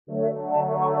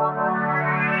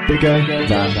Bigger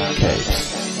than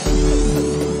capes.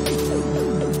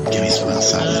 Give me some of that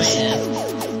sadness.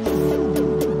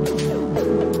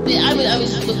 Yeah, I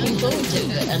was looking forward to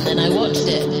it, and then I watched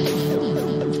it.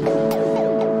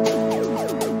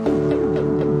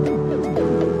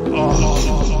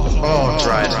 Oh,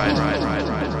 right.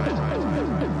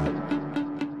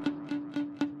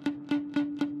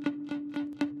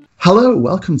 Hello,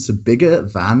 welcome to Bigger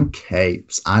Than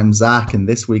Capes. I'm Zach, and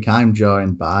this week I'm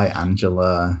joined by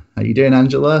Angela. How you doing,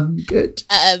 Angela? Good.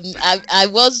 I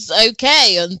was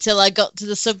okay until I got to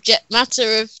the subject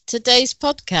matter of today's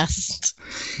podcast.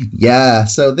 Yeah,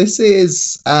 so this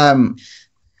is all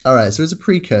right. So as a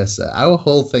precursor, our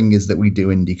whole thing is that we do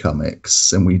indie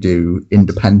comics and we do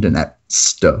independent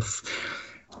stuff.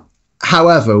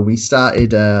 However, we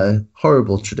started a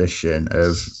horrible tradition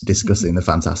of discussing the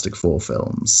Fantastic Four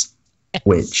films, yes,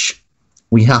 which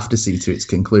we have to see to its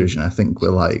conclusion. I think we're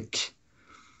like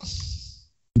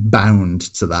bound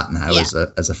to that now, yeah,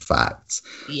 as a fact.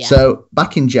 Yeah. So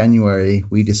back in January,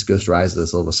 we discussed Rise of the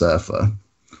Silver Surfer.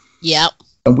 Yeah.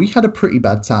 And we had a pretty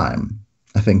bad time,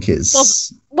 I think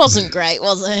wasn't great,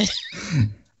 was it?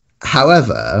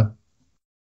 However,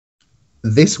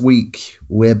 this week,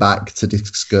 we're back to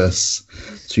discuss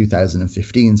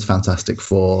 2015's Fantastic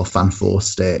Four,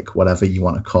 Fan4stic, whatever you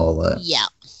want to call it. Yeah.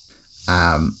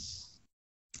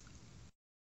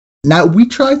 Now, we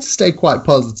tried to stay quite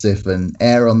positive and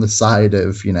err on the side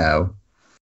of,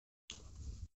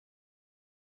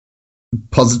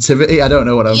 positivity. I don't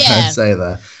know what I'm trying to say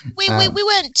there. We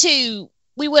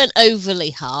weren't overly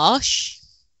harsh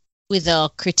with our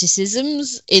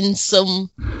criticisms in some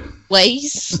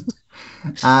ways.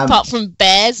 Apart from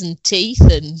bears and teeth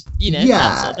and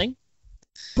that sort of thing.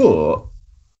 But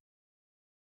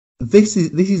this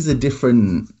is a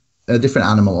different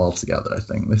animal altogether, I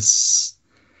think. This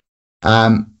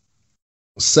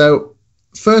so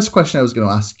first question I was going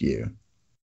to ask you,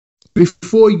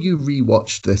 before you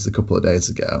rewatched this a couple of days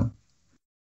ago,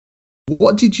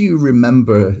 what did you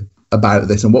remember about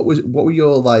this, and what were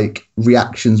your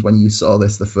reactions when you saw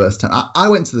this the first time? I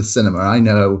went to the cinema. I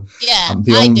know I'm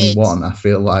the only one. I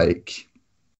feel like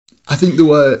I think there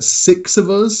were 6 of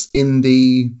us in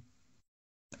the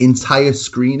entire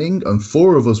screening, and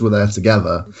 4 of us were there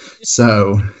together.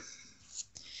 So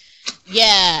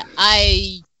yeah,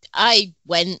 I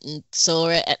went and saw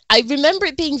it. I remember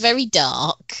it being very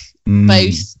dark,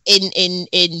 both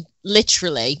in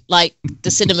literally, the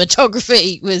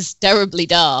cinematography was terribly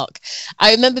dark. I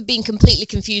remember being completely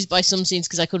confused by some scenes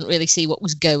because I couldn't really see what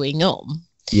was going on.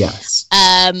 Yes.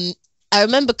 I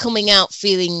remember coming out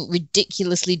feeling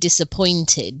ridiculously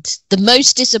disappointed. The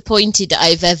most disappointed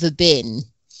I've ever been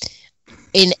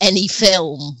in any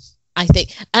film, I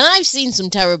think. And I've seen some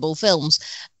terrible films.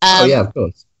 Oh, yeah, of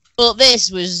course. But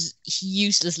this was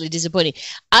uselessly disappointing.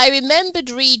 I remembered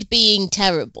Reed being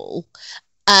terrible.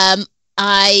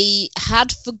 I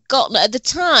had forgotten at the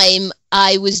time.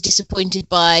 I was disappointed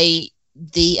by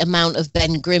the amount of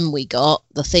Ben Grimm we got,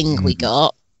 the thing we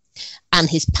got, and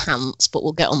his pants. But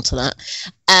we'll get onto that.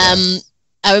 Yes.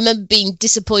 I remember being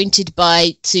disappointed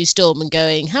by Sue Storm and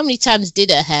going, "How many times did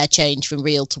her hair change from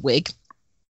real to wig?"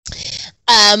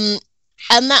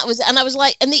 And I was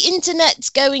like, and the internet's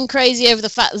going crazy over the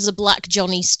fact there's a black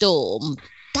Johnny Storm.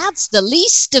 That's the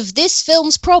least of this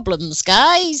film's problems,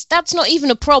 guys. That's not even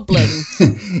a problem.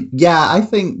 Yeah, I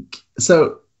think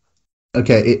so.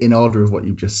 Okay, in order of what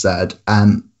you've just said,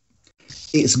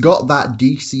 it's got that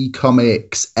DC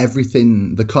Comics,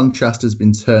 everything, the contrast has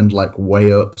been turned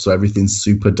way up, so everything's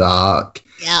super dark.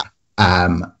 Yeah.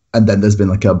 And then there's been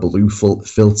a blue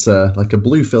filter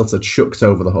chucked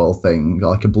over the whole thing,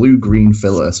 like a blue-green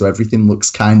filler, so everything looks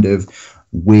kind of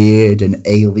weird and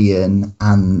alien,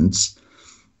 and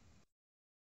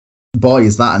boy,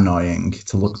 is that annoying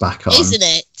to look back on. Isn't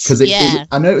it? Because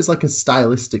I know it was a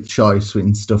stylistic choice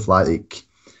in stuff like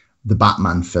the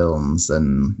Batman films,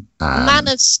 and Man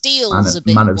of Steel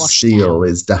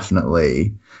is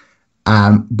definitely...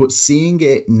 but seeing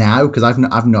it now, because I've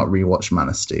not rewatched Man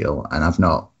of Steel, and I've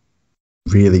not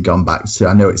really gone back to,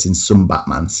 I know it's in some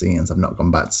Batman scenes, I've not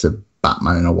gone back to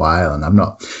Batman in a while, and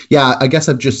I guess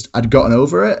I'd gotten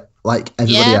over it like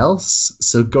everybody else,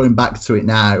 so going back to it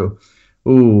now,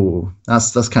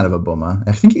 that's kind of a bummer.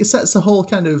 I think it sets a whole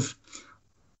kind of,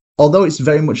 although it's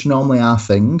very much normally our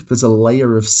thing, there's a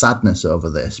layer of sadness over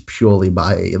this purely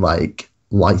by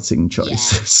lighting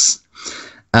choices.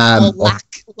 Or lack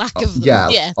of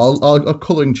them. Yeah. Or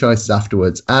colouring choices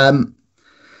afterwards.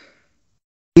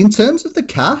 In terms of the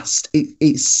cast,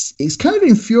 it's kind of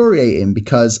infuriating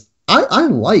because I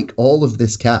like all of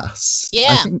this cast.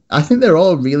 Yeah. I think they're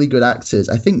all really good actors.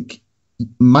 I think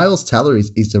Miles Teller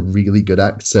is a really good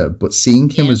actor, but seeing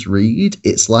him as Reed,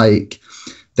 it's like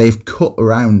they've cut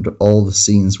around all the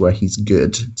scenes where he's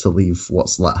good to leave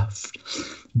what's left.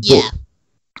 Yeah.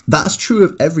 But that's true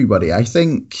of everybody. I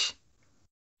think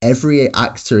every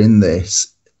actor in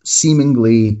this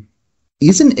seemingly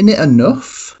isn't in it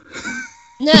enough.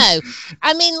 No.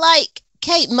 I mean, like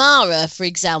Kate Mara, for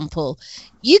example,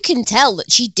 you can tell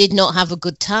that she did not have a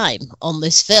good time on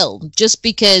this film just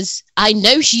because I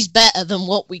know she's better than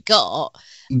what we got.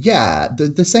 Yeah,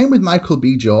 the same with Michael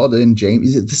B. Jordan,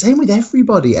 James. The same with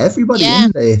everybody. Everybody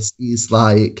in this is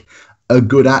like a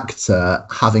good actor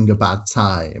having a bad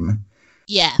time.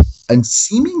 Yeah. And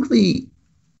seemingly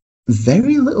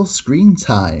very little screen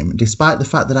time, despite the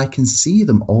fact that I can see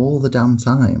them all the damn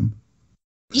time.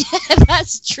 Yeah,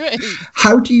 that's true.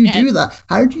 How do you do that?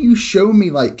 How do you show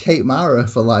me like Kate Mara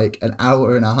for like an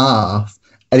hour and a half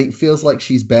and it feels like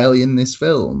she's barely in this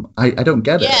film? I don't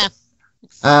get it.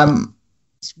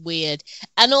 It's weird.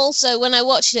 And also when I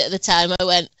watched it at the time, I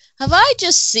went, have I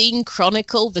just seen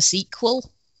Chronicle, the sequel?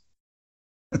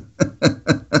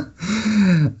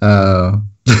 Oh.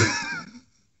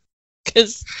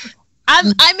 Because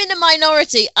I'm in a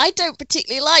minority. I don't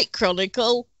particularly like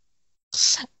Chronicle.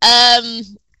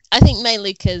 I think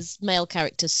mainly because male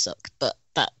characters suck, but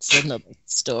that's another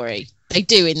story. They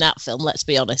do in that film, let's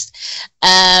be honest.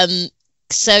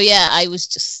 So yeah, I was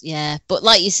just but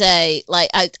like you say, like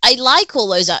I like all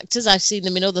those actors. I've seen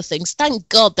them in other things. Thank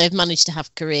God they've managed to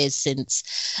have careers since.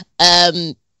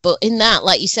 But in that,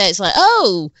 like you say, it's like,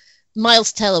 oh,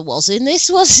 Miles Teller was in this,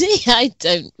 was he? I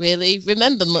don't really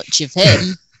remember much of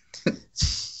him.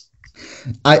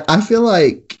 I feel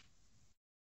like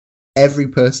every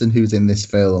person who's in this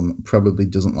film probably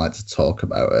doesn't like to talk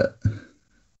about it.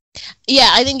 Yeah,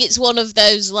 I think it's one of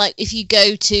those, like, if you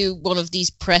go to one of these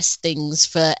press things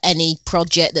for any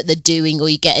project that they're doing or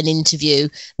you get an interview,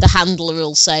 the handler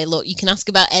will say, look, you can ask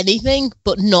about anything,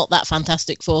 but not that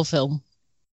Fantastic Four film.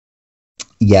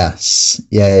 Yes.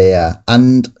 Yeah.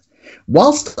 And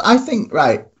whilst I think,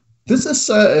 there's a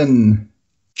certain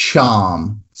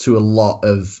charm to a lot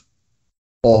of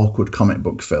awkward comic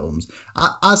book films.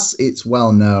 As it's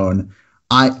well known,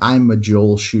 I'm a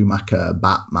Joel Schumacher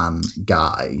Batman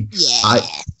guy. Yeah.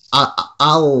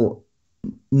 I'll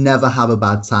never have a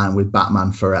bad time with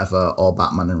Batman Forever or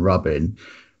Batman and Robin.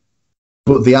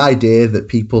 But the idea that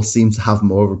people seem to have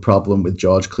more of a problem with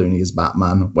George Clooney as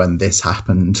Batman when this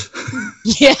happened,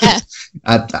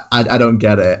 I don't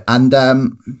get it. And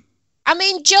I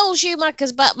mean, Joel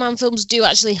Schumacher's Batman films do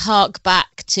actually hark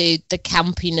back to the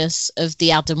campiness of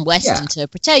the Adam West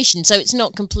interpretation, so it's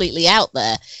not completely out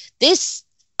there. This,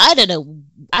 I don't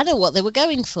know what they were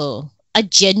going for. I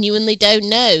genuinely don't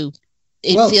know.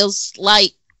 It feels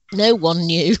like no one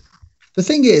knew. The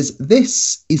thing is,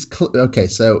 this is okay.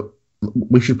 So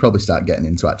we should probably start getting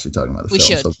into actually talking about the film.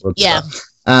 We should, yeah.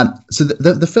 So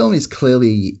the film is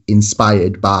clearly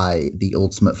inspired by the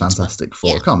Ultimate Fantastic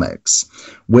Four comics,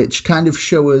 which kind of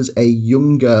show us a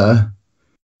younger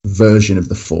version of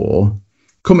the Four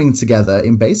coming together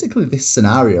in basically this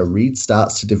scenario. Reed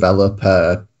starts to develop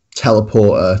a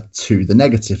teleporter to the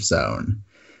negative zone,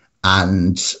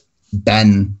 and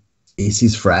Ben is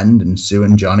his friend, and Sue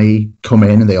and Johnny come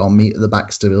in and they all meet at the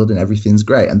Baxter Building. Everything's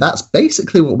great. And that's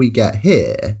basically what we get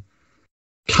here,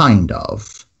 kind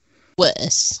of.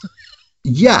 Worse.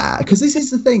 Yeah, because this is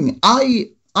the thing. I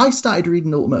started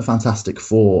reading Ultimate Fantastic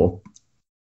Four,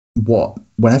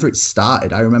 whenever it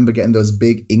started. I remember getting those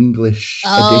big English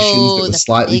editions that were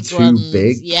slightly too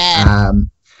big. Yeah.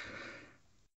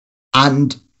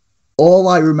 And all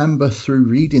I remember through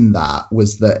reading that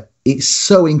was that it's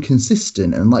so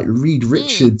inconsistent. And like Reed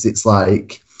Richards, it's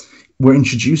like we're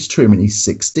introduced to him and he's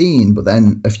 16, but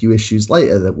then a few issues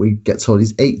later that we get told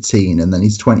he's 18, and then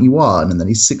he's 21, and then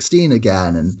he's 16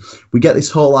 again. And we get this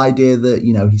whole idea that,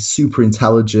 you know, he's super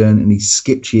intelligent and he's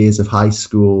skipped years of high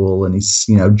school and he's,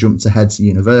 you know, jumped ahead to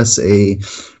university.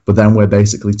 But then we're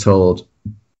basically told,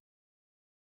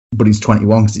 but he's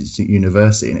 21 because he's at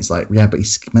university. And it's like, yeah, but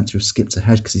he's meant to have skipped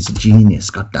ahead because he's a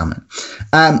genius. God damn it.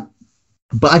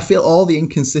 But I feel all the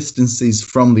inconsistencies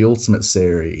from the Ultimate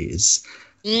series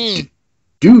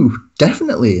do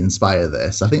definitely inspire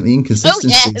this. I think the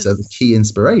inconsistencies are the key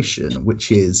inspiration,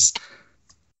 which is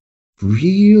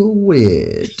real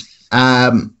weird.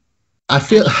 I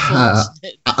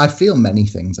feel many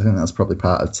things. I think that's probably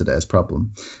part of today's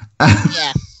problem.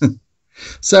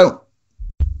 So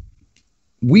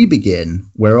we begin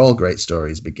where all great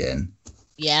stories begin.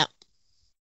 Yeah.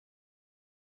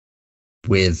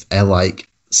 With a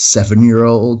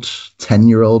 7-year-old,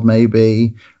 10-year-old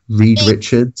maybe, Reed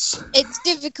Richards. It's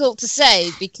difficult to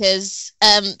say because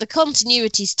the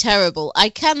continuity is terrible. I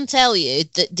can tell you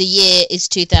that the year is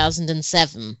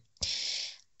 2007.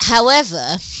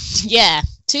 However,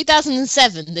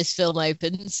 2007, this film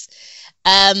opens.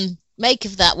 Make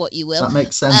of that what you will. That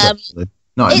makes sense, actually.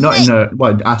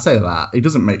 Well, I say that. It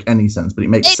doesn't make any sense, but it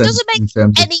makes sense. It doesn't make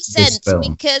any sense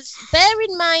because bear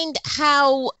in mind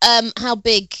how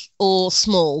big or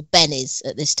small Ben is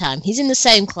at this time. He's in the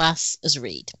same class as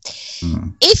Reed.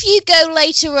 If you go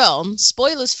later on,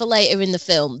 spoilers for later in the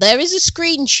film, there is a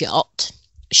screenshot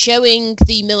showing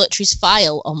the military's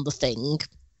file on the thing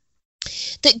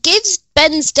that gives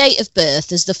Ben's date of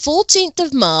birth as the 14th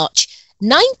of March,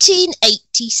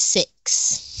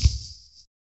 1986.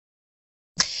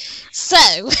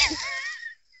 So,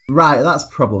 right, that's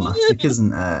problematic,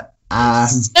 isn't it?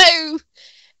 So,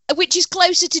 which is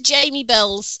closer to Jamie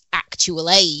Bell's actual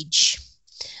age,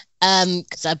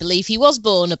 because I believe he was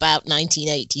born about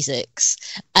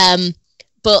 1986.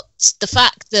 But the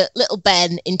fact that little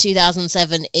Ben in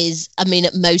 2007 is, I mean,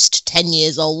 at most 10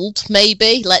 years old,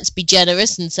 maybe. Let's be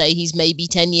generous and say he's maybe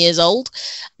 10 years old.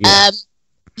 Yeah.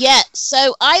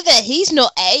 So either he's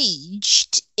not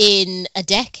aged in a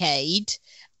decade,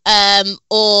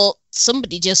 or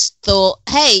somebody just thought,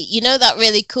 hey, you know that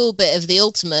really cool bit of the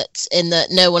Ultimates in that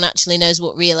no one actually knows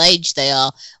what real age they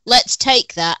are? Let's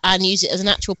take that and use it as an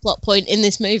actual plot point in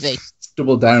this movie.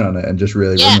 Double down on it and just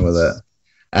really run with it.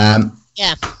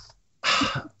 Yeah.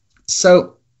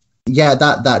 So,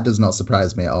 that does not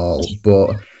surprise me at all.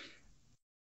 But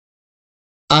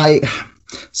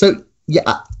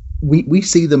we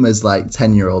see them as like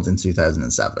 10-year-olds in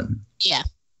 2007. Yeah.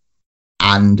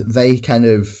 And they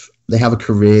have a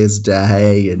careers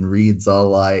day, and Reed's all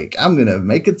like, I'm going to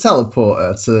make a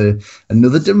teleporter to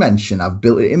another dimension. I've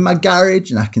built it in my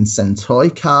garage and I can send toy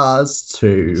cars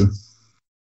to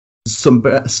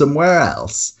somewhere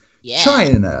else. Yeah.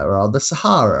 China or the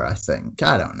Sahara, I think.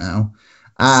 I don't know.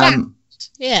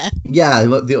 Yeah. Yeah,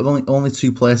 look, the only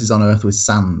two places on Earth with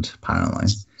sand, apparently.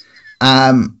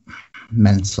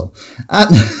 Mental.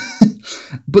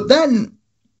 But then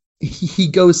he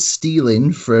goes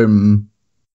stealing from...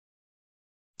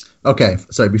 Okay,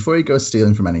 sorry, before he goes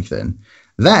stealing from anything,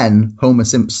 then Homer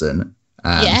Simpson,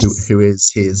 who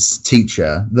is his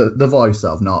teacher, the voice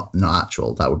of, not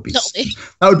actual, that would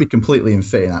be completely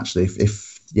unfitting, actually, if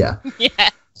yeah,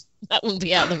 that wouldn't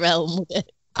be out of the realm, would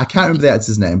it? I can't remember the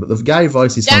actor's name, but the guy who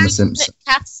voices Homer Simpson.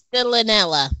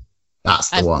 Castellaneta.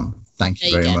 That's the one. Thank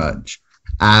you very much.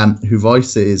 Who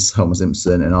voices Homer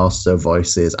Simpson and also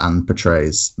voices and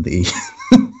portrays the.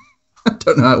 I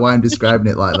don't know why I'm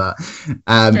describing it like that.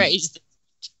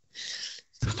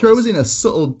 Throws in a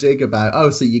subtle dig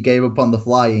about, so you gave up on the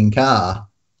flying car,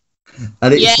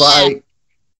 and it's like,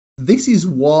 this is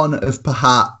one of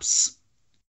perhaps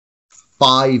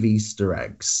 5 Easter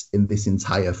eggs in this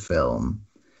entire film.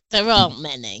 There aren't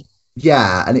many.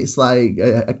 Yeah, and it's like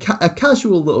a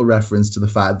casual little reference to the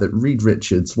fact that Reed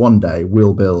Richards one day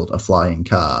will build a flying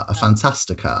car, a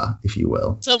fantastic car, if you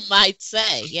will. Some might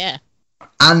say, yeah.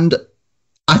 And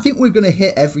I think we're going to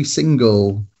hit every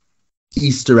single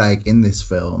Easter egg in this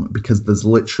film because there's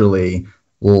literally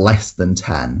less than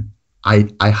 10. I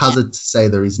hazard to say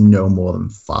there is no more than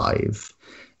 5.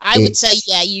 I would say,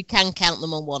 you can count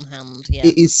them on one hand. Yeah,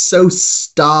 it is so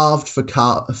starved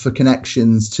for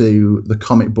connections to the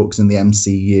comic books and the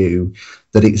MCU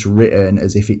that it's written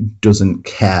as if it doesn't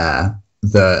care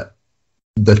that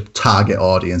the target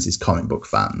audience is comic book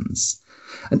fans.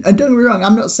 And don't get me wrong,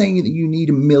 I'm not saying that you need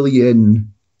 1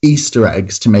 million Easter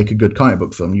eggs to make a good comic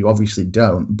book film. You obviously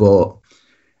don't, but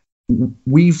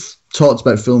we've talked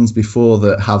about films before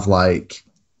that have like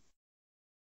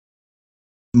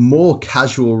more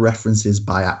casual references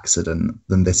by accident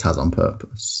than this has on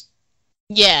purpose.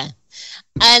 Yeah.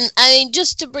 And I mean,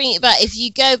 just to bring it back, if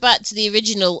you go back to the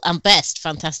original and best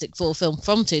Fantastic Four film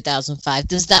from 2005,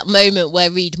 there's that moment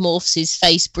where Reed morphs his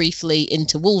face briefly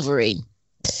into Wolverine.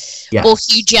 Yes. Or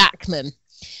Hugh Jackman.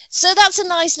 So that's a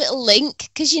nice little link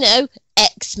because,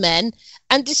 X-Men.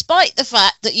 And despite the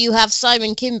fact that you have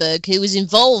Simon Kinberg, who was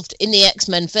involved in the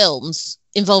X-Men films,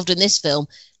 involved in this film,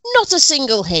 not a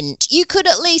single hint. You could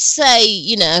at least say,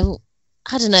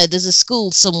 I don't know, there's a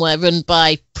school somewhere run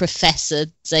by Professor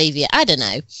Xavier. I don't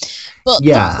know. But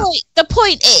the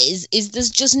point is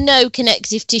there's just no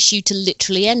connective tissue to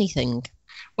literally anything.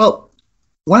 Well,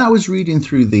 when I was reading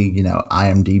through the,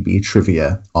 IMDb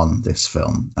trivia on this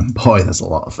film, and boy, there's a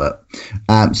lot of it,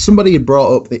 somebody had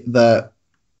brought up the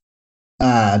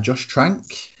Josh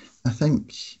Trank, I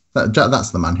think.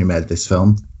 That's the man who made this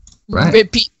film.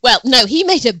 Right. Well, no, he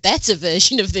made a better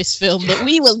version of this film that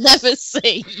we will never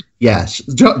see. Yes,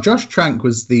 Josh Trank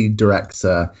was the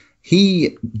director.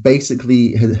 He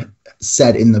basically had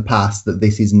said in the past that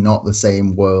this is not the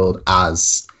same world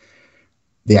as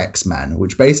the X-Men,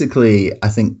 which basically I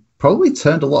think probably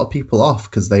turned a lot of people off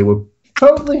because they were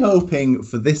totally hoping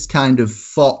for this kind of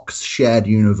Fox shared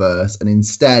universe, and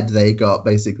instead they got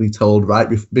basically told right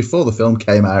before the film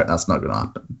came out that's not going to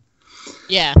happen.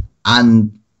 Yeah,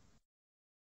 and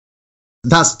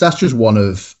that's just one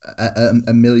of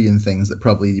a million things that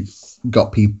probably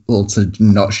got people to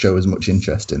not show as much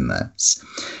interest in this.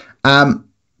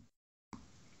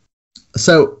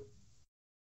 So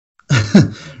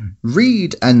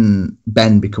Reed and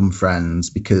Ben become friends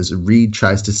because Reed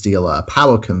tries to steal a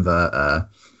power converter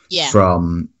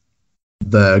from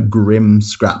the Grim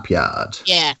scrapyard.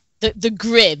 Yeah, the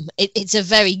Grim. It's a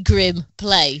very grim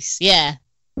place. Yeah.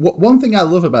 One thing I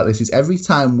love about this is every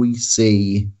time we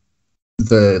see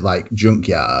the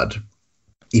junkyard,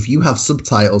 if you have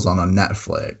subtitles on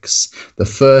Netflix, the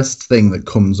first thing that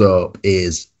comes up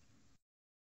is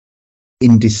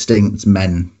indistinct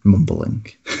men mumbling.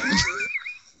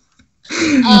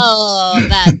 Oh,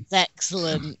 that's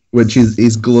excellent. Which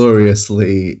is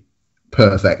gloriously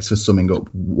perfect for summing up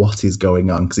what is going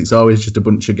on, because it's always just a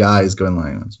bunch of guys going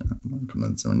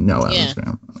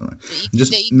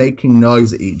just making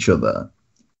noise at each other.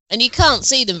 And you can't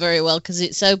see them very well because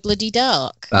it's so bloody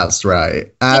dark. That's right.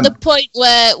 To the point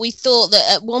where we thought that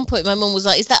at one point my mum was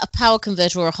like, is that a power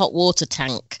converter or a hot water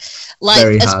tank?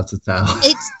 Very hard to tell.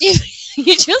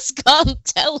 You just can't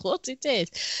tell what it is.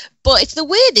 But it's the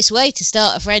weirdest way to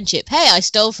start a friendship. Hey, I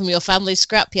stole from your family's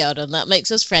scrapyard and that makes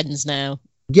us friends now.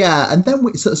 Yeah, and then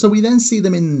we then see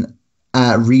them in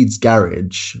Reed's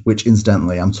garage, which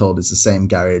incidentally I'm told is the same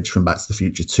garage from Back to the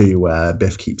Future 2 where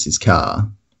Biff keeps his car.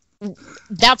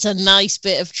 That's a nice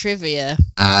bit of trivia.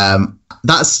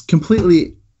 That's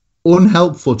completely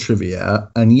unhelpful trivia,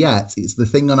 and yet it's the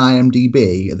thing on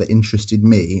IMDb that interested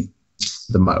me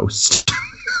the most.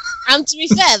 And to be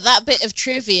fair, that bit of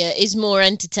trivia is more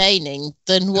entertaining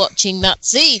than watching that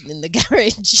scene in the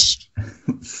garage.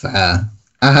 Fair.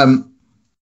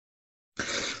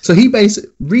 So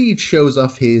Reed shows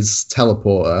off his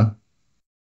teleporter.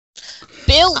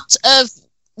 Built of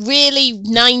really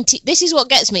 90... This is what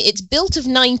gets me. It's built of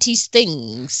 90s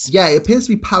things. Yeah, it appears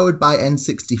to be powered by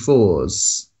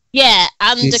N64s. Yeah,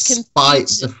 and despite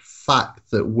the fact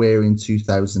that we're in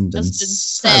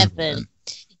 2007.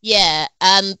 Yeah,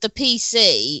 and the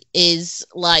PC is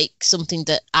like something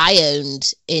that I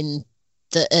owned in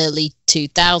the early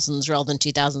 2000s rather than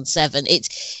 2007.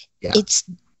 It's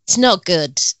not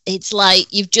good. It's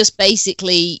like you've just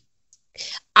basically...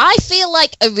 I feel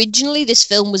like originally this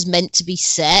film was meant to be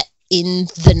set in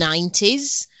the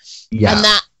 90s. Yeah. And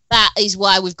that is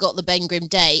why we've got the Ben Grimm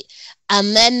date.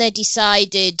 And then they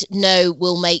decided, no,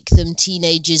 we'll make them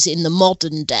teenagers in the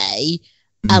modern day.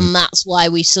 And that's why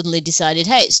we suddenly decided,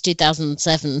 hey, it's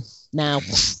 2007 now.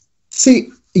 See,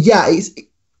 yeah,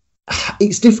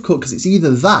 it's difficult because it's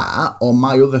either that or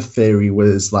my other theory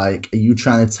was like, are you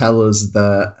trying to tell us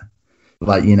that,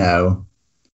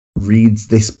 Reed's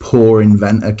this poor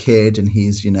inventor kid and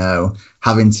he's,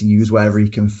 having to use whatever he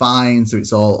can find, so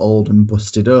it's all old and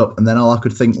busted up. And then all I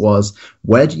could think was,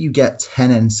 where do you get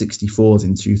 10 N64s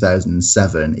in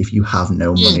 2007 if you have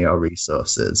no money or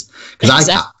resources? Because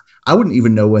exactly. I wouldn't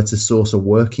even know where to source a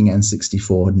working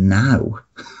N64 now.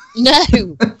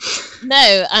 No.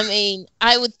 I mean,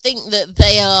 I would think that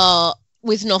they are,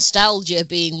 with nostalgia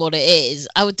being what it is,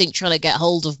 I would think trying to get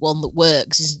hold of one that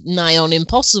works is nigh on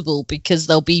impossible because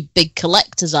they'll be big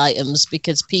collector's items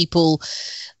because people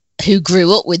who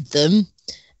grew up with them,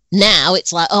 now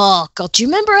it's like, oh, God, do you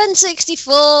remember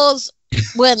N64s?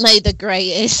 Weren't they the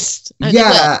greatest?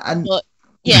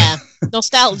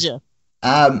 Nostalgia.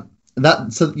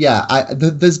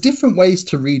 There's different ways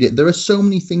to read it. There are so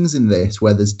many things in this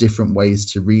where there's different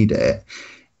ways to read it.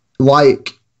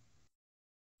 Like,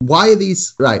 why are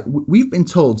these... Right, we've been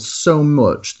told so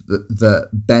much that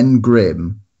Ben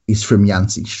Grimm is from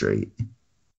Yancey Street.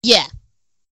 Yeah.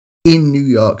 In New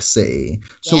York City.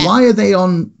 So why are they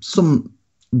on some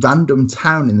random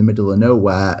town in the middle of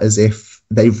nowhere as if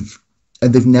they've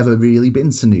never really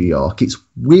been to New York? It's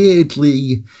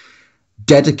weirdly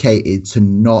dedicated to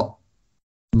not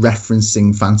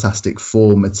referencing Fantastic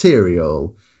Four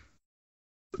material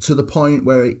to the point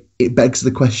where it begs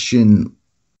the question,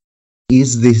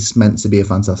 is this meant to be a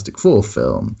Fantastic Four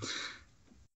film?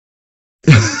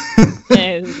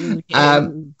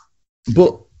 No.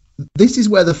 But this is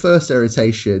where the first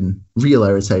real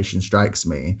irritation strikes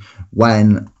me,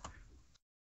 when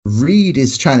Reed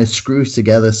is trying to screw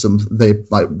together the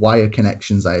like wire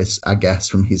connections, I guess,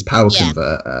 from his power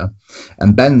converter,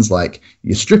 and Ben's like,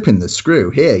 "You're stripping the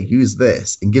screw. Here, use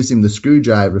this," and gives him the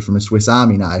screwdriver from a Swiss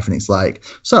Army knife, and it's like,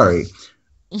 sorry,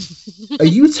 are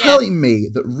you telling me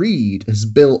that Reed has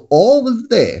built all of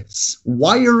this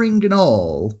wiring and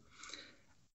all,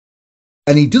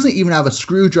 and he doesn't even have a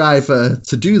screwdriver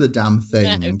to do the damn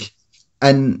thing? No.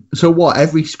 And so what?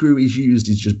 Every screw he's used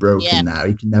is just broken now.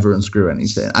 He can never unscrew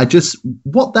anything.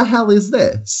 What the hell is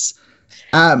this?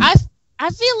 I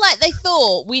feel like they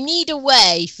thought we need a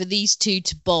way for these two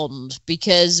to bond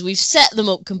because we've set them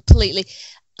up completely.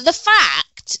 The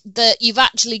fact that you've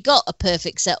actually got a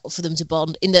perfect setup for them to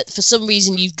bond, in that for some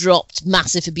reason you've dropped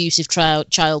massive abusive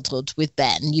childhood with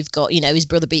Ben. You've got, his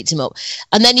brother beats him up.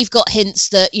 And then you've got hints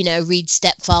that, Reed's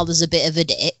stepfather's a bit of a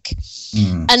dick.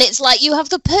 And it's like you have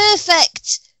the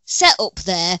perfect setup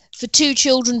there for two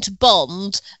children to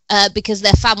bond because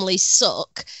their families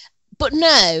suck. But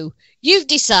no, you've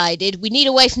decided we need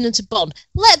a way for them to bond.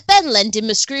 Let Ben lend him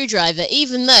a screwdriver,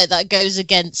 even though that goes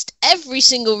against every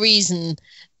single reason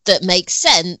that makes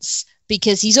sense,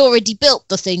 because he's already built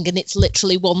the thing and it's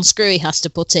literally one screw he has to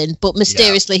put in. But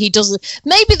mysteriously he doesn't.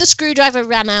 Maybe the screwdriver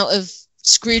ran out of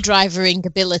screwdrivering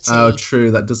ability. Oh,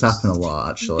 true. That does happen a lot,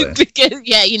 actually.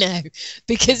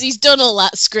 because he's done all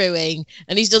that screwing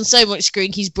and he's done so much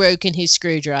screwing, he's broken his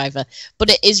screwdriver.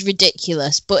 But it is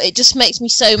ridiculous. But it just makes me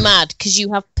so mad because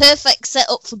you have perfect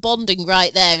setup for bonding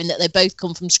right there, in that they both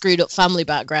come from screwed up family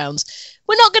backgrounds.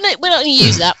 We're not gonna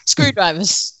use that.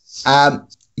 Screwdrivers.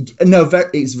 No,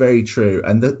 it's very true,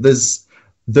 and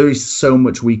there is so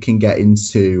much we can get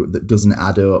into that doesn't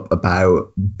add up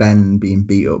about Ben being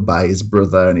beat up by his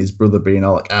brother and his brother being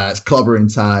all like, it's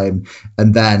clobbering time.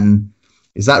 And then,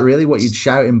 is that really what you'd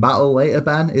shout in battle later,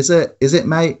 Ben? Is it,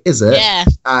 mate? Is it? Yeah.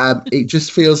 It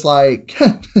just feels like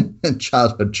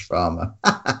childhood trauma.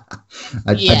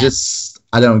 I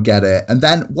don't get it. And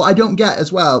then what I don't get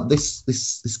as well, this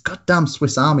goddamn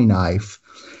Swiss Army knife,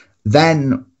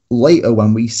 then later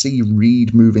when we see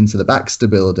Reed move into the Baxter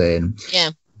building,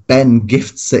 Ben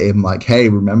gifts it him like, hey,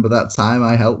 remember that time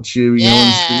I helped you,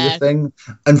 unscrew the thing?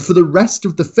 And for the rest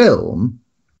of the film,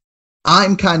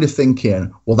 I'm kind of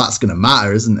thinking, well, that's going to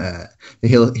matter, isn't it?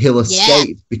 He'll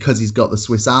escape because he's got the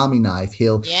Swiss Army knife.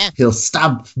 He'll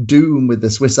stab Doom with the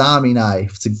Swiss Army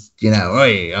knife to,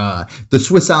 the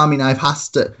Swiss Army knife has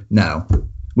to... No,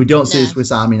 we don't see the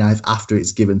Swiss Army knife after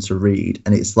it's given to Reed.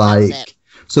 And it's like...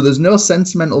 So there's no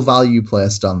sentimental value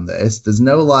placed on this. There's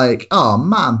no like, oh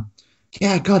man,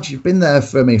 yeah, God, you've been there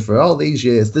for me for all these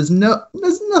years. There's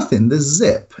nothing. There's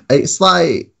zip. It's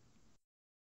like,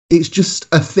 it's just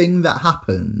a thing that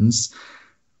happens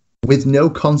with no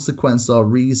consequence or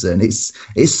reason.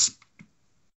 It's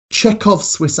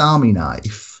Chekhov's Swiss Army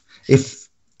knife. It's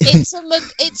a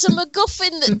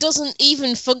MacGuffin that doesn't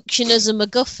even function as a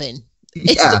MacGuffin.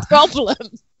 It's the problem.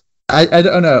 I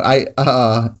don't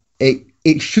know.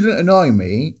 It shouldn't annoy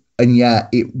me, and yet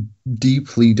it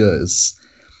deeply does.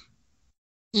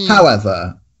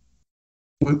 However,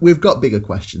 we've got bigger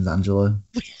questions, Angela.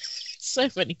 So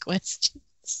many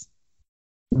questions.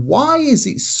 Why is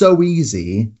it so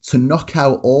easy to knock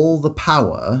out all the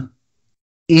power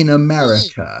in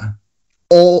America?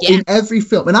 Or in every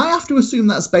film, and I have to assume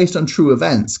that's based on true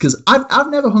events, because I've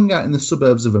never hung out in the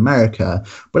suburbs of America,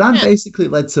 but I'm basically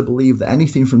led to believe that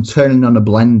anything from turning on a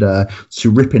blender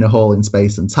to ripping a hole in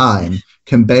space and time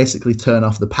can basically turn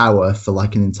off the power for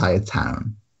like an entire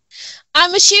town.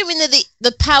 I'm assuming that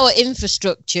the power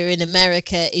infrastructure in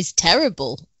America is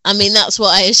terrible. I mean, that's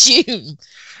what I assume.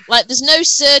 Like, there's no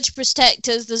surge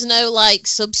protectors. There's no like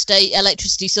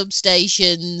electricity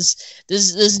substations.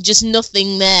 There's just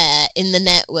nothing there in the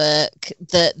network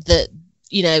that the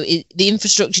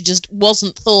infrastructure just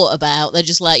wasn't thought about. They're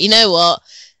just like, you know what,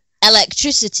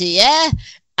 electricity, yeah.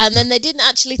 And then they didn't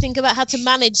actually think about how to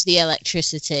manage the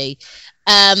electricity.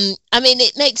 I mean,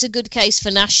 it makes a good case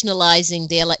for nationalising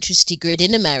the electricity grid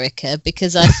in America,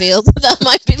 because I feel that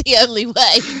might be the only way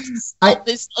to stop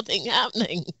this sort of thing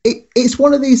happening. It's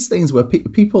one of these things where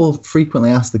people frequently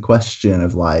ask the question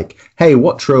of like, hey,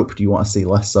 what trope do you want to see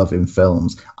less of in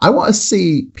films? I want to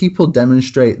see people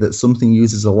demonstrate that something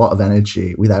uses a lot of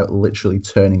energy without literally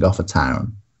turning off a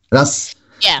town.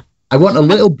 I want a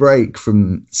little break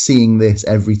from seeing this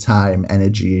every time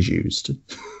energy is used.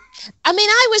 I mean,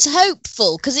 I was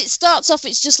hopeful, because it starts off,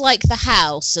 it's just like the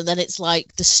house, and then it's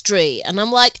like the street, and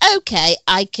I'm like, okay,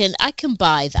 I can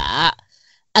buy that,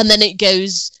 and then it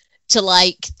goes to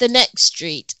like the next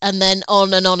street, and then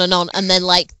on and on and on, and then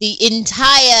like the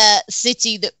entire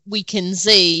city that we can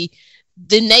see,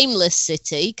 the nameless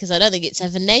city, because I don't think it's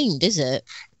ever named, is it?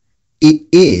 It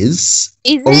is.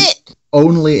 Is it?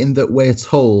 Only in that we're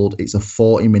told it's a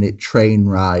 40-minute train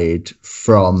ride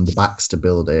from the Baxter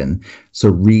building. So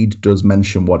Reed does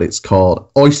mention what it's called.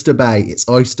 Oyster Bay. It's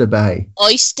Oyster Bay.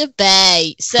 Oyster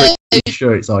Bay. So Pretty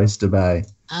sure it's Oyster Bay.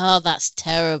 Oh, that's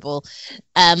terrible.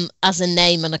 As a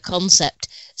name and a concept.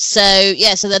 So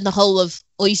yeah, so then the whole of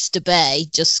Oyster Bay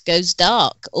just goes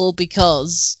dark, all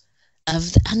because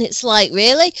of, and it's like,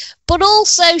 really? But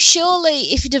also,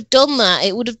 surely, if you'd have done that,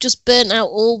 it would have just burnt out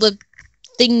all the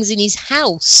things in his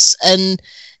house, and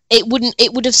it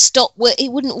would have stopped.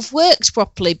 It wouldn't have worked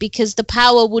properly because the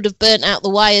power would have burnt out the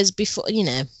wires before.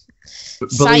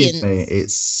 Believe me,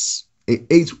 it's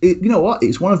you know what?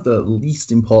 It's one of the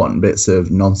least important bits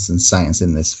of nonsense science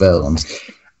in this film.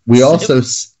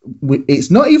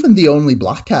 It's not even the only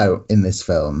blackout in this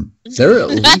film.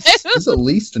 There's at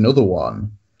least another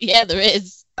one. Yeah, there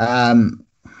is. Oh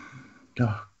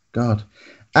God.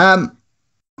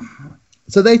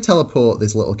 So they teleport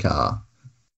this little car.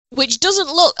 Which doesn't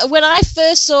look... When I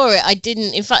first saw it, I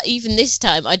didn't... In fact, even this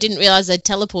time, I didn't realise they'd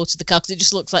teleported the car because it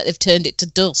just looks like they've turned it to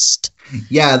dust.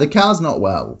 Yeah, the car's not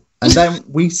well. And then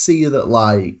we see that,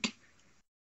 like...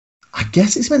 I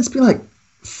guess it's meant to be, like...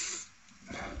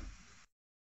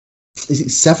 Is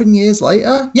it 7 years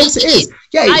later? Yes, it is.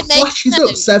 Yeah, it flashes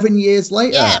up 7 years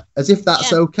later, as if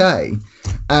that's okay.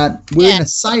 We're in a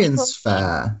science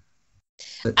fair.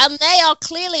 And they are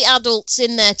clearly adults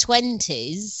in their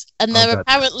 20s, and they're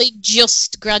apparently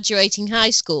just graduating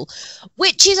high school,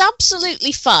 which is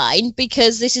absolutely fine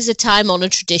because this is a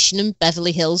time-honoured tradition in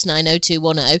Beverly Hills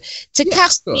 90210 to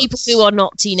cast people who are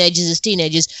not teenagers as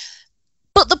teenagers.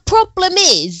 But the problem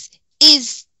is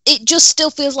it just still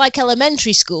feels like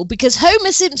elementary school because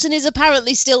Homer Simpson is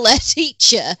apparently still their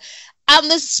teacher. And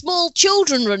there's small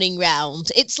children running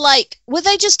round. It's like, were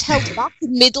they just held back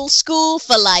in middle school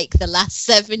for like the last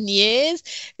 7 years?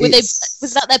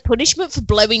 Was that their punishment for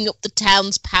blowing up the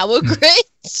town's power grid?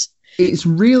 It's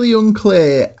really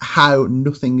unclear how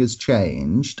nothing has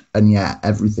changed, and yet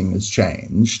everything has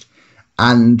changed.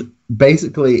 And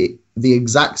basically, the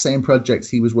exact same projects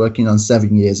he was working on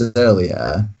 7 years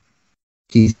earlier,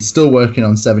 he's still working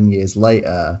on 7 years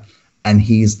later, and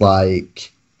he's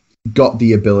like... got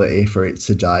the ability for it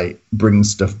to like bring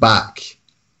stuff back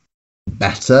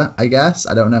better, I guess.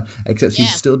 I don't know. Except he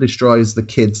still destroys the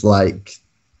kids' like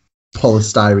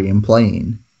polystyrene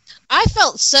plane. I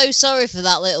felt so sorry for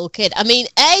that little kid. I mean,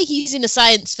 he's in a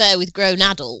science fair with grown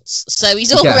adults, so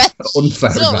he's already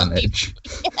unfair advantage.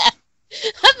 Yeah.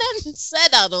 And then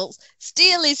said adults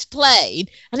steal his plane,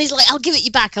 and he's like, "I'll give it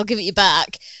you back. I'll give it you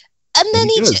back." And then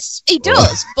he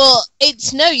does, but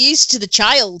it's no use to the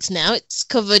child now. It's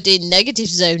covered in negative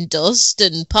zone dust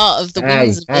and part of the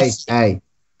wings. Planet Zero.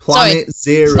 Planet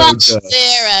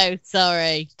Zero.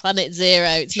 Sorry, Planet Zero.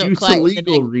 It's not quite for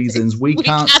legal reasons. We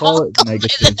can't call it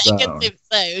negative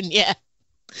zone. Yeah.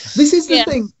 This is the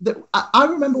thing that I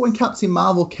remember when Captain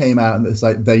Marvel came out, and it's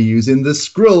like they're using the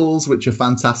Skrulls, which are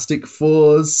Fantastic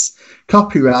Four's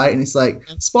copyright, and it's like,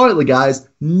 spoiler guys,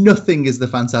 nothing is the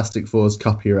Fantastic Four's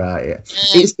copyright.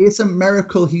 It's a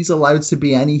miracle he's allowed to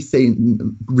be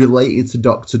anything related to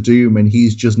Doctor Doom, and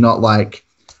he's just not like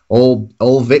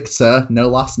all Victor, no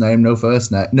last name, no first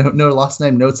name, no last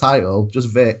name, no title, just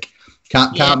Vic.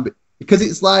 Can't be, because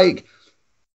it's like,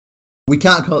 we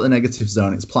can't call it the negative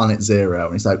zone, it's Planet Zero.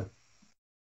 And it's like,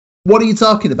 what are you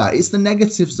talking about? It's the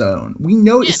negative zone. We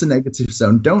know it's the negative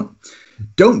zone. Don't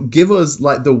give us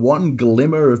like the one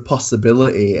glimmer of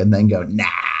possibility and then go, nah.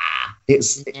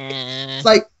 It's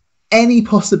like any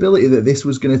possibility that this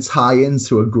was going to tie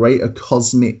into a greater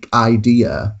cosmic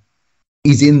idea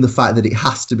is in the fact that it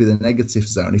has to be the negative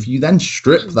zone. If you then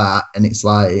strip that and it's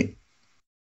like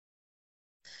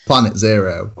Planet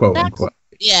Zero, quote unquote.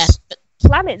 Yeah, but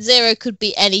Planet Zero could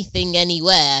be anything,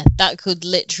 anywhere. That could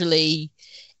literally...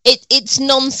 It's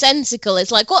nonsensical. It's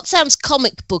like, what sounds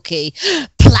comic booky?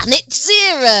 Planet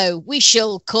Zero! We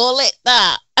shall call it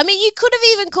that. I mean, you could have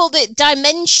even called it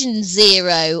Dimension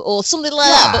Zero or something like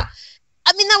that. But,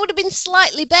 I mean, that would have been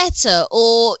slightly better.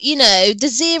 Or, the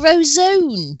Zero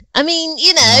Zone. I mean,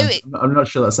 I'm not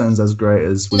sure that sounds as great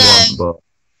as we want, but...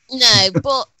 No,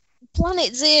 but...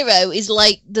 Planet Zero is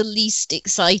like the least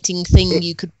exciting thing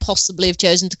you could possibly have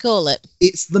chosen to call it.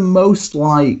 It's the most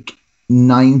like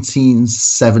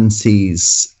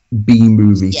 1970s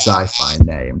B-movie sci-fi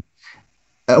name.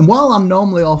 And while I'm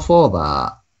normally all for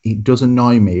that, it does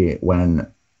annoy me when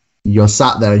you're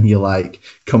sat there and you're like,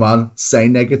 come on, say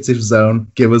negative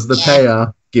zone, give us the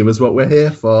payoff, give us what we're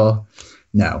here for.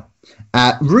 No.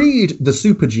 Reed, the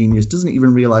super genius, doesn't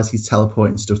even realize he's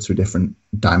teleporting stuff to a different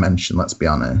dimension, let's be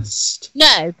honest.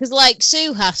 No, because like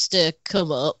Sue has to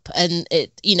come up and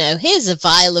here's a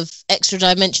vial of extra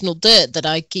dimensional dirt that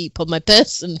I keep on my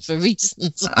person for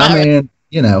reasons. I mean,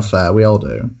 fair, we all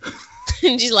do.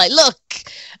 And she's like, look,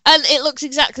 and it looks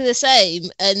exactly the same.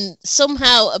 And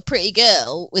somehow a pretty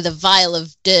girl with a vial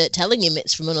of dirt telling him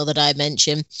it's from another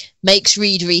dimension makes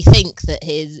Reed rethink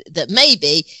that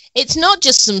maybe it's not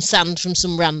just some sand from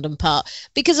some random part,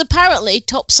 because apparently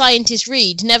top scientist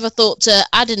Reed never thought to,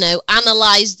 I don't know,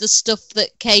 analyze the stuff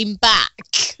that came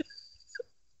back.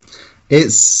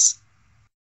 It's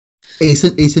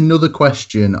another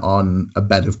question on a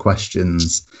bed of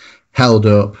questions held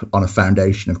up on a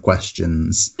foundation of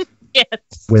questions. Yes.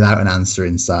 Without an answer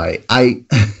in sight.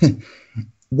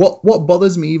 What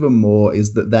bothers me even more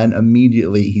is that then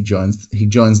immediately he joins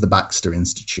the Baxter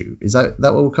Institute. Is that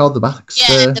what we're called, the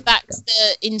Baxter? Yeah, the Baxter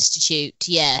Institute.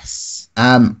 Yes.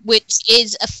 Which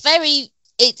is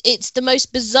it's the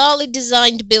most bizarrely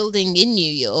designed building in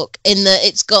New York, in that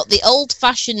it's got the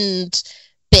old-fashioned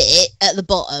bit at the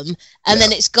bottom, and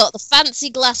then it's got the fancy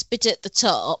glass bit at the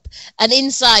top, and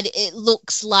inside it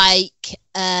looks like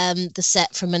the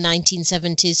set from a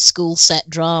 1970s school set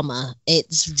drama.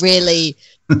 It's really,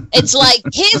 it's like,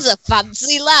 here's a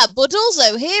fancy lab, but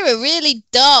also here are really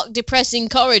dark, depressing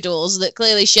corridors that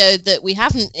clearly show that we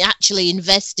haven't actually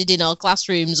invested in our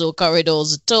classrooms or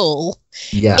corridors at all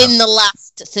in the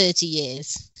last 30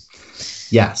 years.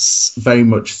 Yes, very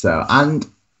much so. And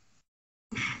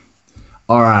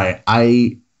all right,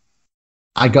 I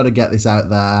got to get this out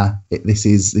there. This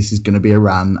is going to be a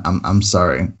rant. I'm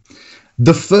sorry.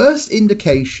 The first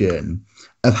indication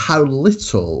of how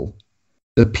little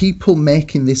the people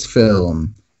making this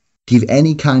film give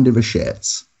any kind of a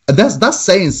shit. And that's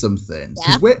saying something.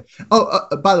 Yeah.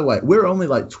 By the way, we're only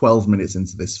like 12 minutes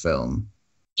into this film.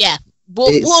 Yeah,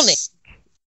 but warning,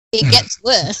 it gets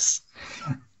worse.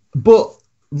 But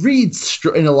Reed's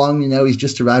strutting along, he's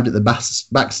just arrived at the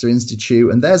Baxter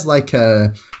Institute, and there's like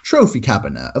a trophy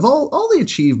cabinet of all the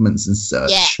achievements and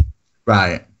such. Yeah.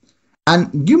 Right.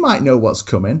 And you might know what's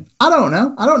coming. I don't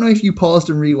know. I don't know if you paused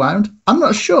and rewound. I'm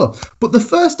not sure. But the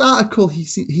first article he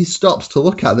stops to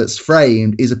look at that's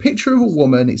framed is a picture of a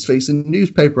woman. It's a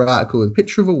newspaper article with a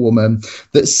picture of a woman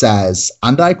that says,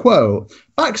 and I quote,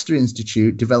 Baxter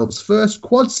Institute develops first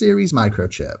quad series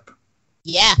microchip.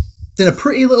 Yeah. It's in a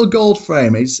pretty little gold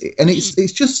frame. It's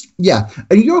just, yeah.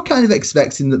 And you're kind of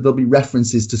expecting that there'll be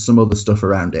references to some other stuff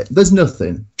around it. There's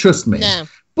nothing. Trust me. No.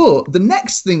 But the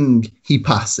next thing he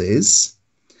passes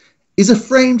is a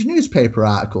framed newspaper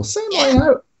article. Same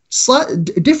layout,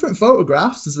 different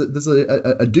photographs. There's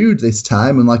a dude this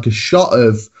time, and like a shot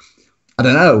of, I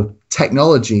don't know,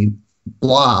 technology,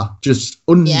 blah, just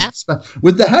with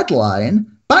the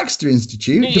headline, Baxter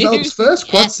Institute develops first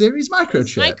quad series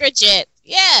microchip. Microchip,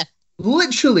 yeah.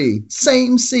 Literally,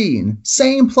 same scene,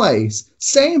 same place,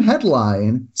 same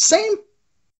headline, same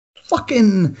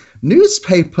fucking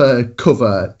newspaper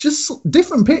cover, just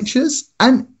different pictures.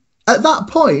 And at that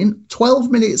point,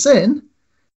 12 minutes in,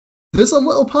 there's a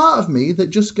little part of me that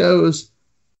just goes,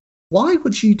 why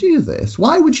would you do this?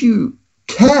 Why would you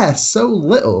care so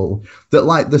little that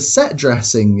like the set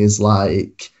dressing is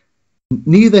like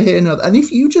neither here nor there? And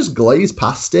if you just glaze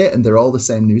past it and they're all the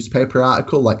same newspaper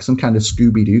article, like some kind of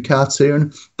Scooby-Doo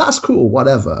cartoon, that's cool,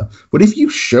 whatever. But if you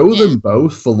show them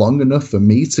both for long enough for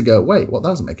me to go, wait, what, that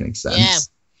doesn't make any sense. Yeah.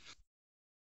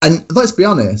 And let's be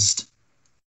honest,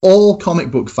 all comic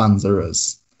book fans are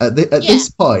us. At this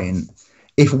point,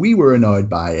 if we were annoyed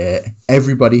by it,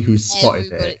 everybody who's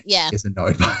spotted it is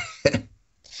annoyed by it.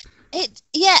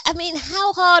 I mean,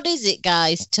 how hard is it,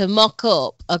 guys, to mock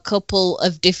up a couple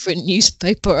of different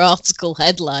newspaper article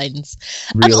headlines?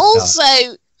 And also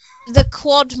the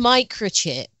quad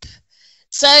microchip.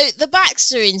 So the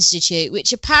Baxter Institute,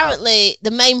 which apparently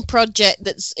the main project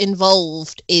that's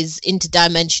involved is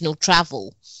interdimensional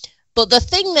travel. But the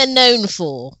thing they're known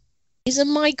for is a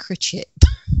microchip.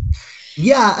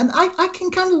 Yeah, and I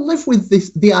can kind of live with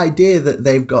the idea that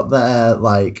they've got their,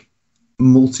 like,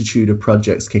 multitude of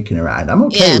projects kicking around. I'm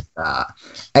okay with that,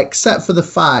 except for the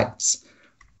fact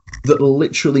that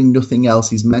literally nothing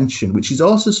else is mentioned, which is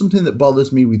also something that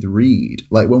bothers me with Reed.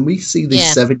 Like when we see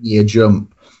this 7-year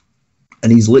jump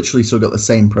and he's literally still got the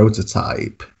same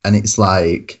prototype, and it's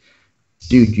like,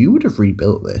 dude, you would have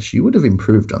rebuilt this, you would have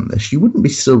improved on this, you wouldn't be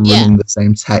still running the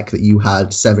same tech that you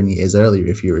had 7 years earlier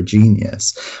if you're a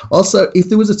genius. Also, if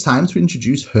there was a time to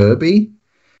introduce Herbie,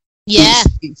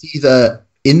 it's either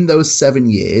in those 7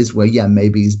 years where,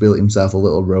 maybe he's built himself a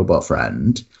little robot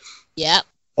friend. Yeah.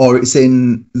 Or it's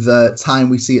in the time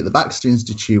we see at the Baxter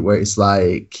Institute where it's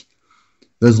like,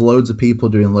 there's loads of people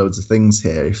doing loads of things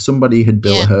here. If somebody had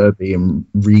built a Herbie and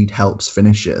Reed helps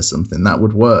finish it or something, that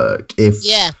would work.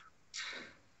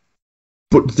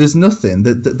 But there's nothing.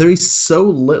 There is so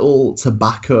little to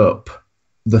back up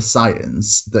the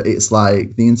science that it's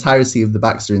like the entirety of the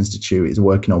Baxter Institute is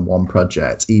working on one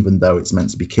project, even though it's meant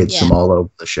to be kids from all over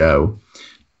the show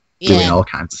doing all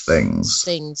kinds of things.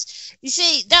 You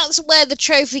see, that's where the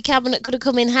trophy cabinet could have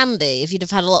come in handy if you'd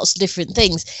have had lots of different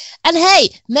things. And hey,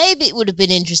 maybe it would have been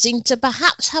interesting to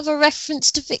perhaps have a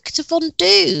reference to Victor Von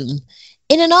Doom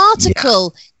in an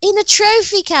article in a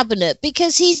trophy cabinet,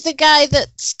 because he's the guy that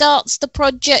starts the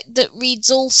project that Reed's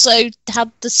also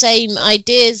had the same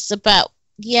ideas about.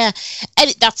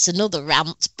 And that's another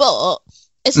rant, but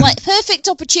it's like perfect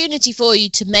opportunity for you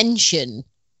to mention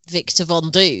Victor Von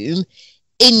Doom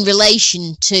in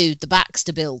relation to the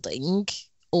Baxter Building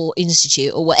or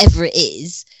Institute or whatever it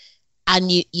is,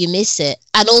 and you miss it.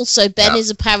 And also, Ben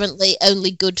is apparently only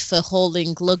good for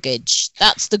hauling luggage.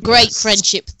 That's the great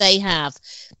friendship they have.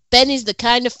 Ben is the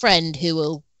kind of friend who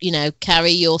will,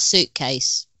 carry your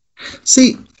suitcase.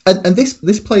 See, and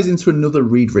this plays into another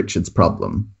Reed Richards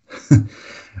problem.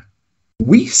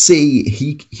 We see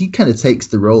he kind of takes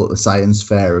the role at the science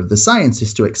fair of the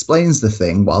scientist who explains the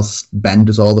thing whilst Ben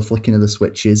does all the flicking of the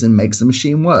switches and makes the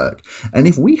machine work. And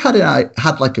if we had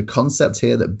like a concept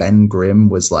here that Ben Grimm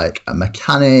was like a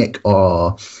mechanic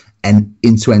or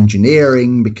into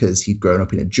engineering because he'd grown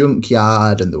up in a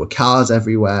junkyard and there were cars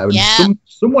everywhere, and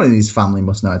someone in his family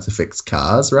must know how to fix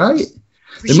cars, right?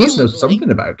 They must know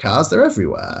something about cars. They're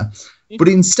everywhere. But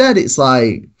instead, it's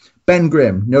like, Ben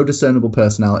Grimm, no discernible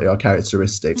personality or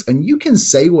characteristics. And you can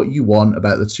say what you want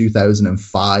about the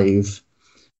 2005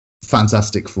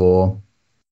 Fantastic Four,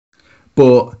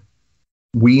 but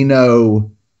we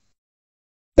know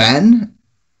Ben,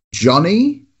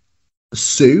 Johnny,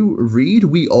 Sue, Reed,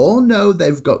 we all know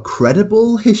they've got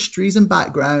credible histories and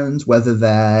backgrounds, whether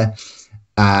they're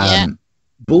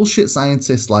bullshit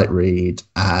scientists like Reed,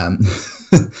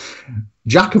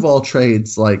 jack of all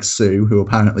trades like Sue, who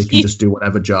apparently can just do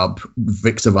whatever job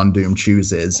Victor Von Doom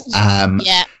chooses.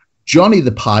 Johnny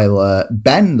the pilot,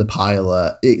 Ben the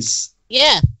pilot.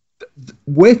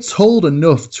 We're told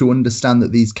enough to understand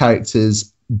that these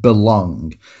characters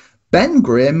belong. Ben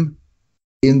Grimm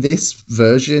in this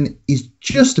version is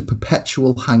just a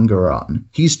perpetual hanger-on.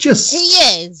 He is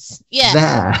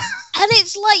there. And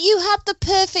it's like you had the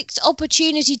perfect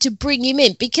opportunity to bring him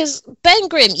in, because Ben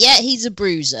Grimm, he's a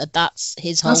bruiser. That's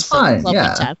his whole thing.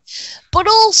 But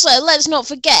also, let's not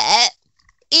forget,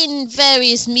 in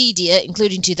various media,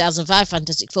 including 2005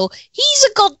 Fantastic Four, he's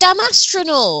a goddamn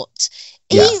astronaut.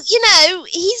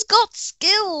 He's got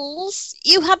skills.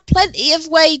 You had plenty of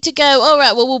way to go, all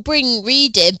right, well, we'll bring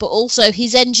Reed in, but also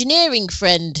his engineering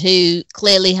friend who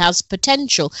clearly has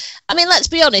potential. I mean, let's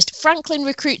be honest, Franklin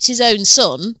recruits his own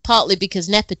son, partly because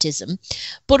nepotism,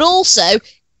 but also,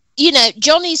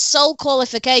 Johnny's sole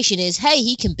qualification is, hey,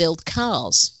 he can build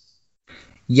cars.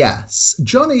 Yes.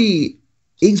 Johnny,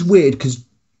 it's weird because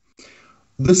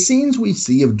the scenes we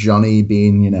see of Johnny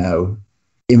being,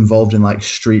 involved in like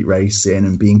street racing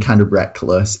and being kind of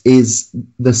reckless is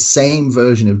the same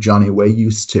version of Johnny we're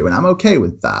used to, and I'm okay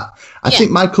with that. I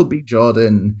think Michael B.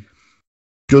 Jordan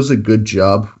does a good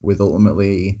job with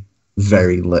ultimately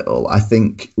very little. I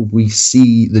think we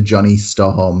see the Johnny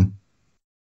Storm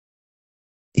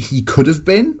he could have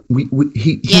been.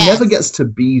 He never gets to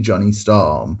be Johnny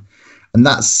Storm. And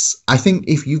that's, I think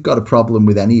if you've got a problem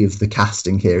with any of the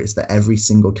casting here, it's that every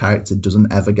single character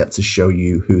doesn't ever get to show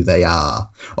you who they are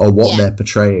or what they're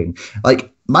portraying.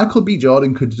 Like, Michael B.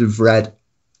 Jordan could have read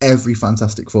every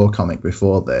Fantastic Four comic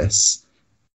before this.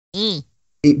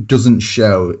 It doesn't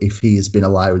show if he has been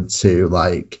allowed to,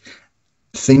 like,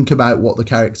 think about what the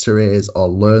character is or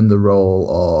learn the role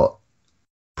or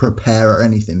prepare or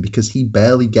anything, because he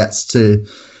barely gets to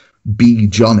be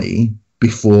Johnny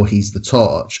before he's the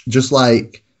Torch. Just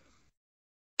like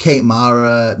Kate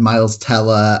Mara, Miles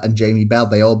Teller, and Jamie Bell,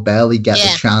 they all barely get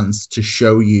the chance to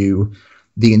show you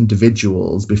the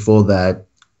individuals before they're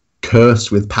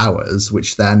cursed with powers,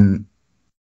 which then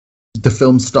the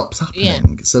film stops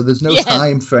happening. So there's no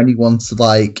time for anyone to,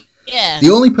 like...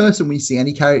 The only person we see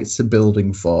any character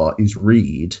building for is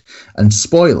Reed. And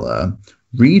spoiler,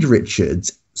 Reed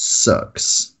Richards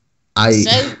sucks.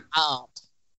 So hard.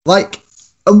 Like...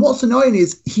 And what's annoying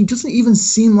is he doesn't even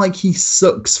seem like he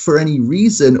sucks for any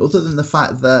reason other than the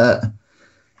fact that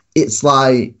it's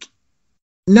like,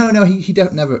 he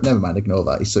don't, never mind, ignore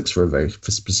that. He sucks for a very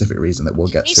specific reason that we'll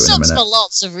get to in a minute. He sucks for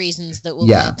lots of reasons that we'll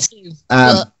get to.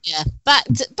 But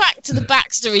back to the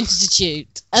Baxter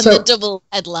Institute and the double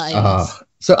headlines.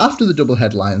 So after the double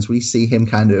headlines, we see him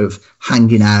kind of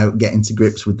hanging out, getting to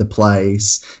grips with the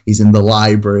place. He's in the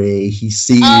library. He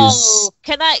sees. Oh,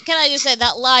 can I just say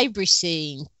that library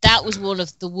scene? That was one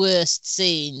of the worst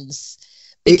scenes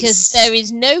because there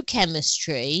is no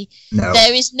chemistry. No.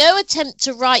 There is no attempt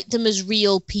to write them as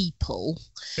real people.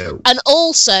 No. And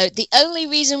also, the only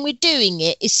reason we're doing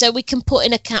it is so we can put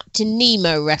in a Captain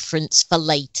Nemo reference for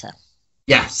later.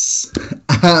 Yes.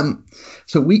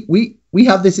 So we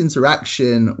have this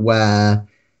interaction where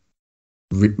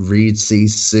Reed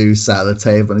sees Sue sat at the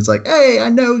table and he's like, "Hey, I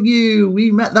know you.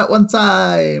 We met that one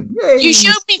time. Yay. You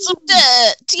showed me some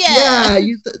dirt. Yeah. Yeah,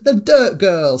 you, the dirt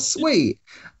girl. Sweet."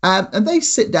 And they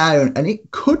sit down, and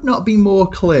it could not be more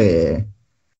clear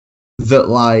that,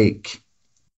 like,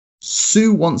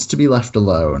 Sue wants to be left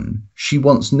alone. She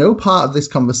wants no part of this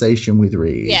conversation with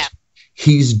Reed. Yeah.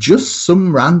 He's just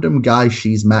some random guy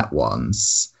she's met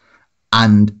once,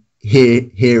 and here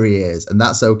he is, and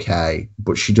that's okay.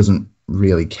 But she doesn't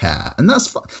really care, and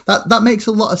that makes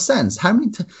a lot of sense. How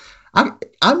many?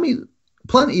 I meet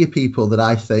plenty of people that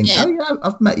I think, oh yeah,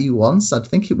 I've met you once. I'd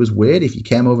think it was weird if you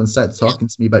came over and started talking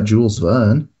to me about Jules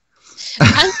Verne.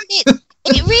 And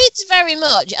it reads very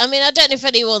much. I mean, I don't know if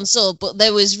anyone saw, but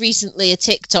there was recently a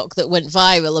TikTok that went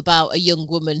viral about a young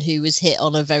woman who was hit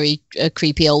on a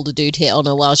creepy older dude hit on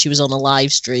her while she was on a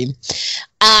live stream.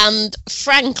 And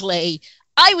frankly,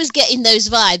 I was getting those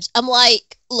vibes. I'm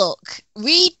like, look,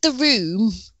 read the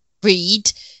room.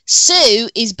 Read. Sue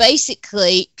is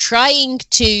basically trying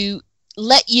to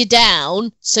let you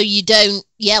down so you don't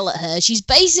yell at her. She's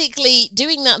basically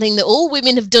doing that thing that all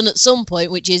women have done at some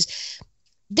point, which is,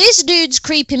 this dude's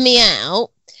creeping me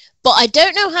out, but I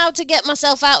don't know how to get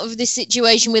myself out of this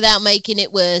situation without making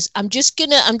it worse. I'm just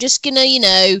gonna, you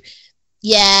know,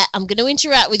 yeah, I'm going to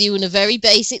interact with you on a very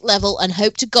basic level and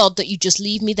hope to God that you just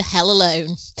leave me the hell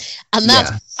alone. And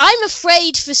that's, I'm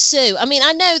afraid for Sue. I mean,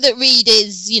 I know that Reed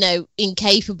is, you know,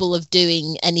 incapable of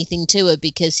doing anything to her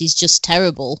because he's just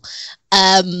terrible.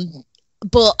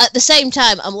 But at the same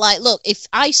time, I'm like, look, if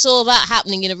I saw that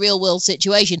happening in a real world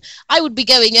situation, I would be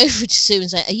going over to Sue and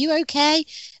saying, "Are you okay?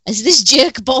 Is this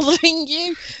jerk bothering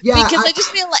you?" Yeah, because I just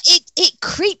feel like it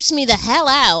creeps me the hell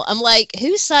out. I'm like,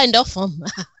 who signed off on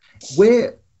that?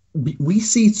 We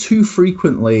see too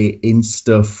frequently in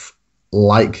stuff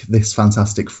like this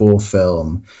Fantastic Four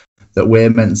film that we're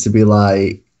meant to be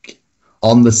like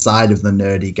on the side of the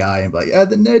nerdy guy and be like, yeah,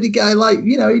 the nerdy guy, like,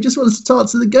 you know, he just wants to talk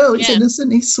to the girl. He's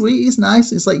innocent, he's sweet, he's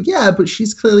nice. It's like, yeah, but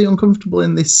she's clearly uncomfortable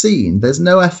in this scene. There's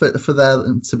no effort for there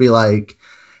to be like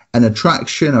an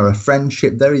attraction or a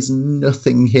friendship. There is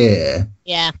nothing here.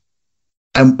 Yeah.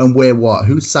 And we're what?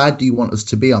 Whose side do you want us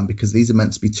to be on? Because these are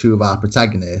meant to be two of our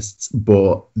protagonists,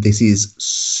 but this is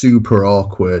super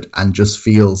awkward and just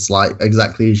feels like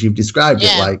exactly as you've described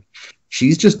it. Like,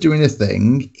 she's just doing a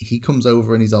thing. He comes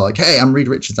over and he's all like, "Hey, I'm Reed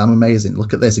Richards. I'm amazing.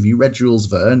 Look at this. Have you read Jules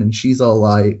Verne?" And she's all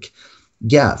like,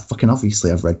 "Yeah, fucking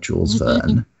obviously I've read Jules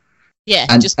Verne." Yeah,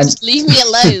 and just leave me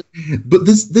alone. But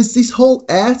there's this whole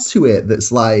air to it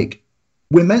that's like,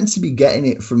 we're meant to be getting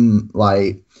it from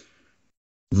like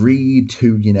Reed,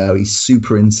 who, you know, he's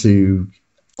super into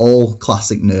all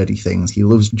classic nerdy things. He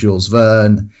loves Jules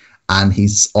Verne and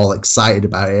he's all excited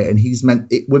about it. And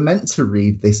we're meant to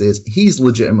read this as he's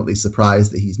legitimately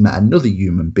surprised that he's met another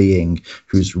human being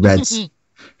who's read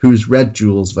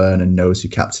Jules Verne and knows who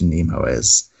Captain Nemo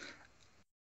is.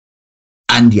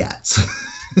 And yet,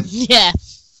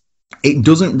 it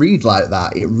doesn't read like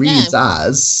that. It reads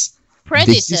as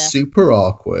Predator. This is super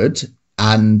awkward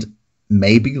and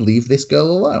maybe leave this girl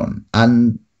alone.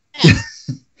 And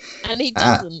and he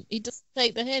doesn't. He doesn't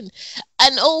take the hint.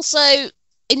 And also,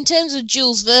 in terms of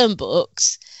Jules Verne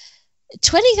books,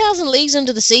 20,000 Leagues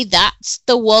Under the Sea, that's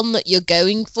the one that you're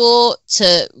going for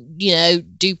to, you know,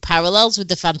 do parallels with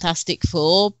the Fantastic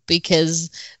Four, because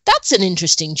that's an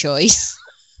interesting choice.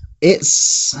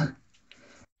 It's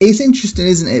interesting,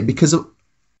 isn't it? Because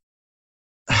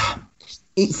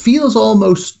it feels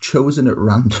almost chosen at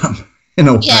random in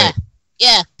a way.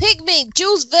 Yeah, pick me.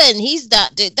 Jules Verne, he's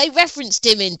that dude. They referenced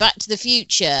him in Back to the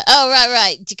Future. Oh,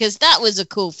 right, because that was a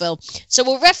cool film. So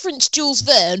we'll reference Jules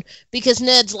Verne because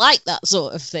nerds like that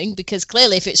sort of thing, because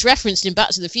clearly if it's referenced in Back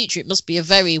to the Future, it must be a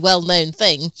very well-known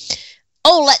thing.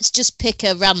 Oh, let's just pick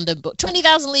a random book.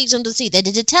 20,000 Leagues Under the Sea. They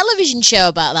did a television show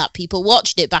about that. People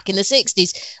watched it back in the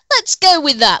 60s. Let's go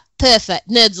with that. Perfect.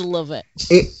 Nerds will love it.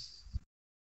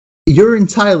 You're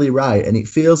entirely right, and it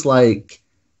feels like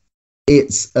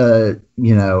it's a,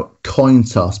 you know, coin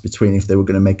toss between if they were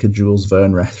going to make a Jules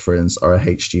Verne reference or a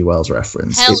H.G. Wells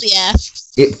reference. Hell yeah.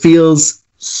 It feels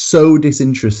so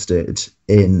disinterested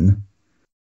in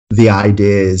the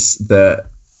ideas that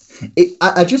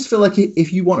I just feel like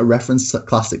if you want to reference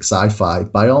classic sci-fi,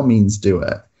 by all means do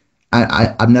it.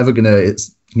 I'm never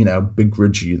gonna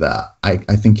begrudge you that. I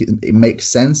think it makes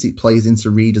sense. It plays into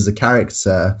Reed as a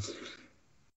character,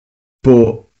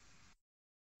 but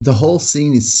the whole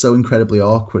scene is so incredibly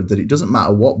awkward that it doesn't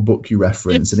matter what book you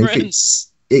reference, and if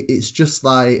it's just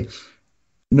like,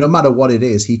 no matter what it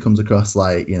is, he comes across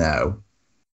like,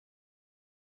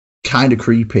 kind of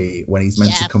creepy when he's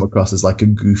meant to come across as like a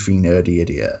goofy, nerdy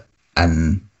idiot.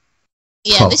 And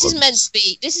this is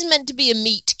meant to be a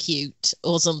meet cute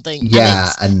or something.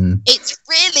 Yeah, and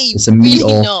it's a meet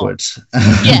really awkward.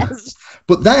 Yes.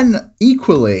 But then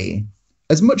equally,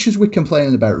 as much as we're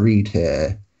complaining about Reed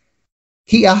here,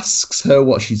 he asks her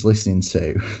what she's listening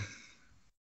to.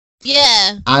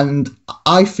 Yeah. And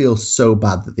I feel so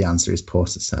bad that the answer is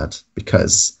Portishead,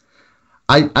 because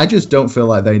I just don't feel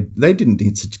like they didn't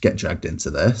need to get dragged into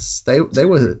this. They're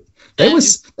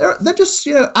just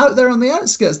out there on the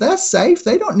outskirts. They're safe.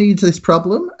 They don't need this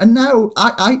problem. And now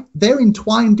they're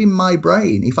entwined in my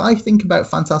brain. If I think about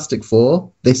Fantastic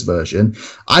Four, this version,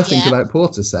 I think about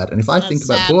Portishead. And if I think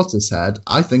about Portishead,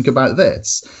 I think about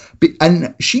this.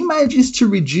 And she manages to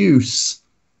reduce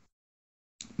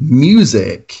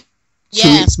music to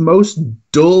its most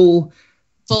dull,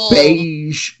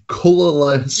 beige,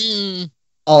 colourless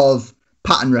of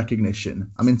pattern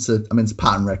recognition. I'm into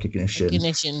pattern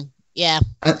recognition. Yeah.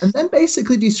 And then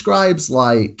basically describes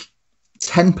like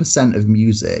 10% of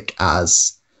music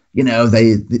as,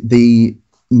 the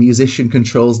musician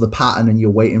controls the pattern and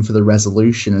you're waiting for the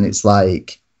resolution. And it's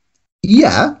like,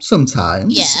 yeah,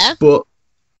 sometimes. Yeah. But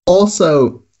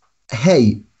also,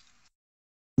 hey,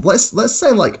 let's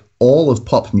say like all of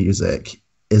pop music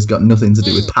has got nothing to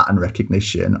do with pattern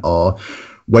recognition or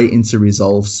waiting to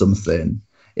resolve something.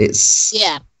 It's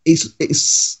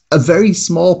a very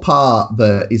small part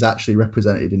that is actually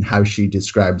represented in how she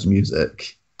describes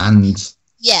music. And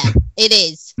it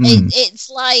is. It's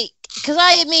like, because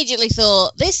I immediately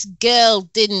thought, this girl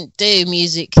didn't do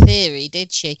music theory,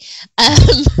 did she?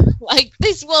 Like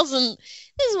this wasn't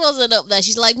up there.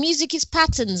 She's like, music is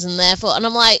patterns, and therefore, and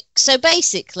I'm like, so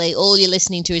basically all you're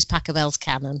listening to is Pachelbel's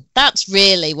canon. That's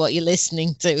really what you're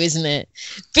listening to, isn't it?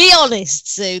 Be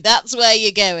honest, Sue, that's where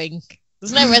you're going.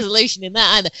 There's no resolution in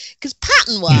that either, because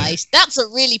pattern-wise, that's a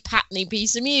really patterny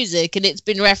piece of music, and it's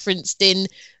been referenced in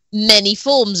many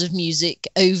forms of music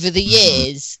over the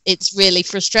years. It's really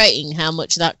frustrating how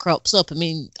much that crops up. I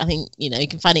mean, I think, you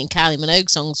can find it in Kylie Minogue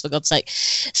songs, for God's sake.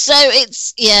 So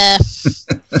it's,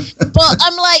 But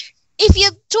I'm like, if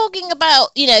you're talking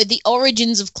about, the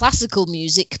origins of classical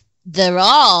music, there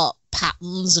are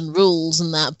patterns and rules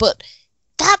and that, but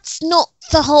that's not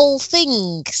the whole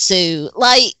thing, Sue.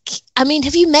 Like, I mean,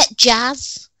 have you met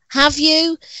jazz? Have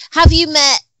you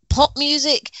met pop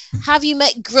music? Have you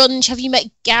met grunge? Have you met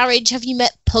garage? Have you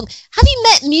met punk? Have you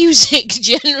met music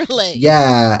generally?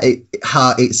 Yeah,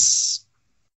 it's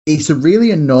a really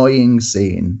annoying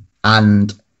scene,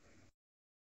 and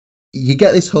you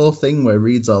get this whole thing where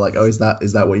Reed's all like, "Oh, is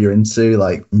that what you're into,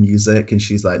 like music?" And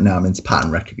she's like, "No, I'm into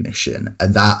pattern recognition."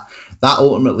 And that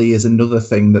ultimately is another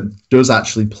thing that does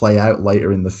actually play out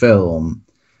later in the film,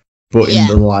 but in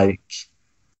the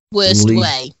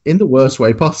in the worst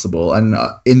way possible, and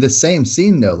in the same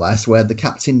scene, no less, where the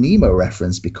Captain Nemo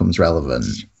reference becomes relevant.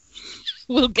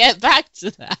 We'll get back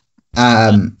to that.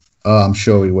 I'm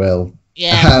sure we will.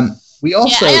 Yeah. We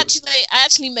also. Yeah, I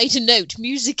actually made a note.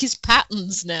 Music is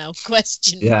patterns now?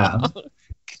 Question mark.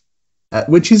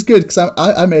 Which is good, because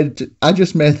I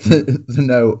just made the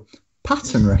note,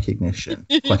 pattern recognition?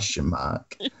 Question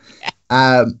mark.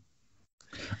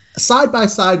 Side by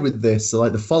side with this, so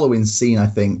like the following scene, I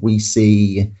think we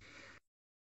see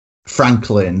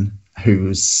Franklin,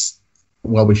 who's,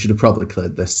 well, we should have probably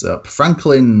cleared this up.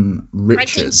 Franklin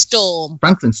Richards.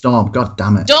 Franklin Storm. God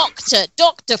damn it.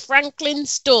 Dr. Franklin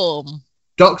Storm.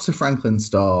 Dr. Franklin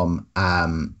Storm,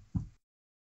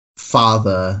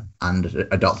 father and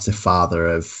adoptive father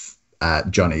of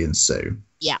Johnny and Sue.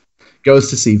 Yeah. Goes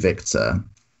to see Victor.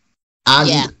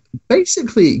 And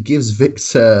basically gives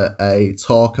Victor a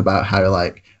talk about how,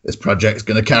 like, this project's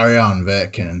going to carry on,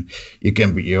 Vic, and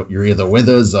you're either with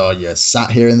us or you're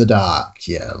sat here in the dark,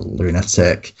 you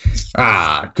lunatic.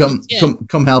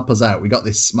 Come help us out. We got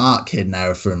this smart kid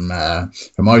now from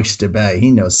Oyster Bay.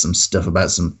 He knows some stuff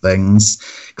about some things.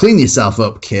 Clean yourself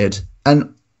up, kid.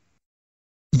 And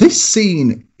this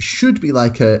scene should be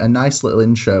like a nice little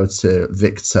intro to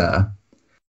Victor,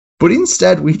 but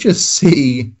instead we just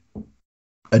see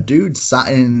a dude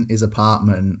sat in his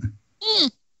apartment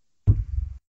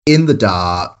in the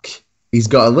dark. He's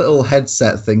got a little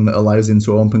headset thing that allows him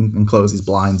to open and close his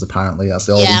blinds, apparently. That's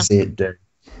all we see it do.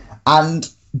 And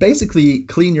basically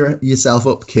clean yourself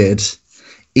up, kid.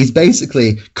 He's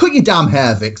basically cut your damn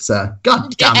hair, Victor.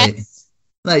 God damn it!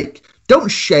 Like, don't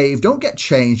shave, don't get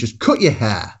changed, just cut your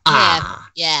hair.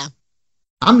 Yeah.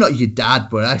 I'm not your dad,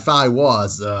 but if I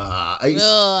was,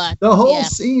 the whole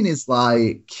scene is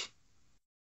like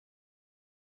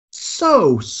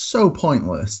so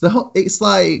pointless. It's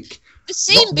like the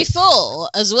scene before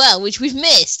as well, which we've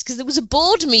missed because there was a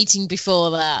board meeting before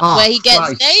that where he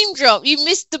gets name dropped. You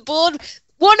missed the board,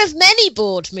 one of many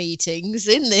board meetings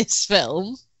in this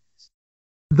film.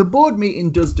 The board meeting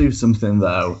does do something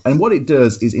though, and what it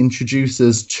does is introduce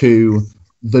us to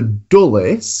the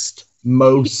dullest,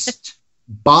 most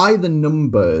by the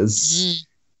numbers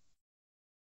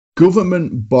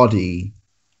government body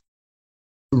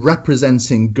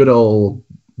representing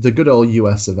the good old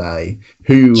US of A,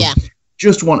 who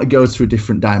just want to go to a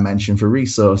different dimension for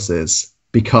resources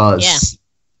because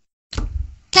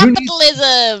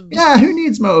capitalism. Who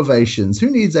needs motivations? Who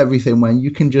needs everything when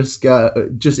you can just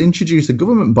introduce a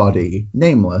government body,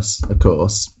 nameless, of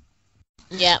course.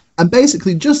 Yeah. And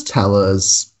basically just tell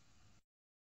us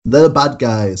they're the bad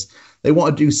guys. They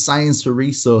want to do science for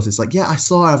resources. Like, I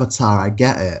saw Avatar, I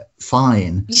get it,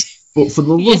 fine. But for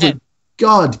the love of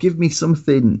God, give me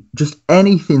something, just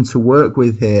anything to work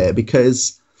with here,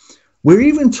 because we're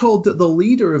even told that the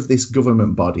leader of this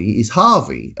government body is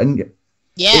Harvey. And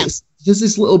there's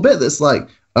this little bit that's like,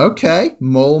 okay,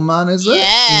 Mole Man, is it?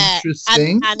 Yeah.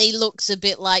 Interesting. And he looks a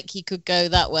bit like he could go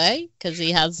that way because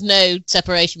he has no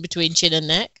separation between chin and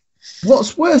neck.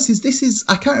 What's worse is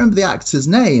I can't remember the actor's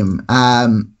name.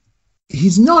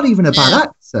 He's not even a bad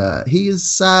actor. He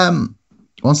is. 1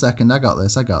 second, I got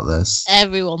this.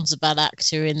 Everyone's a bad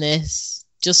actor in this,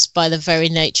 just by the very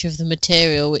nature of the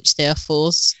material which they are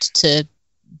forced to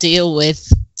deal with.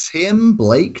 Tim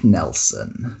Blake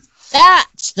Nelson.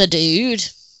 That's the dude.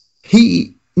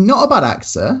 He not a bad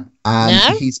actor.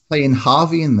 No? He's playing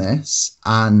Harvey in this,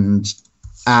 and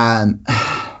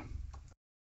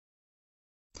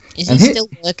is he still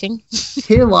working?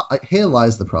 Here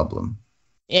lies the problem.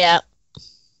 Yeah.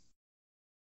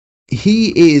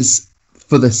 He is,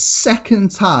 for the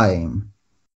second time,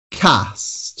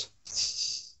 cast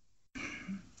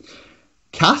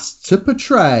to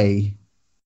portray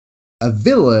a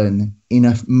villain in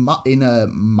a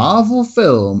Marvel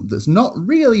film that's not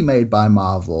really made by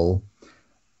Marvel,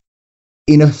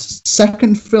 in a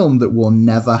second film that will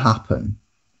never happen.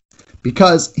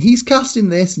 Because he's casting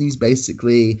this, and he's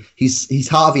basically he's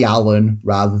Harvey Allen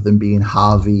rather than being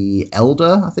Harvey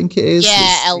Elder, I think it is.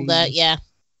 Yeah, Elder, yeah.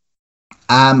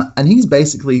 And he's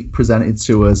basically presented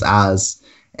to us as,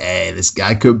 hey, this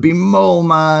guy could be Mole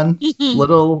Man.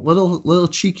 little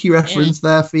cheeky reference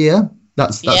there for you.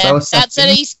 That's our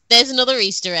setting. There's another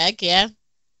Easter egg, yeah.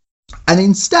 And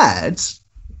instead,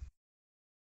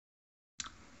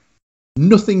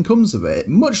 nothing comes of it.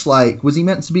 Much like, was he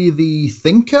meant to be the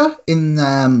thinker in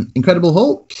Incredible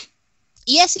Hulk?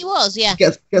 Yes, he was. Yeah,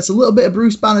 gets a little bit of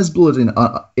Bruce Banner's blood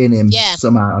in him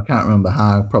somehow. I can't remember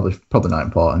how. Probably not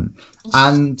important.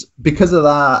 And because of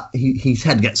that, his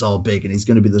head gets all big, and he's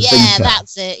going to be the thinker. Yeah,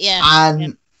 that's it. Yeah.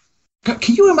 And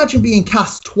can you imagine being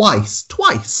cast twice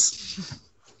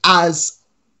as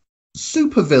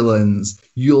supervillains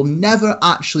you'll never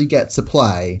actually get to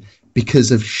play because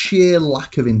of sheer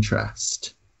lack of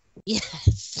interest?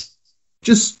 Yes.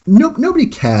 Just nobody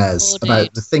cares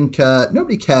about the thinker.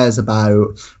 Nobody cares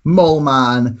about Mole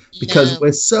Man because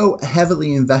we're so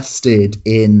heavily invested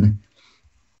in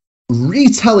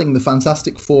retelling the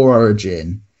Fantastic Four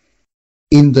origin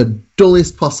in the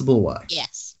dullest possible way.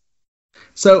 Yes.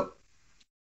 So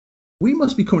we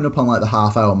must be coming up on like the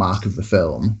half-hour mark of the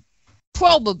film.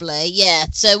 Probably, yeah.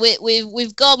 So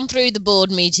we've gone through the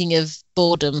board meeting of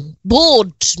boredom.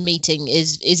 Board meeting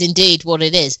is indeed what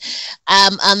it is.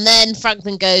 And then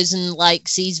Franklin goes and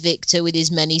sees Victor with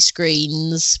his many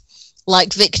screens.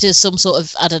 Like Victor's some sort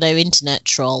of, I don't know, internet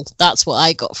troll. That's what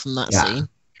I got from that scene.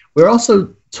 We're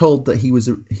also told that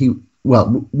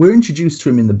we're introduced to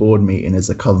him in the board meeting as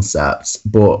a concept,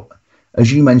 but as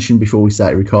you mentioned before we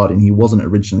started recording, he wasn't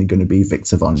originally going to be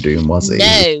Victor Von Doom, was he?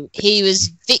 No, he was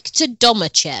Victor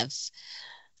Domachev.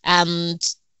 And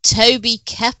Toby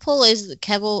Keppel, is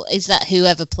that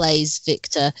whoever plays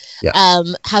Victor,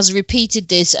 has repeated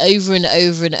this over and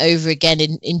over and over again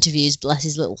in interviews, bless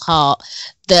his little heart,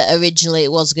 that originally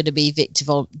it was going to be Victor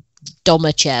Von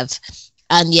Domachev.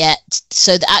 And yet,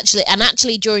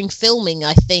 actually during filming,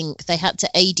 I think they had to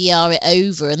ADR it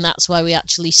over, and that's why we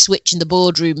actually switch in the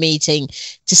boardroom meeting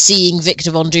to seeing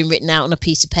Victor Von Doom written out on a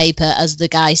piece of paper as the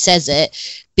guy says it,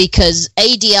 because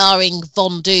ADRing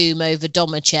Von Doom over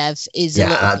Domachev is a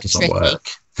little that doesn't tricky. work.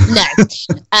 No.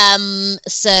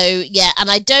 So yeah,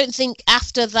 and I don't think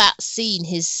after that scene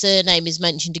his surname is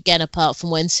mentioned again, apart from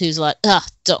when Sue's like,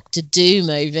 Dr. Doom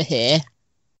over here.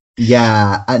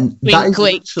 Yeah, and Wink, that is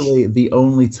wink. literally the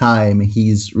only time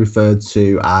he's referred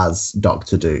to as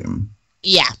Doctor Doom.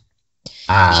 Yeah.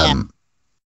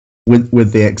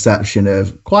 With the exception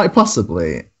of quite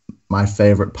possibly my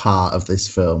favourite part of this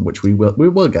film, which we'll get there.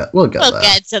 We'll get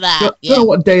to that. I don't know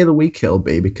what day of the week it'll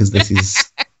be because this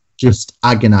is just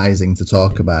agonising to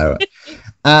talk about.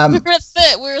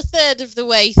 We're a third of the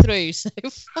way through so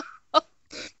far.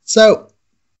 So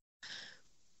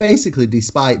basically,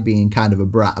 despite being kind of a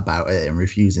brat about it and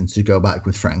refusing to go back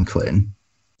with Franklin,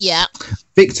 yeah,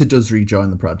 Victor does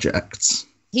rejoin the project.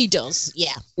 He does,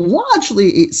 yeah.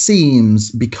 Largely, it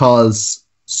seems because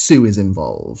Sue is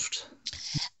involved.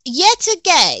 Yet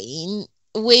again,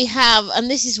 we have,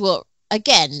 and this is what,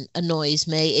 again, annoys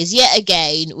me, is yet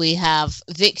again we have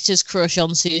Victor's crush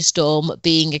on Sue Storm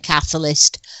being a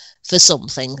catalyst for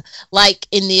something. Like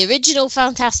in the original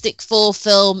Fantastic Four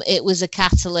film, it was a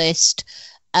catalyst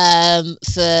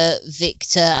for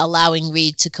Victor allowing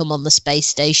Reed to come on the space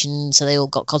station, so they all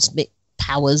got cosmic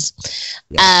powers.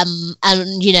 Yeah.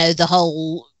 And you know, the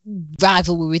whole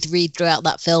rivalry with Reed throughout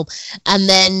that film. And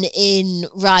then in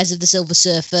Rise of the Silver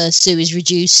Surfer, Sue is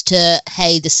reduced to,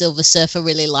 hey, the Silver Surfer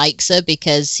really likes her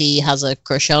because he has a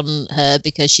crush on her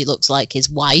because she looks like his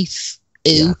wife.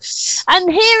 Ooh. Yeah.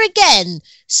 And here again,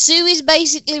 Sue is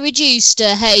basically reduced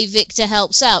to, hey, Victor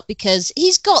helps out because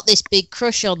he's got this big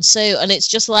crush on Sue. And it's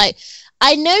just like,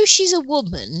 I know she's a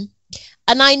woman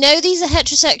and I know these are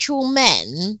heterosexual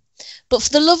men, but for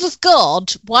the love of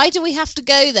God, why do we have to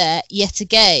go there yet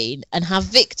again and have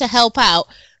Victor help out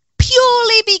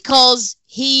purely because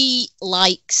he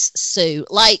likes Sue?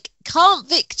 Like, can't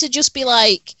Victor just be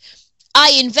like,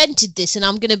 I invented this and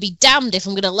I'm going to be damned if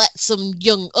I'm going to let some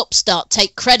young upstart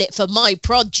take credit for my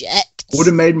project? Would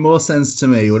have made more sense to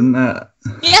me, wouldn't it?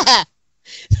 Yeah.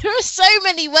 There are so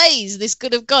many ways this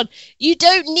could have gone. You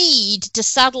don't need to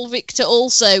saddle Victor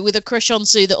also with a crush on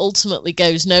Sue that ultimately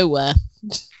goes nowhere.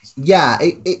 Yeah,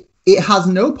 it has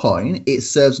no point. It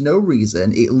serves no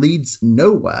reason. It leads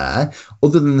nowhere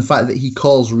other than the fact that he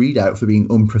calls Reed out for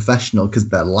being unprofessional because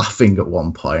they're laughing at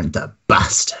one point. That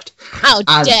bastard. How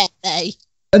dare they?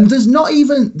 And there's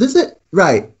it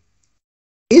right.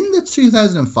 In the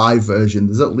 2005 version,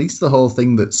 there's at least the whole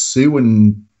thing that Sue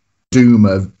and Doom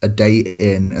are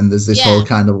dating, and there's this whole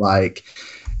kind of like,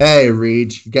 hey,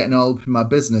 Reed, you're getting all up in my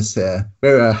business here.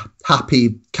 We're a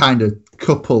happy kind of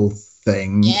couple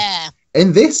thing. Yeah.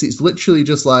 In this, it's literally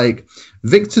just like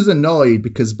Victor's annoyed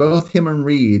because both him and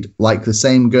Reed like the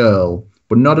same girl,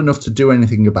 but not enough to do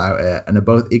anything about it, and are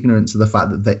both ignorant to the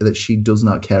fact that she does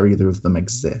not care either of them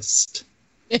exist.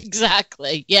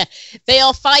 Exactly. Yeah, they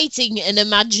are fighting an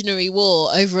imaginary war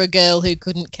over a girl who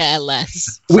couldn't care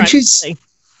less. Which is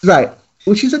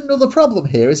another problem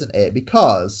here, isn't it?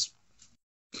 Because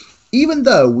even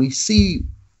though we see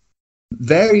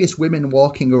various women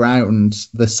walking around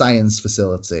the science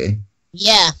facility.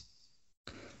 Yeah.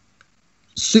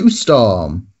 Sue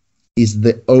Storm is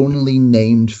the only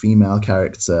named female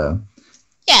character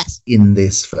in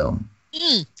this film.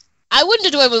 I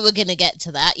wondered when we were going to get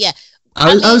to that. Yeah.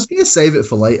 I was going to save it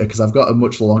for later because I've got a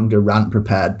much longer rant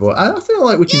prepared, but I feel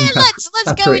like we can let's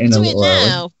go into it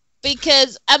now.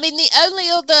 Because, I mean, the only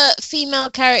other female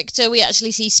character we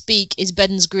actually see speak is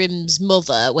Ben Grimm's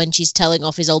mother when she's telling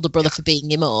off his older brother for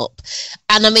beating him up.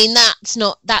 And, I mean,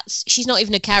 she's not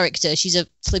even a character. She's a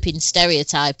flipping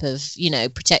stereotype of, you know,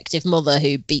 protective mother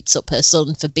who beats up her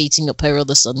son for beating up her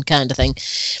other son kind of thing.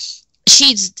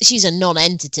 She's a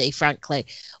non-entity, frankly.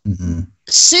 Mm-hmm.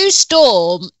 Sue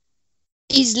Storm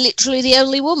is literally the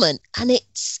only woman. And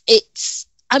it's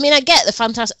I mean, I get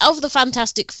the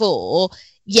Fantastic Four.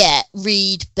 Yeah,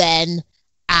 Reed, Ben,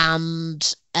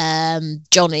 and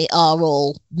Johnny are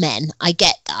all men. I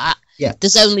get that. Yeah.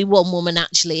 There's only one woman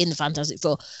actually in the Fantastic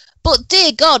Four. But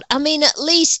dear God, I mean, at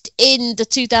least in the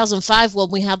 2005 one,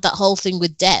 we had that whole thing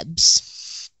with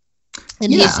Debs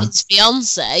and his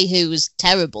fiance, who was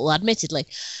terrible, admittedly.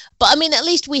 But I mean, at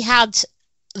least we had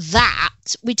that.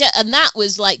 And that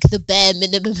was like the bare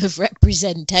minimum of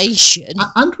representation.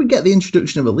 And we get the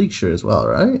introduction of Alicia as well,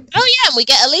 right? Oh yeah, and we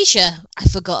get Alicia. I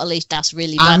forgot Alicia. That's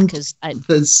really bad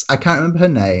because I can't remember her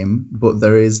name, but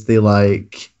there is the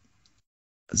like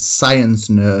science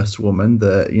nurse woman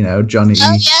that Johnny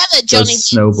does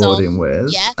snowboarding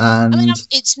with. Yeah, and I mean,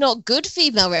 it's not good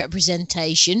female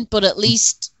representation, but at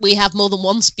least we have more than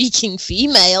one speaking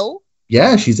female.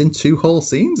 Yeah, she's in 2 whole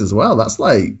scenes as well. That's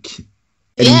like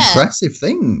an impressive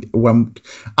thing. When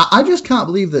I just can't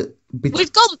believe that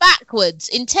we've gone backwards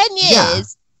in 10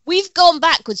 years. we've gone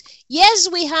backwards. Yes,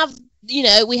 we have,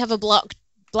 we have a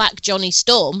black Johnny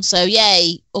Storm, so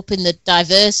yay, up in the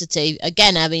diversity.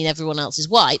 Again, I mean, everyone else is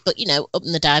white, but, up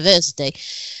in the diversity.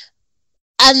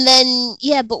 And then,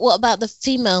 but what about the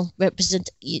female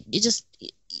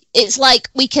it's like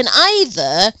we can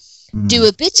either do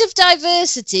a bit of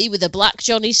diversity with a black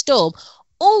Johnny Storm,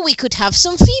 or we could have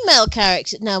some female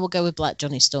characters. No, we'll go with black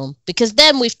Johnny Storm, because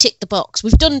then we've ticked the box.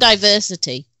 We've done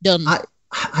diversity. Done.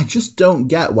 I just don't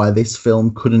get why this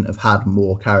film couldn't have had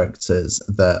more characters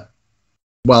that...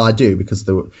 Well, I do, because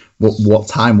what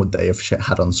time would they have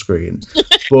had on screen?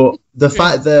 But the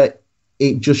fact that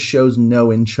it just shows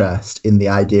no interest in the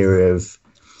idea of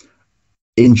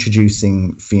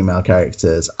introducing female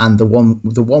characters, and the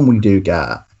one we do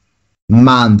get,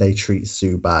 man, they treat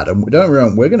Sue bad, and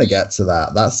we're going to get to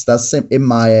that. That's in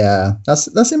my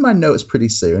that's in my notes pretty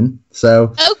soon.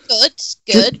 So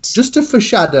good. Just to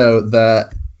foreshadow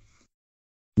that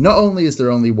not only is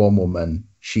there only one woman,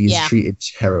 she's treated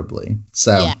terribly.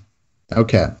 So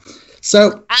okay,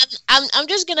 so I'm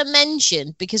just going to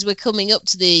mention, because we're coming up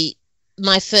to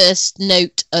my first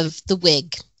note of the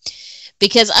wig,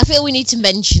 because I feel we need to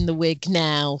mention the wig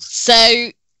now. So,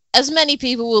 as many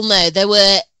people will know, there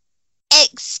were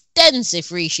extensive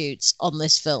reshoots on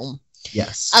this film.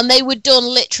 Yes. And they were done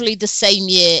literally the same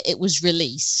year it was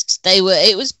released.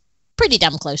 It was pretty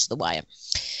damn close to the wire.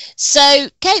 So,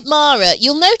 Kate Mara,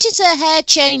 you'll notice her hair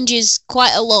changes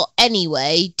quite a lot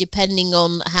anyway, depending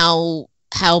on how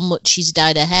much she's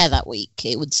dyed her hair that week,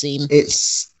 it would seem. It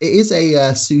is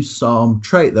a Sue Storm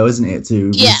trait, though, isn't it,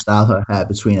 to restyle her hair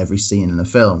between every scene in the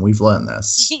film. We've learned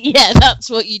this. Yeah, that's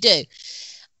what you do.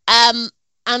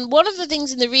 And one of the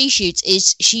things in the reshoots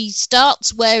is she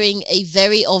starts wearing a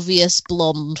very obvious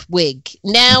blonde wig.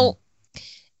 Now,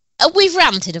 we've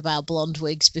ranted about blonde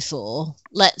wigs before.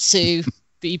 Let Sue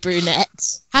be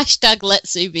brunette. # let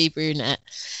Sue be brunette.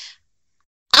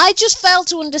 I just failed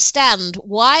to understand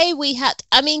why we had...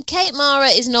 I mean, Kate Mara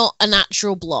is not a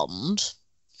natural blonde.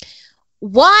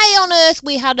 Why on earth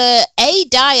we had a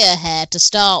dye her hair to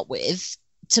start with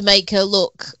to make her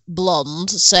look blonde?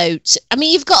 So, I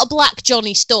mean, you've got a black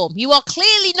Johnny Storm. You are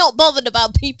clearly not bothered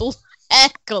about people's hair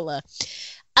colour.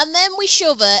 And then we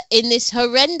shove her in this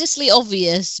horrendously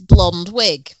obvious blonde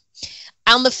wig.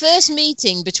 And the first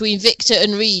meeting between Victor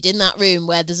and Reed in that room,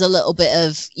 where there's a little bit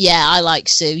of, I like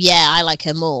Sue, I like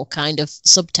her more kind of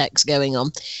subtext going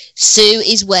on. Sue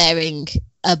is wearing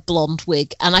a blonde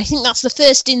wig, and I think that's the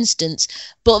first instance.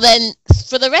 But then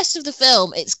for the rest of the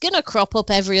film, it's going to crop up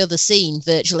every other scene,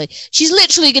 virtually. She's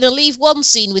literally going to leave one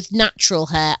scene with natural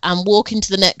hair and walk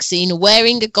into the next scene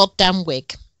wearing a goddamn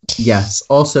wig. Yes,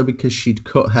 also because she'd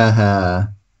cut her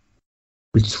hair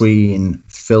between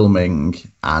filming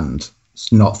and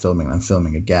not filming and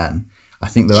filming again. I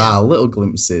think there are little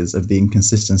glimpses of the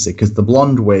inconsistency, because the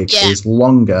blonde wig is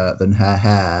longer than her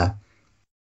hair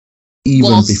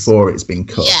even before it's been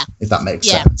cut, if that makes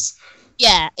sense.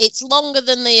 Yeah, it's longer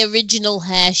than the original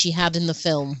hair she had in the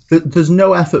film. There's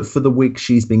no effort for the wig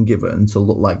she's been given to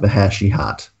look like the hair she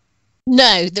had.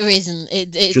 No, there isn't.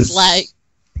 It's just like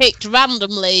picked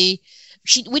randomly.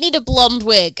 We need a blonde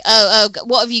wig. Oh,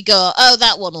 what have you got? Oh,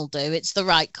 that one will do. It's the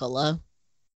right colour.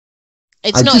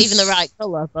 It's not even the right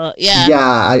colour, but yeah.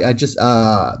 Yeah,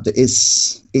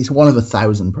 it's one of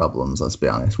 1,000 problems, let's be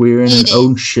honest. We're in an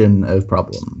ocean of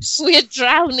problems. We're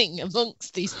drowning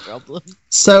amongst these problems.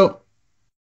 So,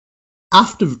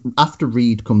 after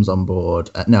Reed comes on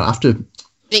board, after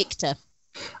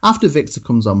Victor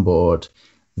comes on board,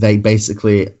 they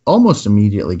basically almost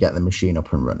immediately get the machine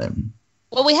up and running.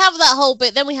 Well, we have that whole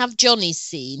bit. Then we have Johnny's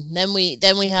scene. Then we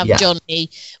have Johnny,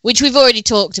 which we've already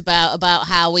talked about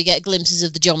how we get glimpses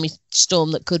of the Johnny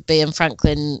Storm that could be. And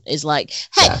Franklin is like,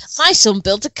 "Hey, my son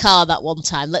built a car that one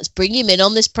time. Let's bring him in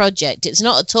on this project." It's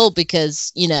not at all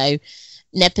because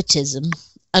nepotism,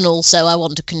 and also I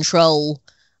want to control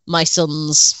my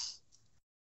son's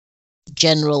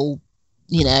general,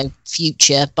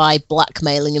 future by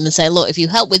blackmailing him and say, "Look, if you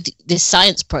help with this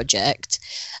science project."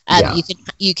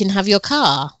 You can have your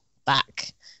car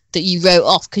back that you wrote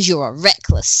off because you're a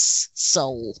reckless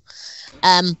soul.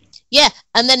 And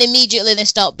then immediately they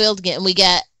start building it, and we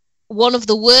get one of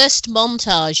the worst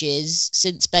montages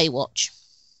since Baywatch.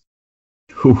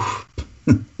 I'm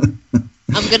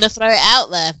going to throw it out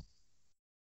there.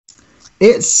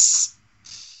 It's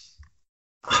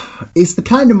the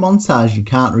kind of montage you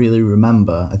can't really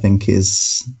remember, I think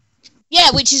is...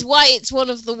 Yeah, which is why it's one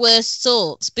of the worst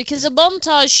sorts. Because a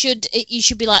montage you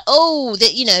should be like,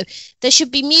 there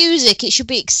should be music. It should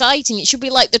be exciting. It should be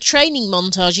like the training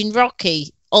montage in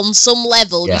Rocky. On some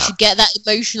level, you should get that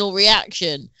emotional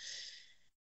reaction.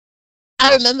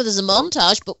 I remember there's a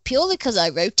montage, but purely because I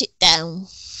wrote it down.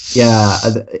 Yeah,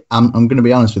 I'm going to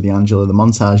be honest with you, Angela. The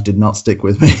montage did not stick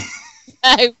with me.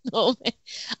 No,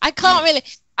 I can't really.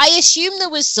 I assume there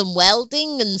was some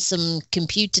welding and some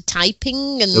computer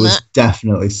typing, and There was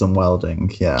definitely some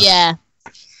welding. Yeah. Yeah.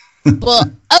 But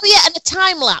and a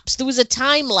time lapse. There was a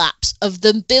time lapse of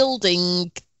them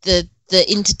building the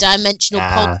interdimensional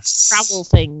pod travel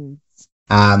thing.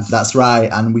 That's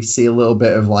right, and we see a little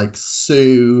bit of like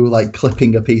Sue like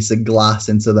clipping a piece of glass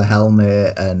into the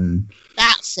helmet, and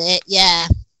that's it. Yeah.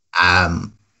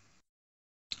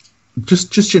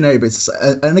 Just bits,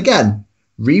 and again,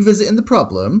 revisiting the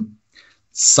problem.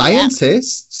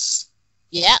 Scientists,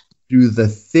 do the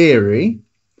theory.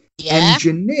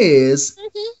 Engineers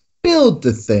build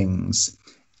the things.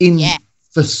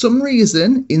 For some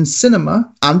reason, in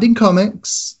cinema and in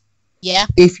comics,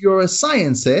 if you're a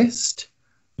scientist,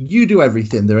 you do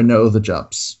everything. There are no other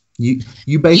jobs.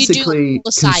 You basically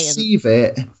conceive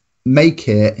it, make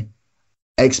it,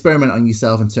 experiment on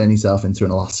yourself, and turn yourself into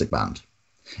an elastic band.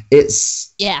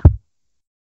 It's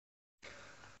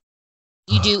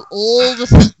you do all the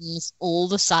things, all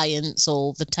the science,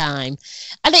 all the time.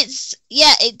 And it's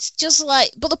just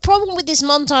like, but the problem with this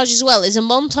montage as well is a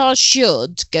montage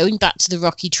should, going back to the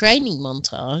Rocky training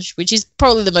montage, which is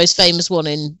probably the most famous one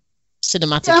in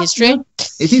cinematic history. Yeah.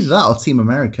 It's either that or Team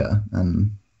America.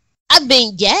 And I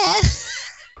mean,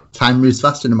 time moves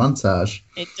fast in a montage.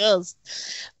 It does.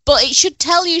 But it should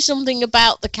tell you something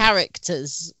about the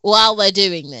characters while they're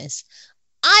doing this.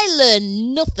 I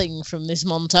learned nothing from this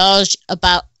montage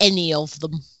about any of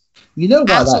them. You know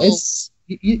why that is?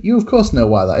 You of course know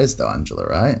why that is, though, Angela,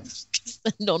 right? Because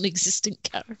they're non-existent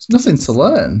characters. Nothing to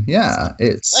learn. Yeah,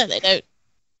 it's. No, they don't.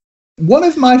 One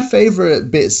of my favourite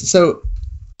bits. So,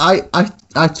 I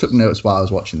took notes while I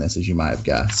was watching this, as you might have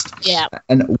guessed. Yeah.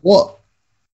 And what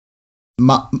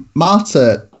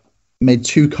Marta made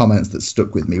two comments that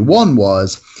stuck with me. One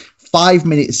was 5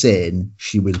 minutes in,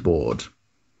 she was bored.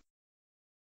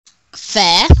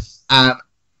 Fair.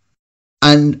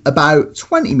 And about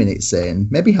 20 minutes in,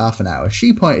 maybe half an hour,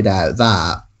 she pointed out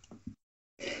that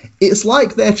it's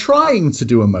like they're trying to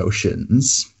do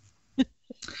emotions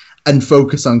and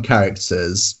focus on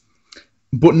characters,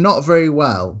 but not very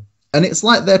well. And it's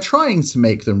like they're trying to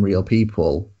make them real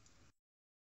people,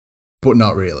 but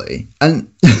not really.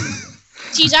 And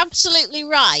she's absolutely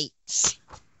right.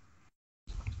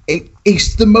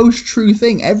 It's the most true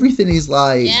thing. Everything is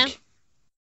like...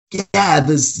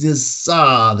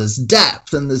 there's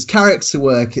depth and there's character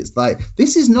work. It's like,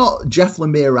 this is not Jeff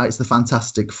Lemire writes the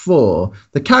Fantastic Four.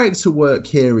 The character work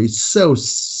here is so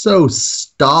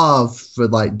starved for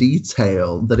like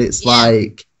detail that it's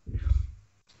like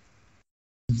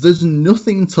there's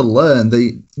nothing to learn.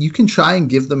 You can try and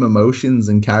give them emotions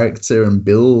and character and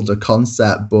build a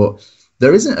concept, but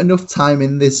there isn't enough time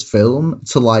in this film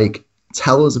to like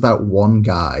tell us about one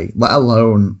guy, let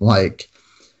alone like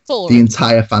the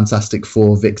entire Fantastic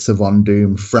Four, Victor Von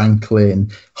Doom,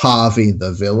 Franklin, Harvey,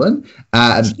 the villain.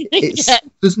 And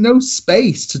there's no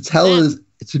space to tell us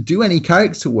to do any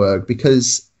character work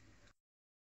because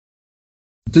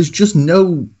there's just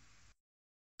no...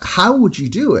 How would you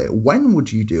do it? When would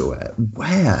you do it?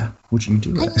 Where would you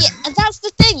do it? And that's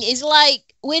the thing, is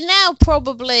like, we're now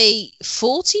probably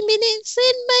 40 minutes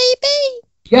in, maybe?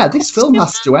 Yeah, this film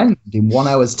has to end in 1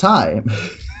 hour's time.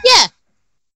 Yeah.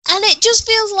 And it just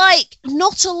feels like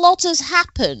not a lot has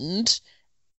happened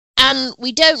and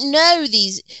we don't know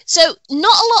these. So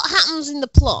not a lot happens in the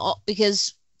plot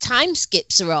because time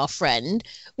skips are our friend.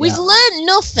 We've learned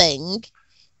nothing.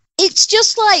 It's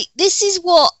just like, this is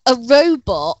what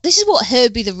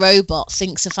Herbie the Robot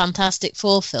thinks a Fantastic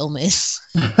Four film is.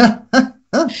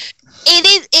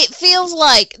 It feels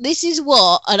like this is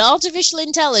what an artificial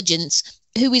intelligence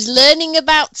who is learning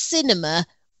about cinema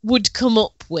would come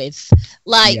up with.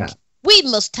 Like, we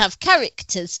must have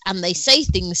characters and they say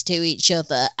things to each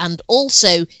other, and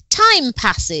also time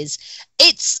passes.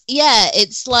 It's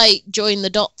like join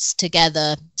the dots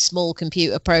together, small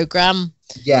computer program.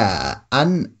 Yeah,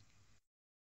 and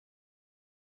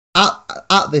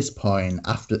at this point,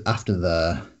 after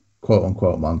the quote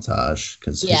unquote montage,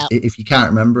 because if you can't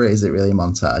remember it, is it really a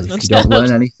montage? If you don't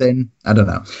learn anything, I don't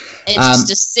know. It's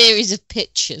just a series of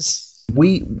pictures.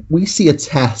 We see a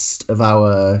test of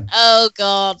our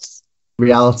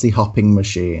reality hopping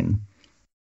machine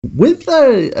with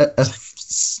a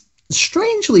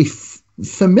strangely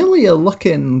familiar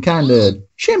looking kind of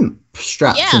chimp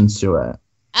strapped into it.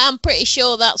 I'm pretty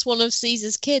sure that's one of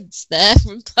Caesar's kids there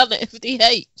from Planet of the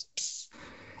Apes.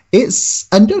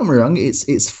 And don't get me wrong,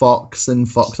 it's Fox, and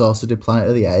Fox also did Planet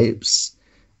of the Apes.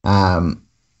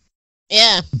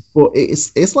 Yeah. But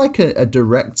it's like a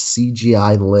direct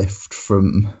CGI lift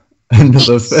from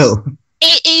another film.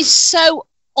 It is so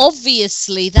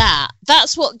obviously that.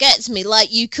 That's what gets me.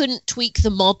 Like, you couldn't tweak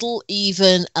the model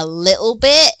even a little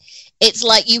bit. It's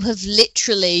like you have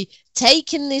literally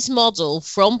taken this model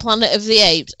from Planet of the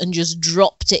Apes and just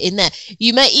dropped it in there.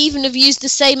 You may even have used the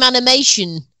same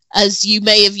animation as you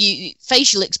may have used,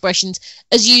 facial expressions,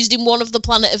 as used in one of the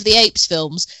Planet of the Apes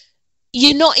films.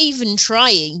 You're not even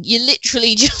trying. You're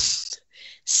literally just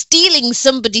stealing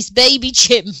somebody's baby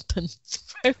chimp and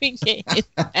throwing it in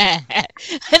there.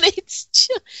 And it's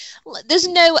just, there's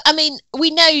no, I mean,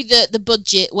 we know that the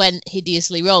budget went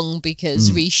hideously wrong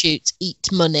because reshoots eat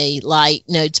money like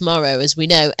no tomorrow, as we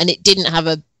know. And it didn't have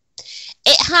a,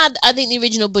 it had, I think the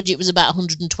original budget was about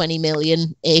 120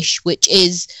 million-ish, which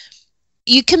is,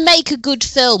 you can make a good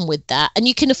film with that, and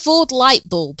you can afford light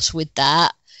bulbs with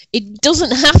that. It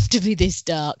doesn't have to be this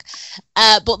dark.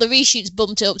 But the reshoots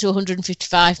bumped it up to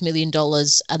 $155 million,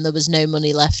 and there was no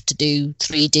money left to do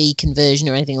 3D conversion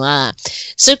or anything like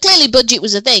that. So clearly budget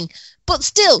was a thing. But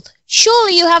still,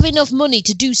 surely you have enough money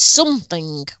to do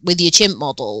something with your chimp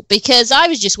model, because I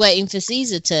was just waiting for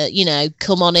Caesar to, you know,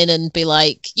 come on in and be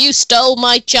like, you stole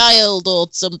my child or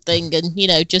something, and, you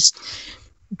know, just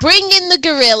bring in the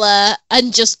gorilla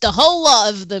and just the whole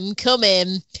lot of them come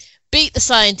in, beat the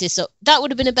scientists up. That would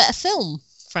have been a better film,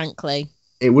 frankly.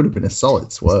 It would have been a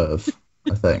solid swerve,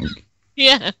 I think.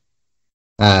 Yeah.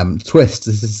 Twist,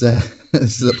 this is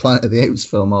a Planet of the Apes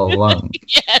film all along.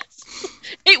 Yes.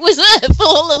 It was Earth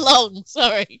all along,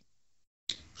 sorry.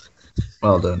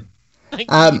 Well done.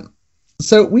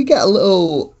 So we get a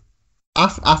little,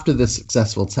 after the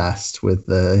successful test with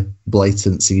the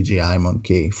blatant CGI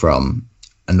monkey from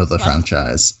another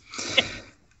franchise,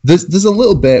 there's a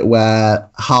little bit where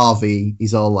Harvey,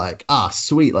 he's all like,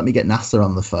 sweet, let me get NASA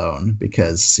on the phone,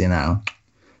 because, you know,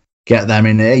 get them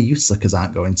in here, you suckers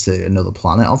aren't going to another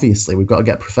planet, obviously, we've got to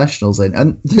get professionals in.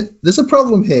 And there's a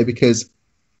problem here, because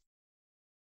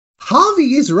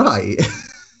Harvey is right.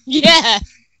 Yeah.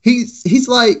 He's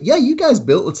like, yeah, you guys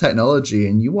built the technology,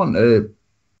 and you want to,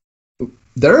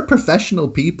 there are professional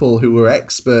people who are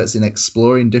experts in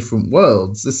exploring different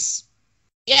worlds.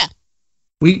 Yeah.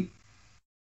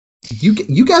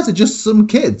 You guys are just some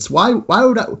kids. Why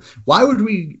would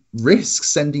we risk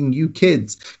sending you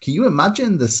kids? Can you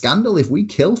imagine the scandal if we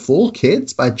kill 4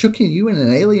 kids by chucking you in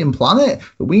an alien planet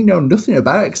that we know nothing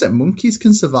about except monkeys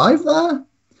can survive there?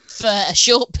 For a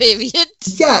short period.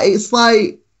 Yeah, it's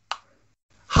like,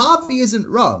 Harvey isn't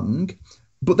wrong,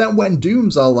 but then when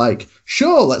Doom's all like,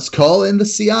 sure, let's call in the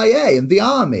CIA and the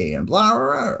army and blah,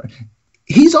 blah, blah,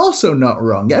 he's also not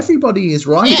wrong. Everybody is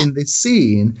right in this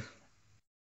scene.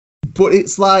 But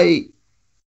it's like...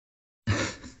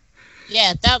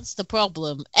 Yeah, that's the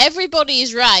problem. Everybody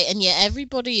is right, and yet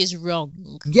everybody is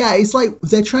wrong. Yeah, it's like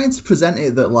they're trying to present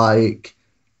it that, like,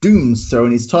 Doom's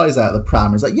throwing his toys out of the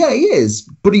pram. It's like, yeah, he is,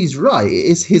 but he's right. It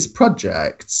is his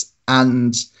project.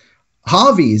 And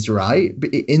Harvey's right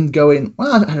in going,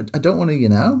 well, I don't want to, you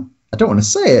know, I don't want to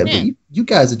say it, but you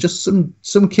guys are just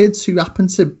some kids who happen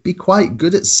to be quite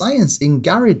good at science in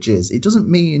garages. It doesn't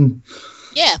mean...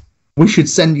 Yeah. We should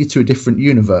send you to a different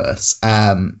universe.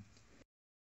 But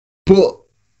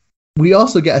we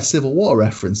also get a Civil War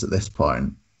reference at this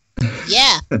point.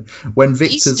 Yeah. When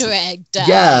Victor's... Easter egg.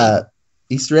 Yeah.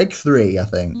 Easter egg 3, I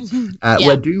think.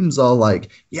 Where Doom's all like,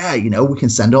 yeah, you know, we can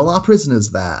send all our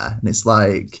prisoners there. And it's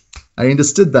like, I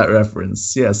understood that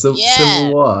reference. Yeah, so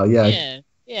Civil War. Yeah.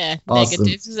 Yeah. Awesome.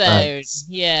 Negative zone. Thanks.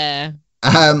 Yeah.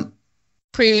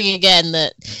 Proving again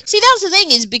that... See, that's the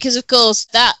thing, is because, of course,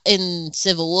 that in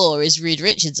Civil War is Reed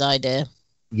Richards' idea.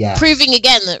 Yeah. Proving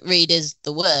again that Reed is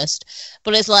the worst.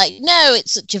 But it's like, no,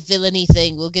 it's such a villainy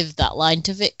thing. We'll give that line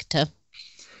to Victor.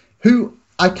 Who,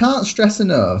 I can't stress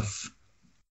enough,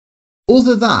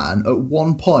 other than at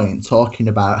one point talking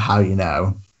about how, you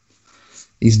know,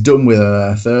 he's done with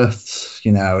Earth,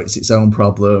 you know, it's its own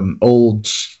problem. Old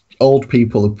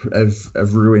people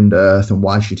have ruined Earth, and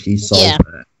why should he solve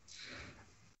it?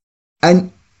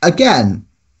 And again,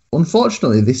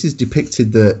 unfortunately, this is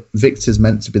depicted that Victor's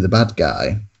meant to be the bad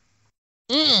guy.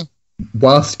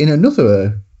 Whilst in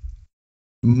another,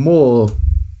 more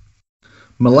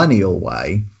millennial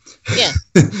way,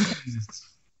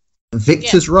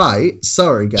 Victor's right.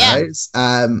 Sorry, guys.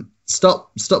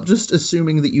 Stop just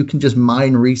assuming that you can just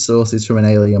mine resources from an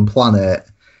alien planet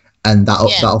and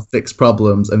that'll fix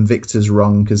problems. And Victor's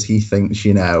wrong because he thinks,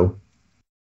 you know,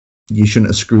 you shouldn't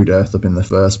have screwed Earth up in the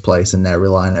first place, and they're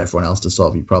relying on everyone else to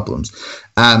solve your problems.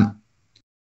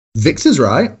 Victor's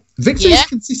right. Victor is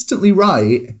consistently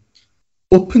right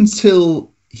up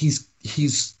until he's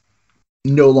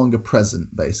no longer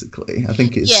present, basically. I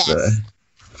think it's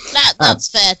that's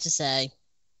fair to say.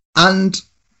 And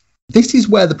this is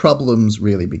where the problems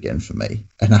really begin for me.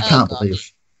 And I can't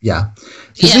believe,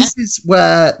 because this is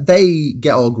where they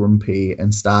get all grumpy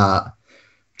and start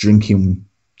drinking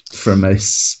from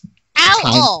this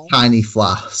tiny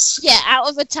flask. Yeah, out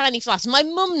of a tiny flask. My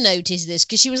mum noticed this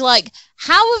because she was like,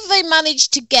 how have they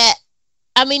managed to get,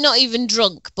 I mean, not even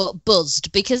drunk, but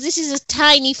buzzed? Because this is a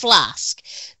tiny flask.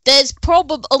 There's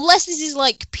probably, unless this is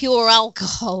like pure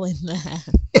alcohol in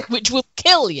there, which will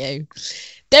kill you,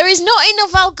 there is not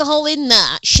enough alcohol in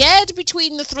that shared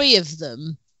between the three of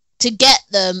them to get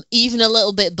them even a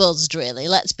little bit buzzed, really.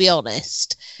 Let's be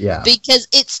honest. Yeah. Because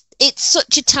it's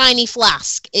such a tiny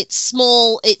flask. It's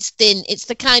small, it's thin. It's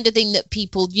the kind of thing that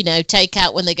people, take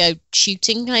out when they go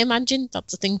shooting, I imagine.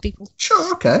 That's the thing people...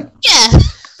 Sure, okay. Yeah.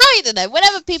 I don't know.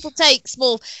 Whenever people take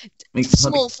small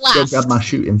flasks. Go grab my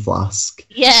shooting flask.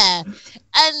 Yeah.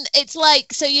 And it's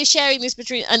like, so you're sharing this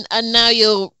between... And now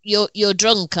you're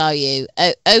drunk, are you?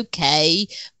 Okay.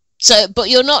 So,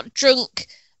 but you're not drunk...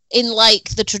 in like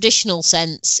the traditional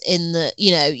sense, in the,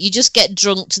 you just get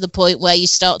drunk to the point where you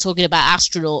start talking about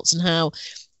astronauts and how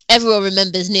everyone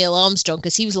remembers Neil Armstrong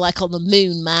because he was like on the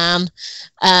moon, man.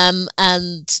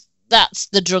 And that's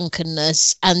the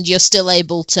drunkenness, and you're still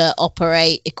able to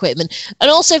operate equipment. And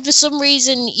also, for some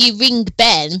reason, you ring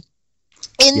Ben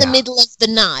in the middle of the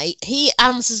night. He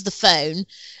answers the phone,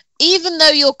 even though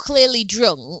you're clearly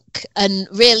drunk, and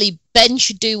really Ben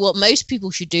should do what most people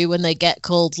should do when they get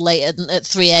called late at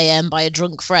 3 a.m. by a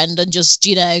drunk friend and just,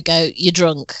 go, you're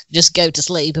drunk, just go to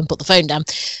sleep and put the phone down.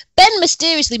 Ben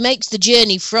mysteriously makes the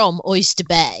journey from Oyster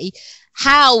Bay.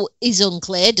 How is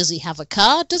unclear. Does he have a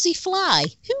car? Does he fly?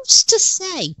 Who's to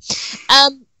say?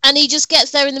 And he just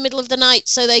gets there in the middle of the night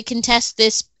so they can test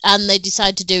this, and they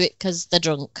decide to do it because they're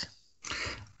drunk.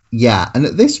 Yeah, and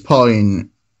at this point...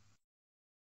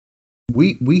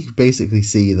 We basically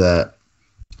see that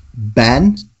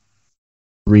Ben,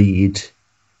 Reed,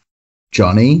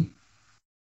 Johnny,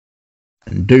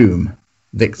 and Doom,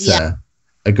 Victor,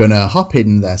 are going to hop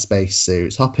in their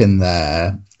spacesuits, hop in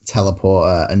their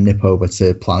teleporter, and nip over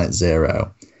to Planet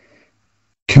Zero,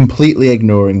 completely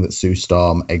ignoring that Sue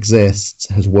Storm exists,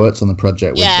 has worked on the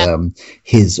project with them,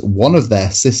 one of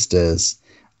their sisters,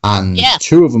 and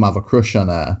two of them have a crush on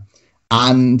her,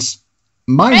 and...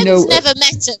 Ben's never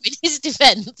met her, in his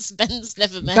defence. Ben's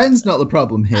never met Ben's her. Not the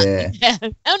problem here.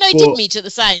 Oh, no, he did meet at the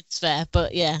science fair,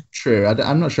 but yeah. True,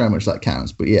 I'm not sure how much that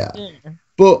counts, but yeah.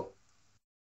 But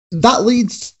that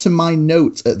leads to my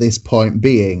note at this point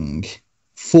being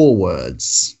 4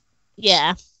 words.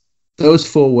 Yeah. Those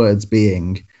 4 words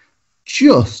being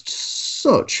just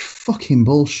such fucking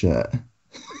bullshit.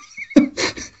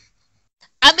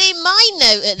 I mean, my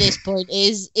note at this point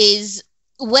is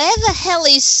where the hell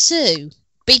is Sue?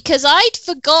 Because I'd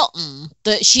forgotten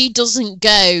that she doesn't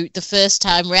go the first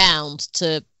time round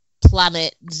to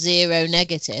Planet Zero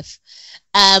Negative.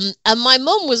 And my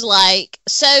mum was like,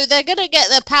 so they're going to get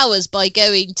their powers by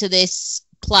going to this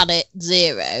Planet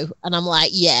Zero? And I'm like,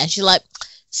 yeah. She's like,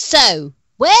 so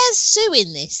where's Sue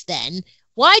in this then?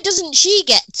 Why doesn't she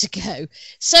get to go?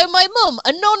 So my mum,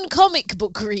 a non-comic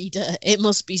book reader, it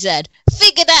must be said,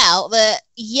 figured out that,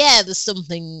 there's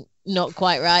something not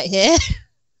quite right here.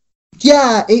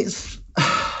 Yeah, it's...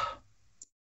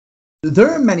 There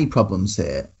are many problems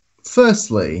here.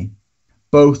 Firstly,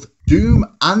 both Doom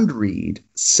and Reed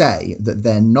say that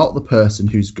they're not the person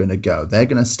who's going to go. They're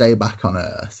going to stay back on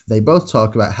Earth. They both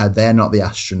talk about how they're not the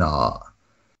astronaut.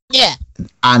 Yeah.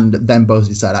 And then both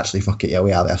decide, actually, fuck it,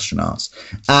 we are the astronauts.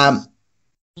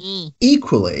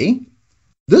 Equally,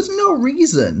 there's no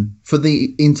reason for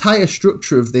the entire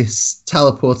structure of this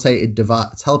teleporting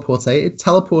device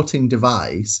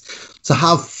to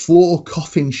have 4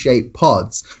 coffin-shaped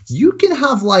pods. You can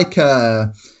have like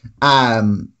a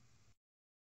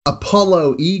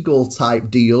Apollo Eagle type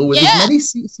deal with as many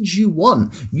seats as you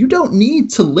want. You don't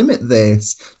need to limit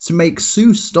this to make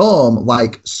Sue Storm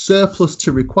like surplus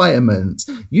to requirements.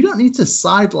 You don't need to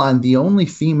sideline the only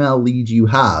female lead you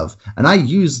have. And I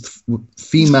use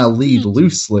female lead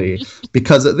loosely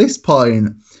because at this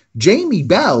point, Jamie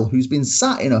Bell, who's been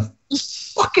sat in a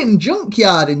fucking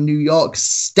junkyard in New York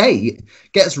State,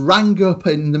 gets rang up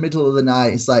in the middle of the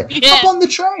night. It's like, hop on the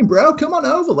train, bro. Come on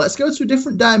over. Let's go to a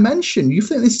different dimension. You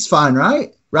think this is fine,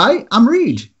 right? Right? I'm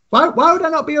Reed. Why would I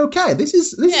not be okay? This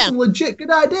is a legit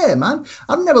good idea, man.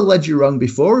 I've never led you wrong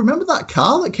before. Remember that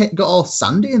car that got all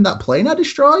sandy in that plane I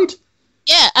destroyed?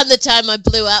 Yeah, and the time I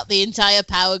blew out the entire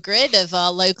power grid of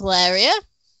our local area.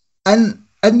 And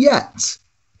yet,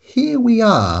 here we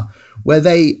are where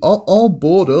they all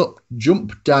board up,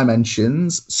 jump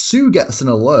dimensions. Sue gets an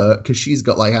alert because she's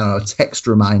got like, I don't know, text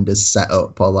reminders set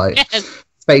up, or like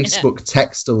Facebook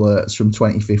text alerts from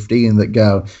 2015 that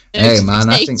go, "Hey man,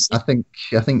 I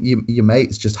think your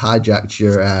mate's just hijacked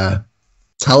your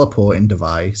teleporting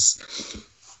device."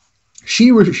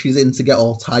 She rushes in to get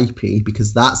all typey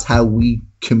because that's how we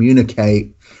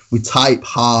communicate. We type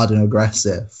hard and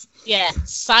aggressive. Yeah,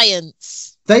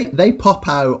 science. They pop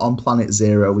out on Planet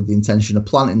Zero with the intention of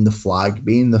planting the flag,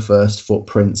 being the first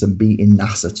footprints, and beating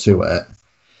NASA to it.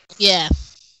 Yeah.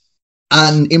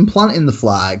 And in planting the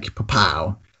flag,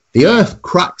 pow, the Earth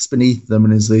cracks beneath them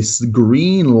and is this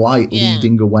green light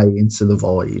leading away into the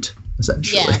void,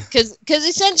 essentially. Yeah, because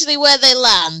essentially where they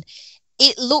land,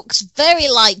 it looks very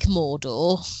like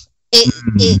Mordor.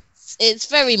 It's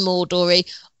very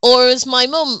Mordory. Or as my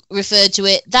mum referred to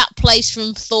it, that place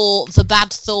from Thor, the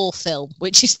bad Thor film,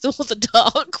 which is Thor the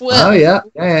Dark World. Oh, yeah,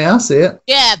 I see it.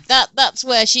 Yeah, that's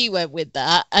where she went with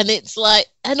that. And it's like,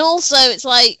 and also it's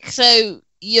like, so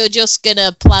you're just going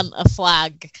to plant a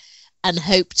flag and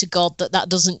hope to God that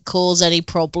doesn't cause any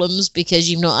problems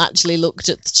because you've not actually looked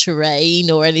at the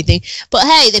terrain or anything. But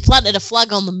hey, they planted a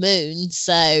flag on the moon,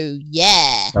 so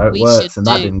yeah. So it worked, and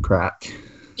that didn't crack.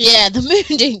 Yeah, the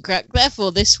moon didn't crack,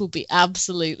 therefore this will be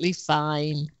absolutely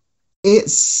fine.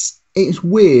 It's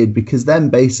weird because then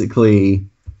basically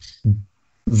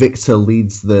Victor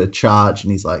leads the charge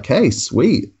and he's like, "Hey,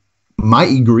 sweet,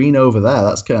 mighty green over there,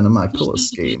 that's kind of my colour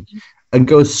scheme," and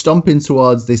goes stomping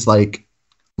towards this like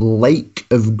lake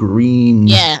of green.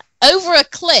 Yeah, over a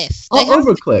cliff. Over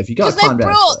a cliff. You got to climb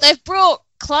down. They've brought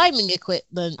climbing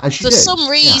equipment for some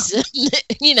reason.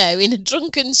 You know, in a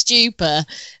drunken stupor,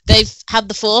 they've had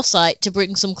the foresight to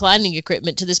bring some climbing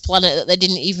equipment to this planet that they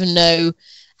didn't even know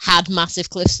had massive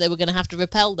cliffs they were going to have to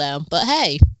rappel down. But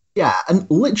hey. Yeah, and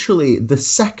literally the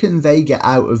second they get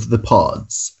out of the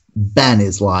pods, Ben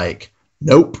is like,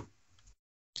 "Nope.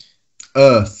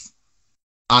 Earth.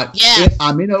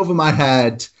 I'm in over my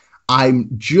head. I'm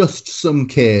just some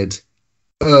kid.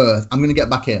 Earth. I'm going to get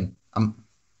back in. I'm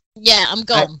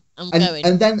gone. I'm going."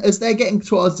 And then as they're getting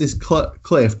towards this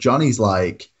cliff, Johnny's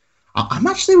like, "I'm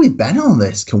actually with Ben on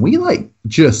this. Can we like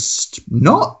just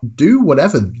not do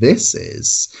whatever this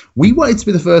is? We wanted to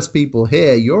be the first people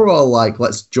here. You're all like,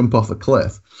 let's jump off a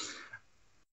cliff."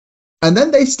 And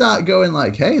then they start going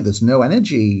like, "Hey, there's no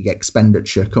energy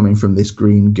expenditure coming from this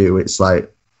green goo." It's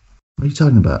like, what are you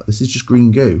talking about? This is just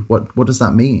green goo. What does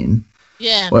that mean?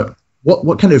 Yeah.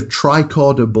 What kind of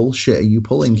tricorder bullshit are you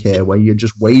pulling here where you're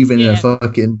just waving a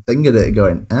fucking thing at it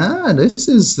going, this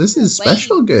is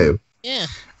special goo. Yeah.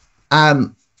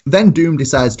 Then Doom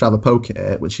decides to have a poke at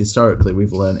it, which historically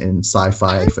we've learned in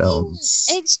sci-fi films.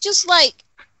 It's just like,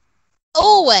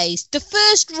 always, the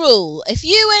first rule, if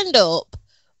you end up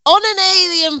on an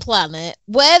alien planet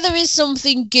where there is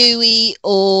something gooey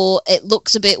or it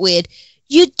looks a bit weird,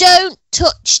 you don't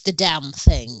touch the damn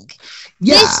thing.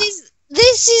 Yeah.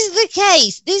 This is the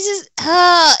case. This is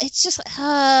it's just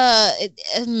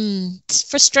it's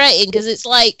frustrating because it's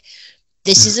like,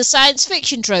 this is a science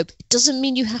fiction trope. It doesn't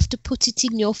mean you have to put it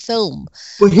in your film.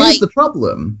 But here's the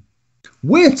problem.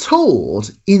 We're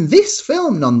told in this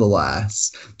film,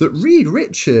 nonetheless, that Reed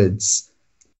Richards,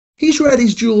 he's read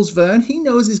his Jules Verne. He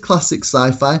knows his classic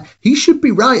sci-fi. He should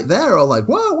be right there, or like,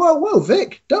 whoa,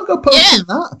 Vic, don't go poking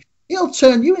that. He'll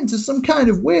turn you into some kind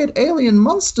of weird alien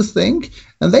monster thing,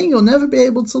 and then you'll never be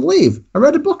able to leave. I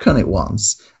read a book on it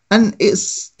once, and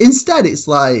instead it's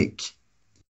like,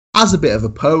 as a bit of a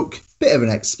poke, bit of an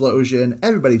explosion,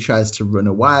 everybody tries to run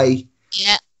away.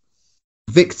 Yeah.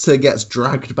 Victor gets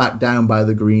dragged back down by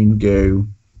the green goo.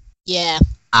 Yeah.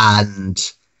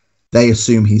 And they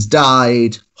assume he's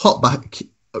died.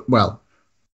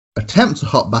 Attempt to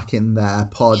hop back in their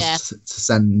pod to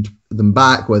send them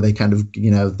back, where they kind of,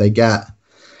 they get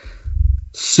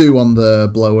Sue on the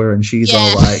blower, and she's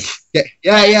all like,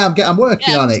 I'm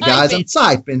working on it, guys. I'm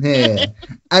typing here.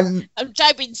 And I'm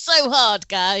typing so hard,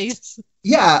 guys.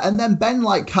 Yeah, and then Ben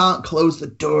can't close the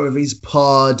door of his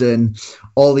pod, and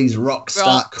all these rocks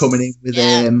start coming in with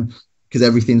him because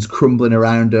everything's crumbling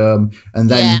around him. And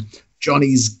then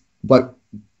Johnny's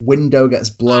window gets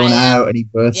blown out, and he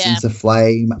bursts into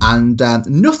flame. And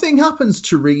nothing happens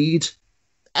to Reed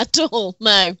at all.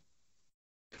 No,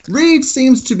 Reed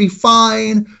seems to be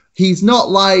fine. He's not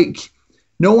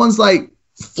no one's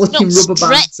flicking rubber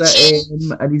bands at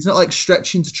him, and he's not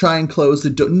stretching to try and close the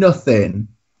door. Nothing.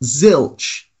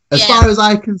 Zilch, as far as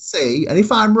I can see. And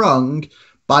if I'm wrong,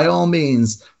 by all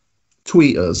means,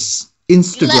 tweet us,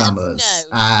 Instagram us,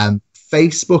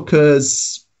 Facebook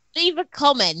us, leave a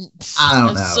comment. I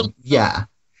don't know. Yeah,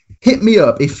 hit me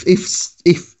up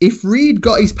if Reed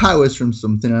got his powers from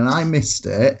something and I missed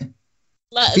it.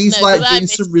 He's like doing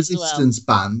some resistance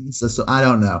bands, so I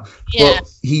don't know, but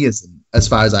he isn't, as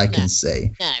far as I can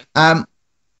see. No.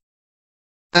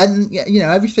 And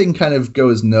yeah, everything kind of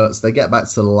goes nuts. They get back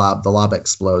to the lab. The lab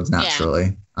explodes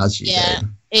naturally, as you do.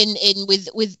 In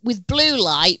with blue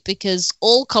light, because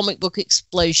all comic book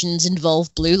explosions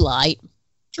involve blue light.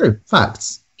 True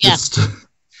facts. Yeah.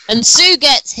 And Sue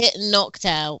gets hit and knocked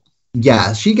out.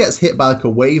 Yeah, she gets hit by like a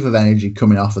wave of energy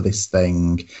coming off of this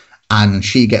thing, and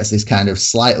she gets this kind of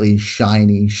slightly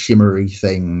shiny, shimmery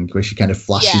thing where she kind of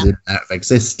flashes in and out of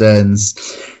existence.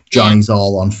 Johnny's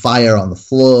all on fire on the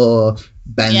floor.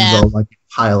 Ben's all like a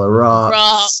pile of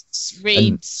rocks.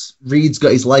 Reed's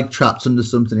got his leg trapped under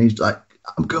something. He's like,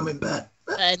 I'm coming back.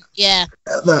 And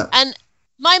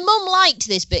my mum liked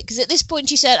this bit because at this point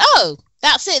she said, "Oh,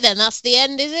 that's it then. That's the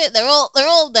end, is it? They're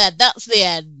all dead. That's the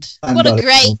end. What a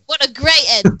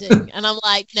great ending." And I'm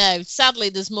like, no, sadly,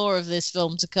 there's more of this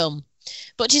film to come.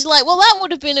 But she's like, well, that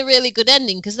would have been a really good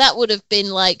ending because that would have been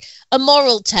like a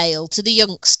moral tale to the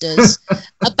youngsters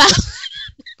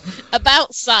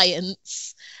about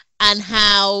science and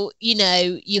how,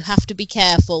 you have to be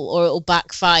careful or it'll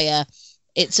backfire.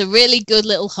 It's a really good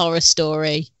little horror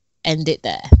story. End it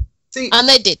there. See, and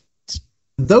they did.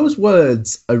 Those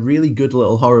words, a really good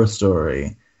little horror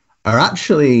story, are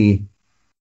actually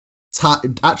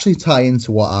tie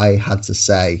into what I had to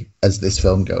say as this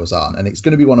film goes on. And it's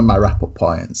going to be one of my wrap-up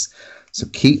points. So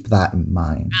keep that in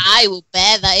mind. I will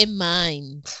bear that in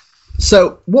mind.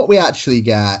 So what we actually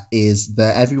get is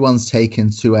that everyone's taken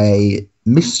to a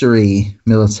mystery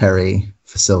military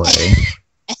facility.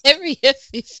 Area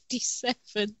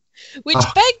 57, which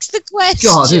begs the question.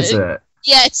 God, is it?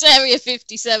 Yeah, it's Area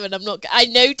 57. I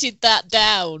noted that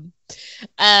down.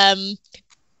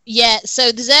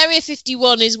 So there's Area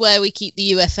 51 is where we keep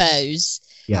the UFOs.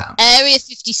 Yeah. Area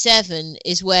 57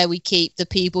 is where we keep the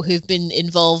people who've been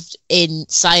involved in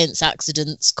science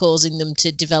accidents, causing them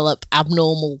to develop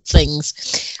abnormal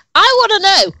things. I want to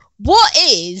know, what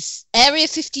is Area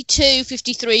 52,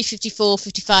 53, 54,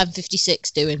 55, and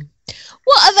 56 doing?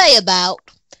 What are they about?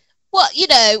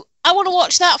 I want to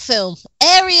watch that film.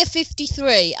 Area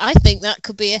 53. I think that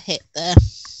could be a hit there.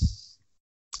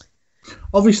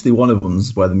 Obviously, one of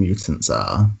them's where the mutants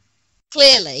are.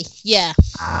 Clearly, yeah.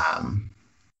 And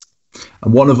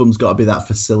one of them's got to be that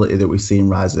facility that we see in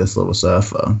Rise of the Silver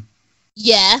Surfer.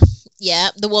 Yeah,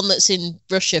 the one that's in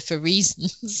Russia for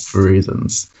reasons. For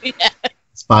reasons. Yeah.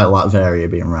 Despite Latveria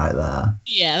being right there.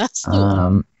 Yeah, that's the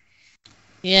one.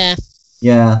 Yeah.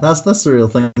 Yeah, that's the real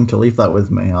thing. I'll leave that with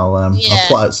me. I'll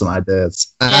put out some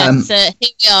ideas. So here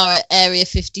we are at Area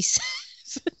 57.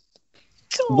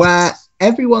 Where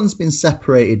everyone's been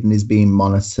separated and is being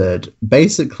monitored.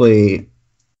 Basically,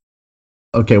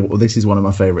 okay, well, this is one of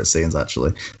my favourite scenes,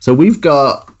 actually. So we've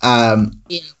got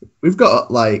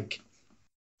like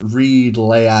Reed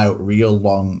layout real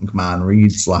long, man.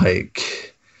 Reed's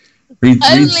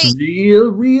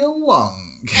real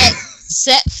long.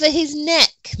 Except for his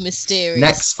neck, mysterious.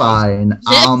 Neck's fine.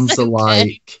 Arms are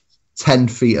like 10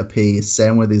 feet apiece.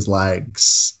 Same with his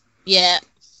legs. Yeah.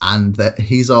 And that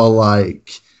he's all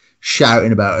like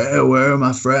shouting about, "Hey, where are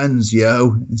my friends,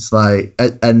 yo?" It's like,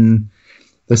 and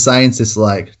the scientists are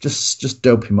like, just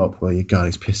dope him up, will you? God,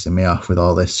 he's pissing me off with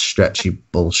all this stretchy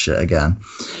bullshit again.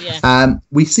 Yeah.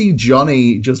 We see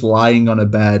Johnny just lying on a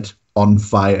bed on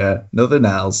fire. Nothing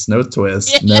else. No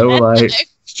twist. Yeah. No like.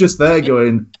 It's just there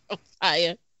going.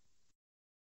 Fire.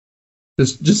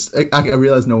 Just I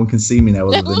realise no one can see me now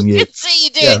other than you. No one can see you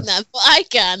doing that, but I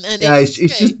can. And it's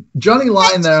just Johnny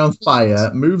lying there on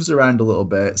fire, moves around a little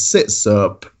bit, sits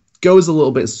up, goes a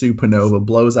little bit supernova,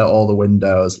 blows out all the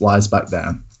windows, lies back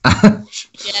down.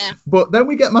 Yeah. But then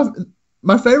we get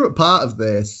my favourite part of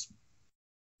this.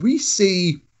 We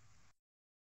see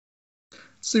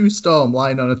Sue Storm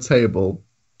lying on a table,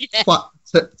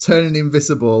 turning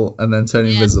invisible and then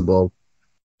turning visible.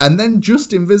 And then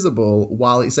just invisible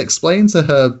while it's explained to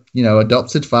her,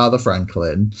 adopted father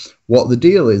Franklin, what the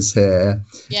deal is here.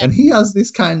 Yeah. And he has this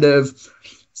kind of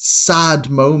sad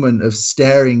moment of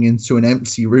staring into an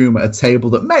empty room at a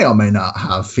table that may or may not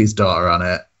have his daughter on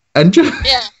it. And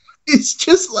it's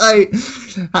just like,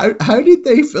 how did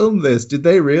they film this? Did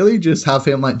they really just have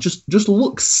him like just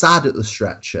look sad at the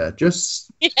stretcher?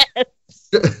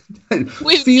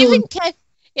 We've given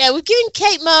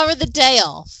Kate Mara the day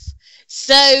off.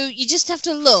 So you just have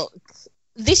to look.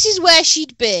 This is where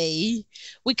she'd be.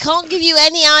 We can't give you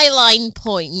any eyeline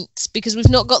points because we've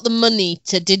not got the money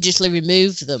to digitally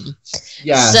remove them.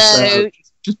 Yeah. So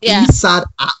just be sad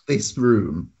at this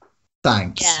room.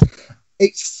 Thanks. Yeah.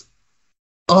 It's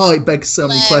Oh, it begs so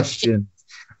many questions.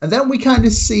 And then we kind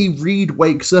of see Reed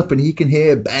wakes up and he can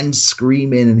hear Ben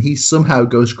screaming and he somehow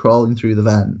goes crawling through the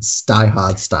vents, Die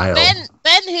Hard style.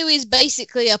 Ben, who is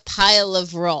basically a pile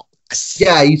of rocks.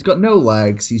 Yeah, he's got no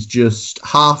legs. He's just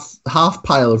half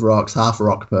pile of rocks, half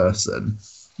rock person.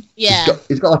 Yeah.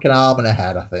 He's got like an arm and a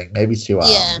head, I think. Maybe 2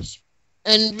 arms.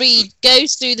 Yeah. And Reed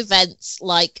goes through the vents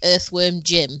like Earthworm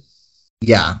Jim.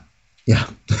 Yeah. Yeah.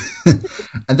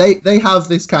 And they have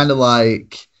this kind of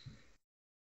like,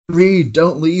 Reed,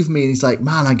 don't leave me. And he's like,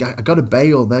 man, I got to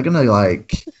bail. They're going to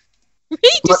like...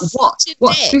 Reed like, is what?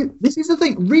 This is the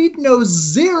thing. Reed knows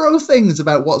 0 things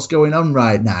about what's going on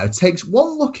right now. Takes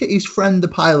one look at his friend, the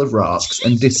pile of rocks,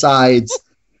 and decides,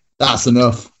 that's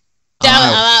enough. Damn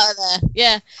it, I'm out of there.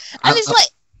 Yeah. And it's like,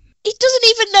 he doesn't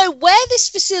even know where this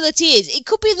facility is. It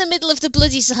could be in the middle of the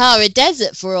bloody Sahara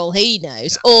Desert for all he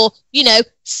knows. Yeah. Or,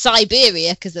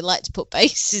 Siberia, because they like to put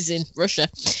bases in Russia.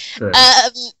 Sure.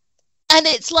 And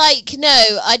it's like, no,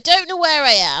 I don't know where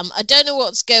I am. I don't know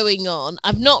what's going on.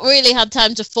 I've not really had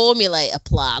time to formulate a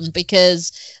plan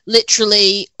because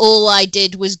literally all I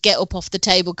did was get up off the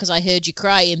table because I heard you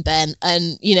crying, Ben.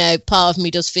 And, part of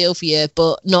me does feel for you,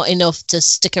 but not enough to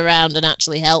stick around and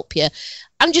actually help you.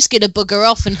 I'm just going to bugger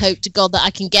off and hope to God that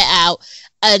I can get out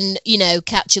and,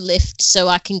 catch a lift so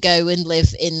I can go and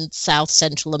live in South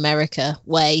Central America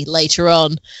way later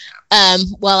on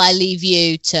while I leave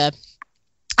you to...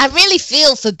 I really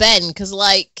feel for Ben because,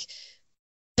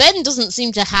 Ben doesn't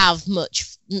seem to have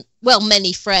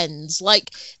many friends.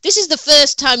 This is the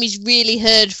first time he's really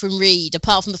heard from Reed,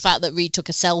 apart from the fact that Reed took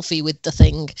a selfie with the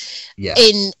thing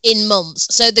in months.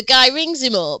 So the guy rings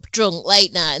him up, drunk,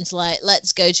 late night, and's like,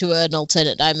 let's go to an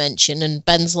alternate dimension. And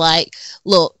Ben's like,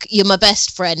 look, you're my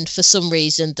best friend for some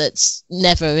reason that's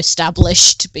never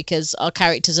established because our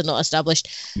characters are not established.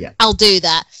 Yeah. I'll do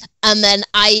that. And then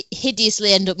I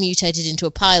hideously end up mutated into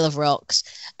a pile of rocks.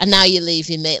 And now you're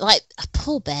leaving me.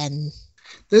 Poor Ben.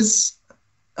 There's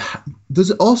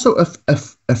also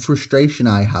a frustration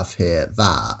I have here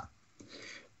that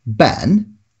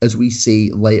Ben, as we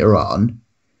see later on,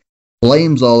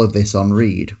 blames all of this on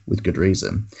Reed with good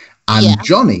reason. And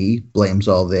Johnny blames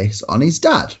all this on his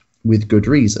dad with good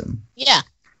reason. Yeah.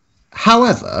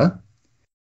 However,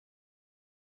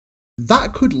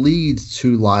 that could lead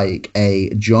to a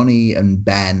Johnny and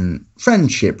Ben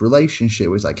friendship relationship. It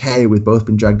was like, hey, we've both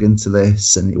been dragged into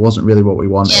this and it wasn't really what we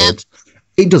wanted. Yeah.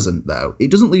 It doesn't, though.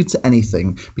 It doesn't lead to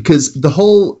anything because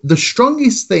the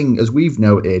strongest thing, as we've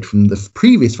noted from the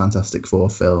previous Fantastic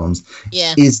Four films,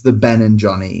 is the Ben and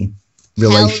Johnny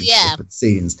relationship and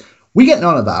scenes. We get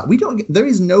none of that. There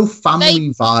is no family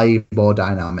vibe or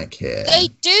dynamic here. They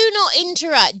do not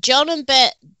interact. Johnny and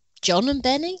Ben. John and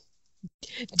Benny.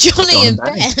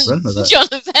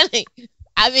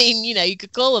 I mean, you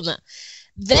could call them that.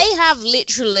 They have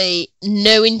literally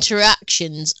no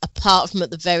interactions apart from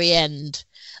at the very end.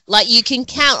 You can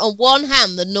count on one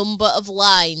hand the number of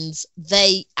lines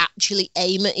they actually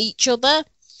aim at each other.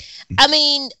 I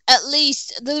mean, at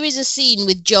least there is a scene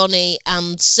with Johnny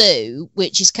and Sue,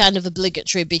 which is kind of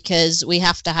obligatory because we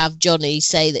have to have Johnny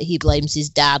say that he blames his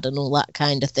dad and all that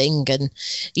kind of thing. And,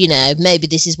 maybe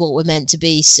this is what we're meant to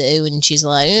be, Sue. And she's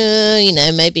like,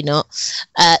 maybe not.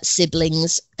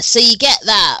 Siblings. So you get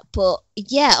that. But,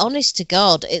 yeah, honest to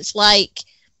God, it's like,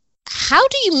 how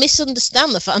do you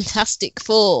misunderstand the Fantastic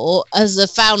Four as a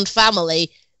found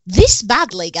family this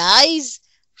badly, guys?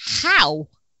 How?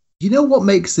 You know what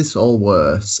makes this all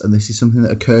worse? And this is something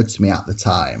that occurred to me at the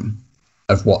time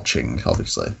of watching,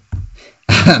 obviously.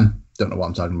 Don't know what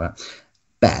I'm talking about.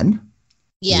 Ben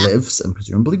lives and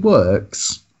presumably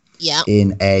works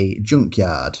in a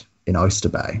junkyard in Oyster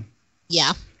Bay.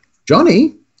 Yeah.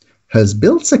 Johnny has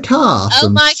built a car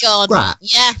from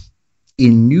scratch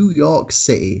in New York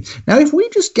City. Now, if we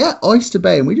just get Oyster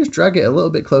Bay and we just drag it a little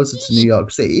bit closer to New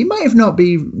York City, it might have not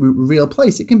be a real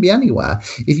place. It can be anywhere.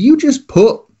 If you just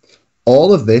put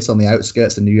all of this on the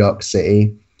outskirts of New York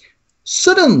City,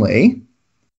 suddenly,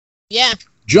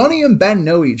 Johnny and Ben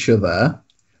know each other.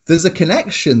 There's a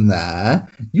connection there.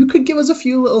 You could give us a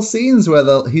few little scenes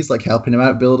where he's helping him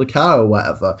out build a car or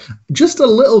whatever. Just a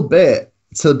little bit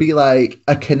to be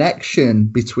a connection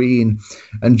between,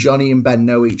 and Johnny and Ben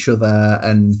know each other,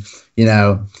 and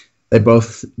they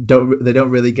both don't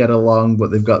really get along,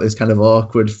 but they've got this kind of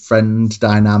awkward friend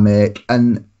dynamic.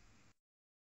 And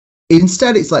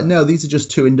instead, it's no, these are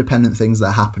just two independent things that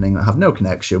are happening that have no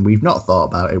connection. We've not thought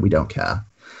about it. We don't care.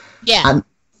 Yeah. And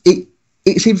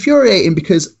it's infuriating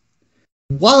because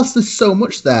whilst there's so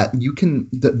much there, you can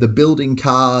the building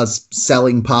cars,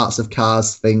 selling parts of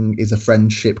cars thing is a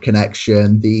friendship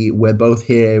connection. The we're both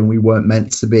here and we weren't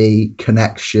meant to be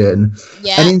connection.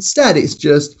 Yeah. And instead it's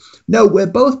just no, we're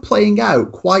both playing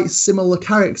out quite similar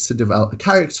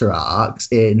character arcs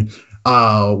in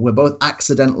we're both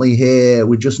accidentally here,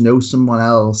 we just know someone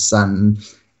else, and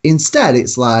instead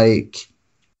it's like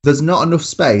there's not enough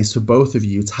space for both of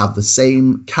you to have the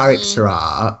same character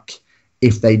arc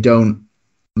if they don't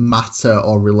matter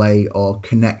or relate or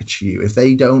connect you, if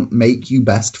they don't make you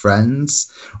best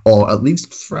friends or at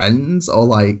least friends, or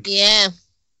like,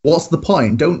 what's the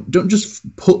point? Don't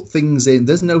just put things in.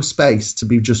 There's no space to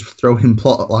be just throwing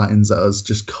plot lines at us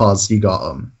just cause you got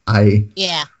them.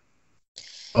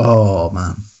 Oh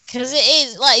man, because it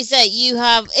is like you say,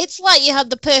 it's like you had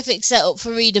the perfect setup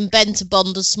for Reed and Ben to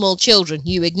bond as small children.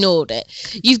 You ignored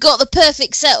it. You've got the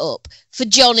perfect setup for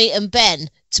Johnny and Ben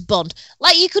to bond.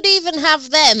 Like, you could even have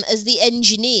them as the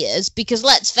engineers, because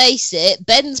let's face it,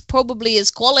 Ben's probably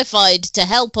as qualified to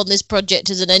help on this project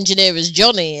as an engineer as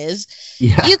Johnny is.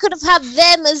 Yeah. You could have had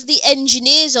them as the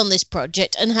engineers on this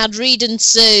project and had Reed and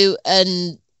Sue,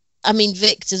 and I mean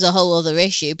Victor's a whole other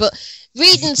issue, but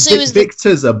Reed and Sue is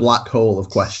Victor's a black hole of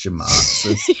question marks.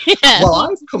 Well,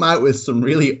 I've come out with some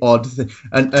really odd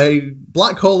and a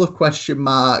black hole of question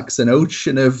marks, an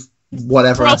ocean of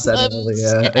whatever problems, I said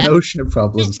earlier, an ocean of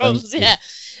problems.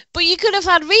 But you could have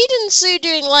had Reed and Sue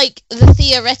doing like the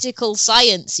theoretical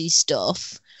sciencey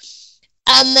stuff,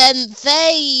 and then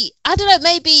I don't know,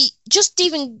 maybe just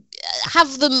even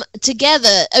have them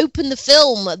together, open the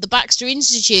film at the Baxter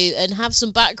Institute and have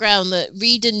some background that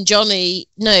Reed and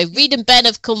Ben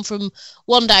have come from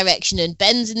one direction and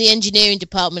Ben's in the engineering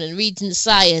department and Reed's in the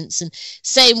science, and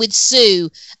same with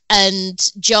Sue and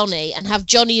Johnny, and have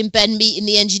Johnny and Ben meet in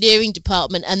the engineering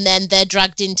department and then they're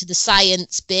dragged into the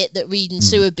science bit that Reed and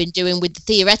Sue have been doing with the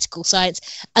theoretical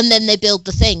science, and then they build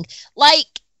the thing. Like,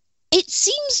 it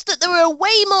seems that there are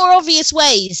way more obvious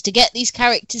ways to get these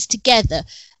characters together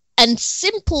and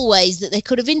simple ways that they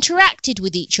could have interacted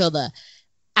with each other.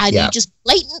 And you just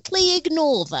blatantly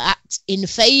ignore that in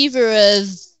favour of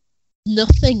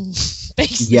nothing,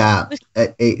 basically. Yeah,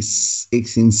 it's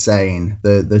insane.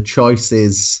 The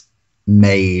choices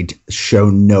made show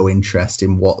no interest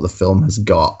in what the film has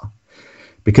got,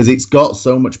 because it's got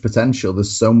so much potential.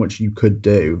 There's so much you could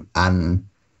do, and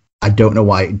I don't know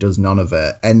why it does none of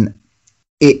it. And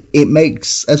it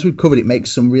makes, as we've covered, it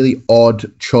makes some really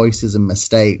odd choices and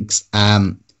mistakes.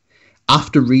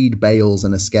 After Reed bails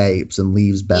and escapes and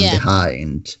leaves Ben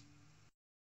behind.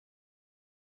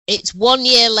 It's 1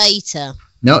 year later.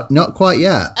 No, not quite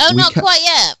yet. Oh, not quite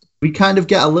yet. We kind of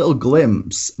get a little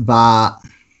glimpse that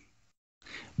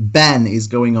Ben is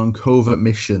going on covert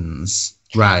missions,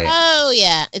 right? Oh,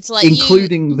 yeah. It's like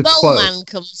including the Mole Man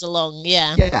comes along,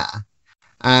 Yeah.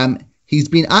 He's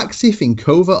been active in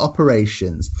covert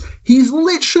operations. He's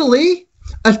literally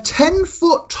a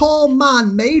 10-foot tall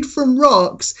man made from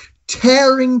rocks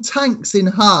tearing tanks in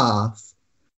half.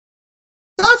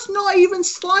 That's not even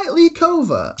slightly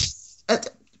covert.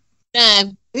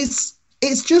 No. It's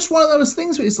just one of those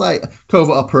things where it's like,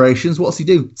 covert operations, what's he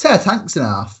do? Tear tanks in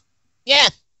half. Yeah.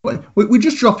 We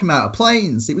just drop him out of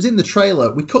planes. It was in the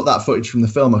trailer. We cut that footage from the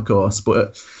film, of course,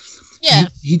 but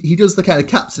he does the kind of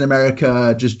Captain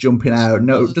America just jumping out.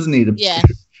 No, it doesn't need a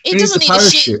He doesn't need a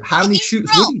parachute. How many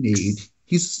shoots would he need?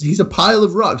 He's a pile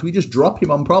of rocks. We just drop him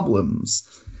on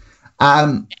problems.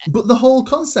 But the whole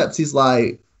concept is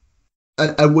like,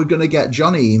 and we're going to get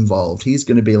Johnny involved. He's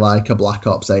going to be like a Black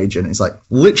Ops agent. It's like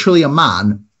literally a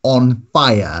man on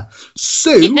fire.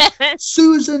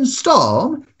 Susan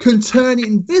Storm can turn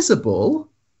invisible,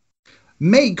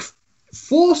 make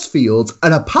force fields,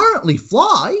 and apparently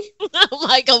fly. Oh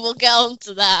my god, we'll get on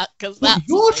to that, because that's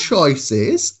your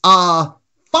choices are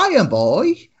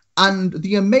Fireboy and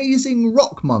the amazing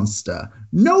rock monster.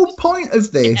 No point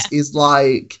of this is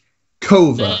like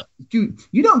covert. You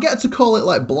don't get to call it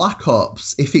like Black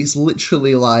Ops if it's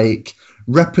literally like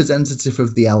representative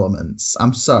of the elements.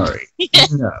 I'm sorry.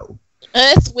 No.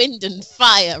 Earth, wind, and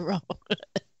fire.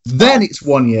 Then it's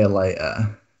 1 year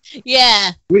later.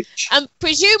 Yeah. And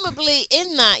presumably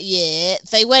in that year,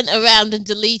 they went around and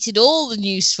deleted all the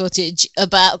news footage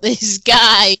about this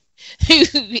guy who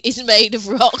is made of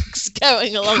rocks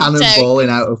going along cannonballing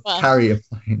out of carrier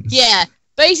planes. Yeah.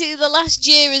 Basically, the last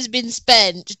year has been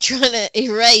spent trying to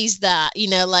erase that. You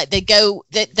know, like they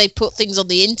put things on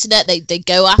the internet, they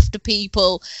go after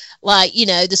people. Like, you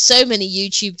know, there's so many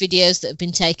YouTube videos that have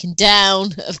been taken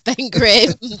down of Ben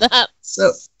Grimm.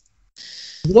 So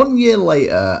 1 year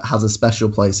later has a special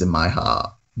place in my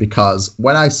heart, because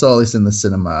when I saw this in the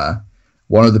cinema,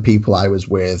 one of the people I was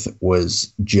with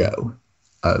was Joe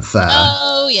of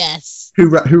Oh yes. who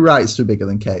writes for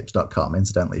biggerthancapes.com,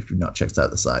 incidentally, if you've not checked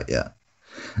out the site yet.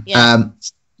 Yeah.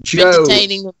 Joe,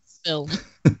 Entertaining film.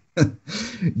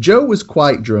 Joe was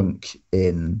quite drunk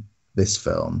in this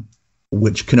film,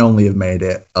 which can only have made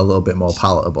it a little bit more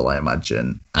palatable, I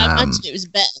imagine. I imagine it was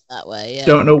better that way, yeah.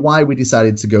 Don't know why we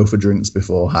decided to go for drinks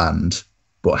beforehand,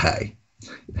 but hey.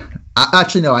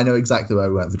 Actually, no, I know exactly why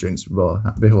we went for drinks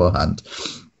beforehand.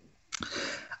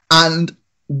 And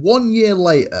 1 year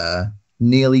later,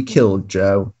 nearly killed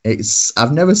Joe.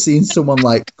 I've never seen someone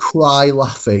like cry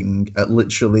laughing at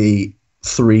literally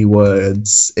 3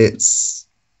 words.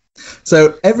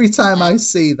 So every time I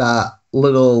see that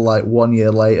little like 1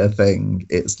 year later thing,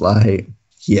 it's like,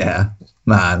 yeah,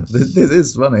 man, this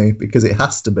is funny because it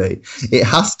has to be. It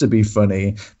has to be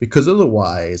funny because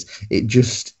otherwise it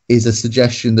just is a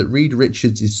suggestion that Reed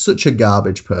Richards is such a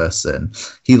garbage person.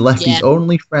 He left his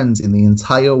only friends in the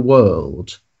entire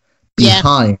world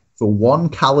behind for 1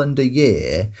 calendar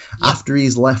year after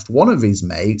he's left one of his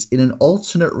mates in an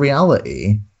alternate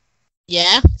reality.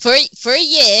 Yeah, for a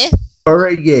year. For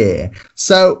a year.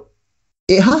 So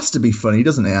it has to be funny,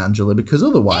 doesn't it, Angela? Because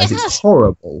otherwise it's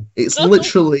horrible. It's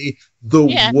literally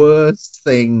the worst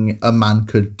thing a man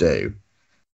could do.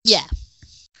 Yeah.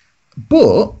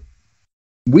 But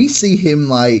we see him,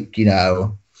 like, you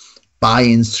know,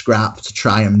 buying scrap to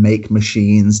try and make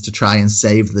machines to try and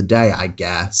save the day, I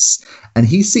guess. And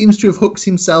he seems to have hooked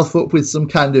himself up with some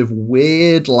kind of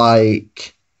weird,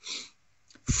 like,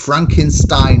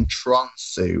 Frankenstein Tron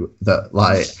suit that,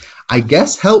 like, I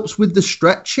guess helps with the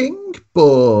stretching,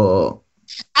 but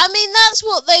I mean that's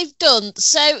what they've done.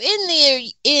 So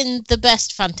in the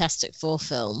best Fantastic Four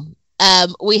film,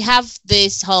 we have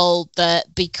this whole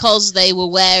that because they were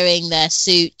wearing their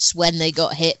suits when they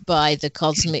got hit by the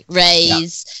cosmic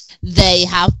rays, they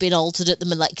have been altered at the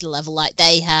molecular level like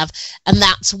they have, and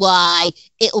that's why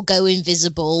it'll go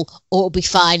invisible, or it'll be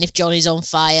fine if Johnny's on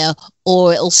fire,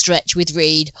 or it'll stretch with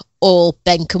Reed, or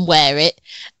Ben can wear it.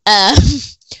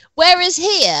 Whereas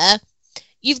here,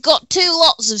 you've got 2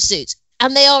 lots of suits,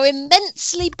 and they are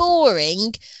immensely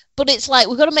boring, but it's like,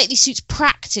 we've got to make these suits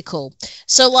practical.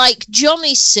 So, like,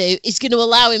 Johnny's suit is going to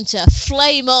allow him to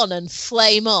flame on and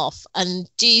flame off, and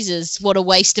Jesus, what a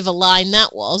waste of a line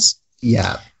that was.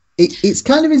 Yeah. It's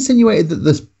kind of insinuated that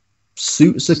the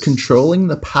suits are controlling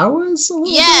the powers a little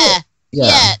bit.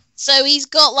 Yeah. So he's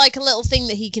got, like, a little thing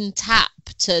that he can tap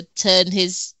to turn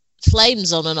his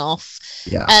flames on and off.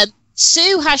 Yeah.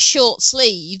 Sue has short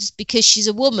sleeves because she's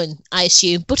a woman, I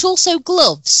assume, but also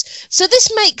gloves. So this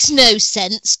makes no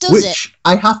sense, does it? Which,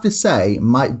 I have to say,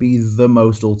 might be the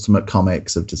most ultimate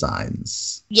comics of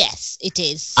designs. Yes, it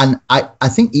is. And I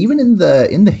think even in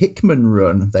the Hickman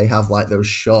run, they have, like, those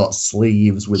short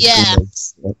sleeves with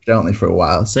gloves, don't they, for a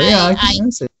while? So, I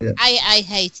can see it. I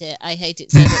hate it. I hate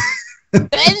it so much.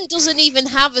 Ben doesn't even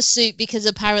have a suit because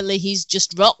apparently he's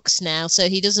just rocks now, so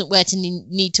he doesn't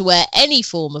need to wear any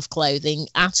form of clothing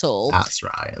at all. That's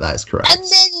right. That is correct. And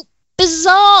then,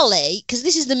 bizarrely, because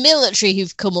this is the military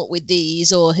who've come up with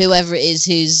these, or whoever it is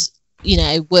who's, you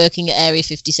know, working at Area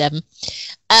 57,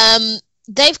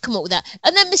 they've come up with that.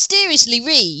 And then mysteriously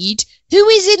Reed, who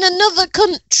is in another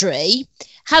country,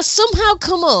 has somehow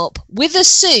come up with a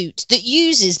suit that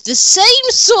uses the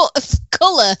same sort of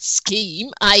colour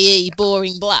scheme, i.e.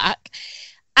 boring black,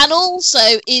 and also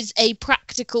is a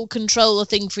practical controller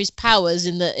thing for his powers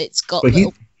in that it's got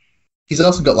he's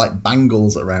also got, like,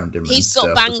 bangles around him. He's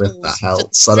got bangles. That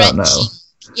helps. I don't know.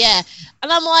 Yeah.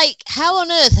 And I'm like, how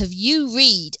on earth have you,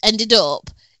 Reed, ended up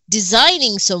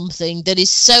designing something that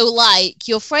is so like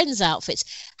your friends' outfits?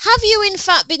 Have you in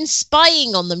fact been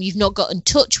spying on them? You've not got in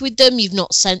touch with them, you've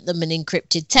not sent them an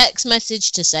encrypted text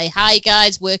message to say, hi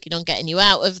guys, working on getting you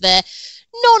out of there.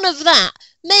 None of that.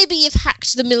 Maybe you've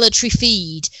hacked the military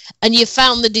feed and you've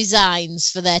found the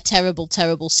designs for their terrible,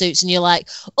 terrible suits, and you're like,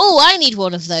 oh, I need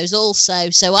one of those also,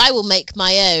 so I will make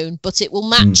my own, but it will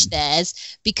match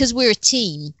theirs because we're a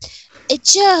team. It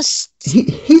just...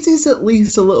 His is at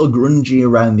least a little grungy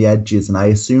around the edges, and I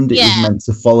assumed it was meant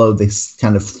to follow this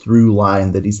kind of through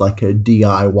line that he's like a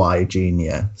DIY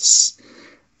genius.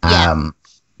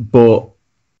 But,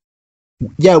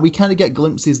 yeah, we kind of get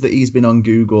glimpses that he's been on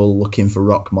Google looking for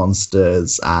rock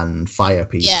monsters and fire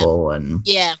people. And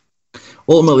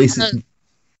ultimately,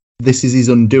 this is his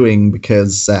undoing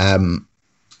because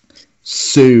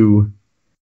Sue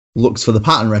looks for the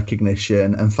pattern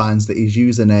recognition and finds that his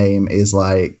username is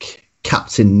like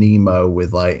Captain Nemo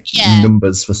with like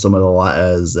numbers for some of the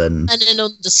letters and an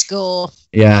underscore.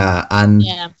 Yeah, and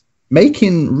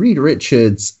making Reed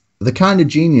Richards the kind of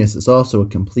genius that's also a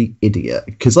complete idiot.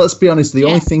 Because let's be honest, the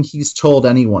only thing he's told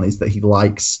anyone is that he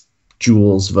likes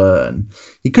Jules Verne.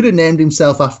 He could have named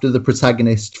himself after the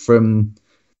protagonist from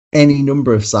any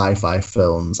number of sci-fi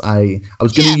films. I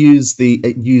was going to use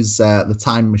the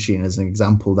Time Machine as an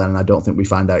example then, and I don't think we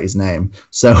find out his name.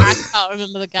 So I can't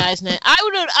remember the guy's name. I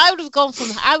would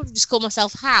have just called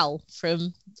myself Hal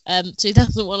from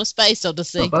 2001: A Space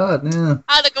Odyssey. Not bad, yeah.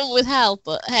 I'd have gone with Hal,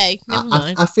 but hey, never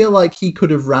mind. I feel like he could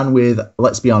have ran with,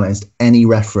 let's be honest, any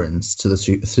reference to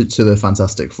the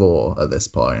Fantastic Four at this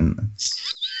point.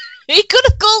 He could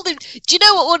have called him. Do you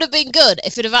know what would have been good?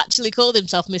 If he'd have actually called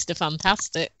himself Mr.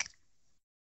 Fantastic.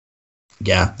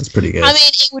 Yeah, it's pretty good. I mean,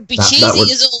 it would be cheesy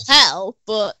as all hell,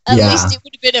 but at least it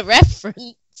would have been a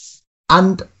reference.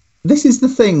 And this is the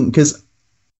thing, because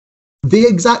the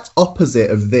exact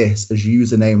opposite of this, as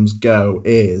usernames go,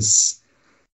 is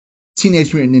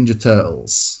Teenage Mutant Ninja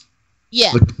Turtles.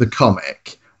 Yeah. The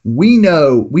comic. We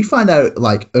find out,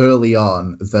 like, early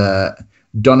on that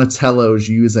Donatello's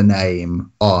username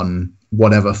on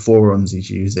whatever forums he's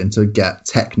using to get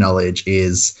tech knowledge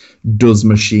is Does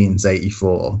Machines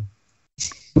 84,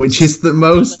 which is the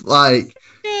most like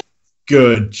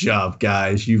good job,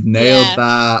 guys. You've nailed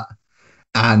that,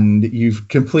 and you've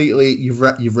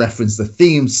referenced the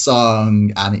theme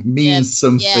song, and it means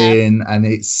something, and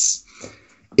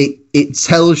it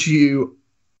tells you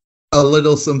a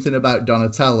little something about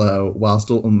Donatello whilst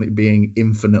ultimately being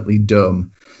infinitely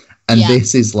dumb. And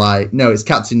this is like, no, it's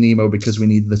Captain Nemo because we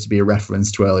need there to be a reference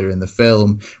to earlier in the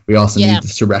film. We also need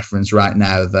to reference right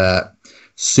now that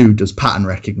Sue does pattern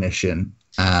recognition.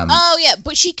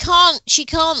 But she can't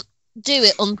do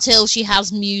it until she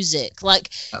has music. Like,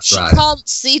 she can't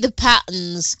see the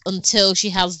patterns until she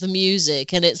has the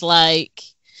music. And it's like,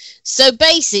 so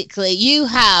basically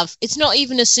it's not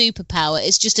even a superpower.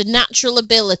 It's just a natural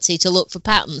ability to look for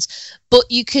patterns. But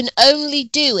you can only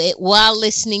do it while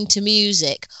listening to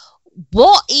music.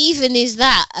 What even is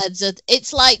that?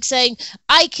 It's like saying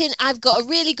I've got a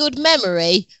really good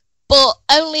memory, but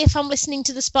only if I'm listening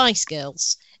to the Spice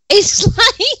Girls. It's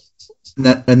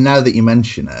like, and now that you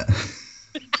mention it,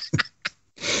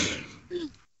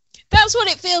 that's what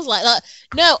it feels like. Like,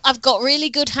 no, I've got really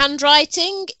good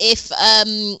handwriting. If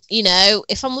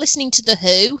if I'm listening to The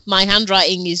Who, my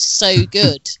handwriting is so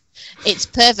good. It's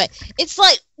perfect. It's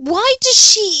like, why does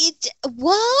she?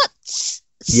 What?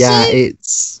 Yeah,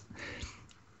 it's.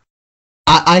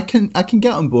 I can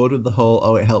get on board with the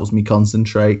whole it helps me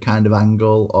concentrate kind of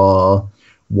angle or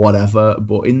whatever,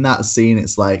 but in that scene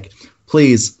it's like,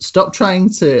 please stop trying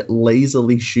to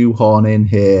lazily shoehorn in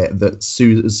here that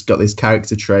Sue's got this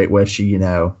character trait where she,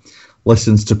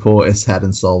 listens to Portishead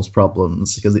and solves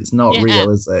problems, because it's not real,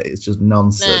 is it? It's just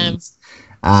nonsense.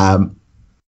 No.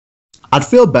 I'd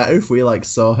feel better if we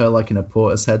saw her in a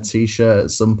Portishead t-shirt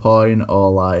at some point,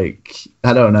 or I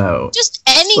don't know, just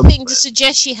anything to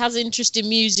suggest she has interest in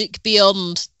music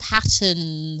beyond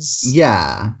patterns.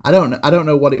 Yeah, I don't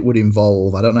know what it would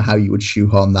involve. I don't know how you would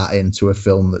shoehorn that into a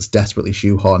film that's desperately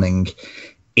shoehorning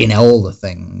in all the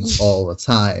things all the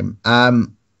time.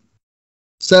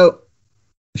 So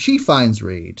she finds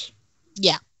Reed.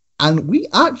 Yeah, and we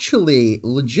actually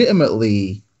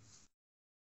legitimately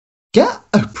get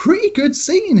a pretty good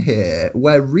scene here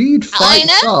where Reed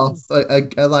fights off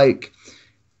a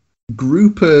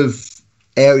group of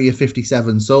Area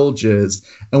 57 soldiers,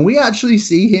 and we actually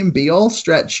see him be all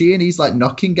stretchy, and he's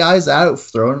knocking guys out,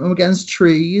 throwing them against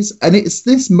trees, and it's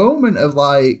this moment of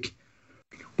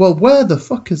well, where the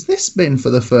fuck has this been for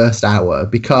the first hour?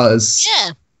 Because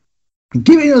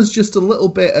giving us just a little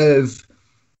bit of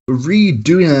Reed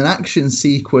doing an action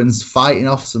sequence fighting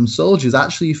off some soldiers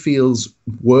actually feels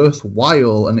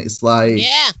worthwhile, and it's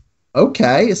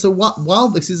okay, so while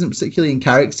this isn't particularly in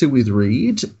character with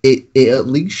Reed, it at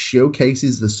least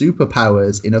showcases the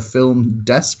superpowers in a film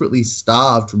desperately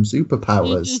starved from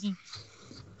superpowers.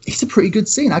 It's a pretty good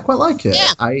scene. I quite like it.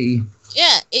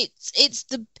 It's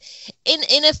the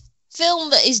in a film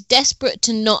that is desperate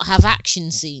to not have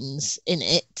action scenes in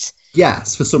it.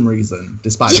 Yes, for some reason,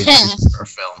 despite being a superhero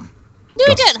film. No,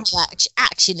 we don't have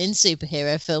action in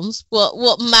superhero films.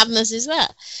 What madness is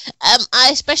that? I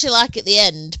especially like at the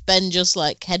end, Ben just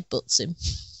headbutts him.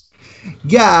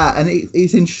 Yeah, and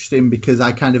it's interesting because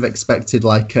I kind of expected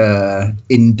a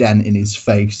indent in his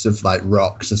face of we would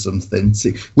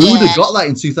have got that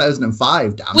in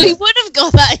 2005. Damn it. We would have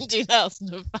got that in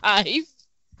 2005.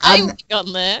 I would have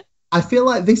gone there. I feel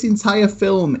like this entire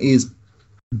film is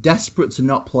desperate to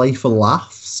not play for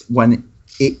laughs when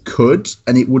it could,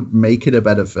 and it would make it a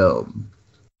better film.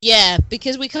 Yeah,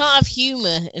 because we can't have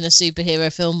humour in a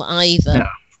superhero film either. No,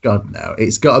 God, no.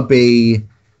 It's got to be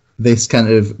this kind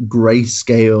of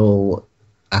grayscale,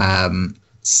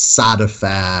 sad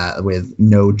affair with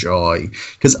no joy.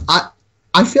 Because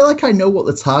I feel like I know what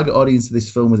the target audience of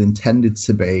this film was intended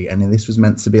to be, and this was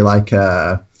meant to be like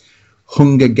a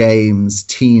Hunger Games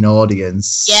teen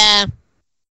audience. Yeah.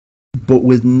 But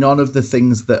with none of the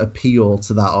things that appeal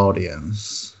to that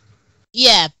audience.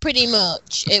 Yeah, pretty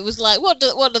much. It was like, what do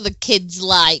the kids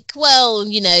like? Well,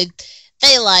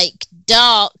 they like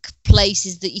dark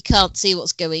places that you can't see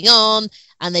what's going on,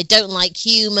 and they don't like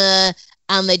humour,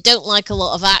 and they don't like a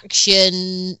lot of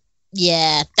action.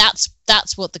 Yeah, that's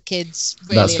what the kids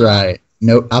really That's right. Like.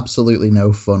 No, absolutely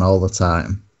no fun all the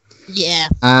time. Yeah.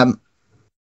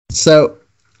 So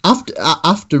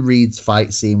after Reed's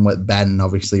fight scene with Ben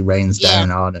obviously rains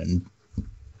down on and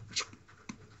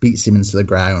beats him into the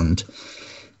ground,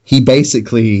 he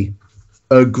basically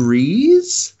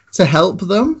agrees to help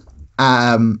them.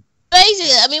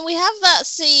 Basically, I mean, we have that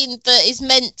scene that is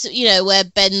meant to, where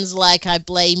Ben's like, I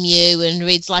blame you, and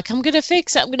Reed's like, I'm going to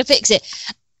fix it.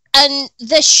 And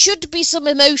there should be some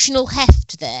emotional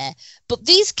heft there, but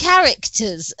these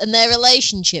characters and their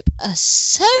relationship are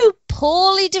so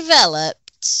poorly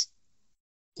developed.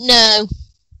 No,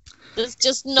 there's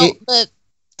just not the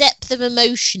depth of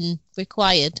emotion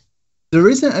required. There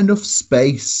isn't enough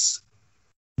space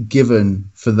given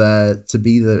for there to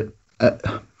be there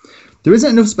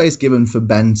isn't enough space given for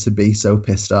Ben to be so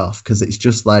pissed off, because it's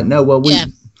just like, no, well,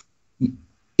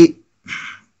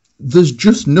 there's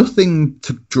just nothing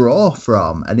to draw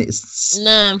from, and it's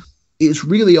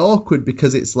really awkward,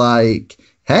 because it's like,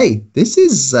 hey, this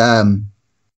is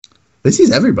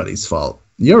everybody's fault.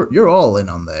 You're all in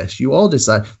on this. You all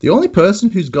decide. The only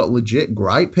person who's got legit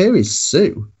gripe here is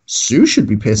Sue. Sue should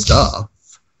be pissed off.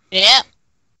 Yeah.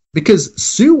 Because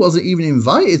Sue wasn't even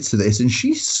invited to this, and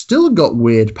she still got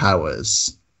weird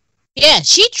powers. Yeah,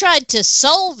 she tried to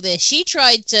solve this. She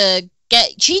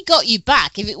got you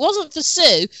back. If it wasn't for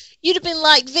Sue, you'd have been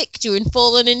like Victor and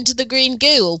fallen into the green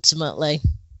goo, ultimately.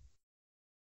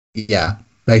 Yeah,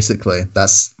 basically.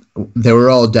 They were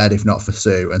all dead if not for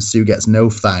Sue, and Sue gets no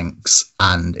thanks,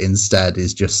 and instead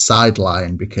is just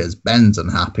sidelined because Ben's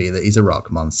unhappy that he's a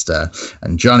rock monster,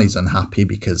 and Johnny's unhappy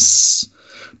because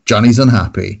Johnny's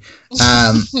unhappy.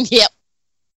 Yep.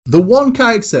 The one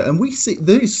character, and we see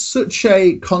there is such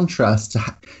a contrast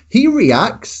to he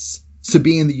reacts to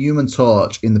being the Human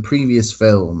Torch in the previous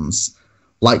films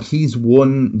like he's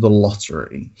won the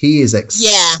lottery. He is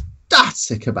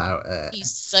ecstatic about it.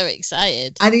 He's so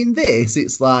excited. And in this,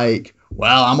 it's like,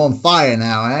 well, I'm on fire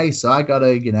now, eh? So I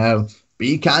gotta,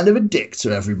 be kind of a dick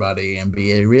to everybody and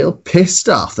be real pissed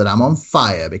off that I'm on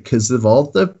fire because of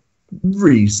all the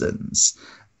reasons.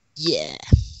 Yeah.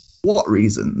 What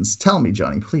reasons? Tell me,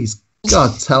 Johnny, please.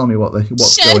 God, tell me what's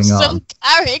going on. Show some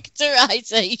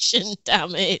characterization,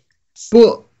 damn it.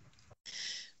 But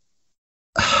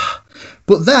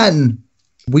then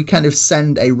we kind of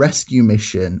send a rescue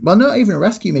mission. Well, not even a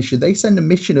rescue mission. They send a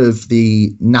mission of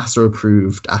the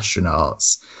NASA-approved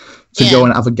astronauts to go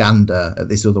and have a gander at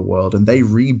this other world, and they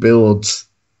rebuild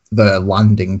the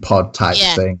landing pod type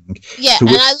thing. Yeah,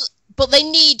 but they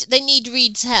need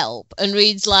Reed's help, and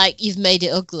Reed's like, "You've made it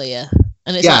uglier,"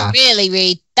 and it's like, "Really,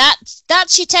 Reed?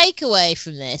 That's your takeaway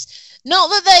from this." Not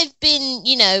that they've been,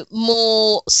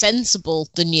 more sensible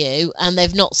than you, and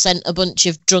they've not sent a bunch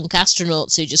of drunk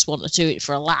astronauts who just want to do it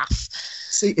for a laugh.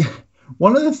 See,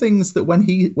 one of the things that when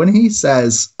he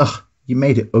says, "Oh, you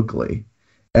made it ugly,"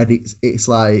 and it's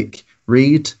like,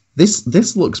 Reed,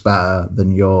 this looks better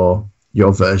than your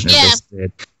version of this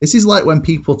did. This is like when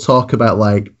people talk about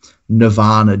like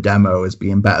Nirvana demo as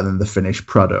being better than the finished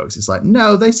products. It's like,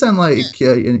 no, they sound like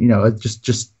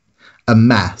just a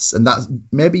mess, and that's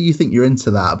maybe you think you're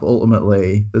into that, but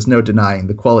ultimately there's no denying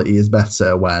the quality is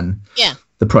better when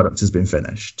the product has been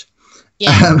finished.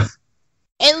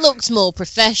 It looks more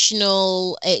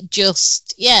professional. It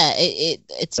just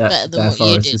it's better than what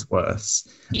you did. It is worse.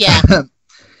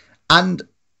 And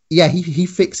he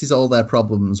fixes all their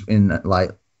problems in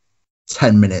like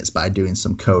 10 minutes by doing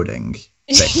some coding.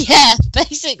 Yeah,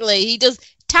 basically he does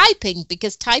typing,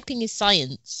 because typing is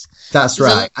science. That's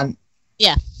right. And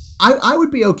I would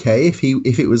be okay if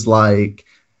it was like,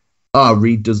 oh,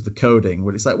 Reed does the coding,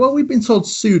 but it's like, well, we've been told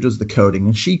Sue does the coding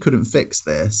and she couldn't fix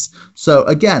this. So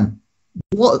again,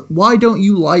 why don't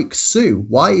you like Sue?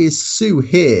 Why is Sue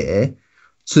here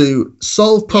to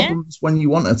solve problems when you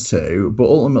want her to, but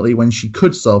ultimately when she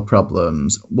could solve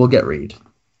problems, we'll get Reed?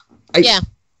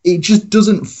 It just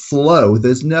doesn't flow.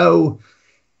 There's no...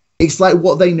 It's like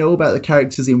what they know about the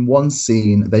characters in one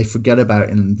scene, they forget about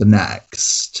in the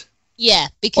next. Yeah,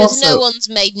 because Also, no one's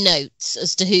made notes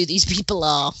as to who these people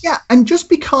are. Yeah, and just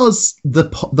because the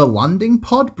landing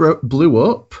pod blew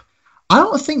up, I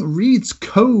don't think Reed's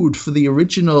code for the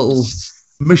original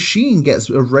machine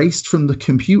gets erased from the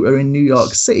computer in New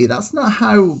York City. That's not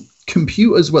how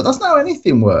computers work. That's not how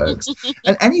anything works.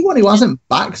 And anyone who hasn't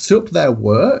backed up their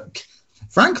work,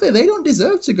 frankly, they don't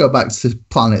deserve to go back to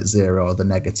Planet Zero or the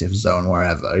negative zone,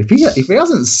 wherever. If he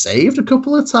hasn't saved a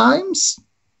couple of times,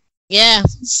 yeah,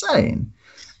 it's insane.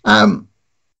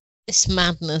 It's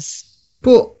madness.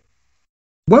 But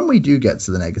when we do get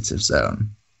to the negative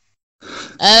zone,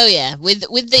 oh yeah, with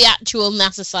the actual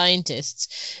NASA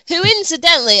scientists, who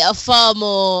incidentally are far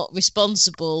more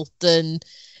responsible than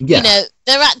you know,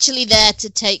 they're actually there to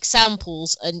take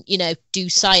samples and do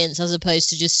science as opposed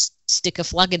to just stick a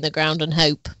flag in the ground and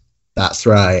hope. That's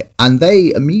right. And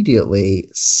they immediately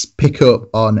pick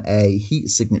up on a heat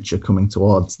signature coming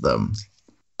towards them.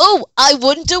 Oh, I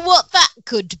wonder what that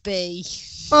could be.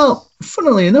 Well,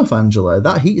 funnily enough, Angela,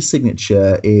 that heat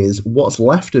signature is what's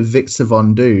left of Victor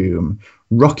Von Doom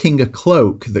rocking a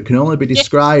cloak that can only be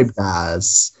described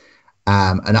as,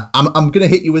 and I'm going to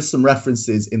hit you with some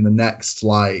references in the next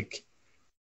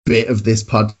bit of this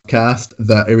podcast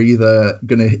that are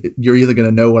you're either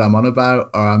gonna know what I'm on about,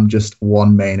 or I'm just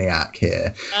one maniac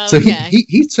here. Okay. So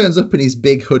he turns up in his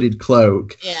big hooded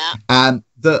cloak, and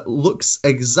that looks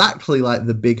exactly like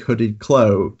the big hooded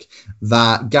cloak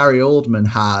that Gary Oldman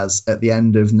has at the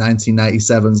end of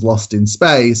 1997's Lost in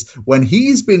Space, when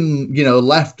he's been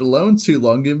left alone too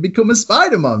long and become a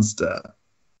spider monster.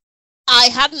 I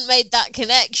hadn't made that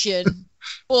connection.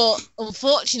 But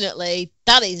unfortunately,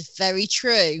 that is very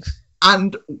true.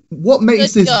 And what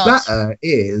makes this better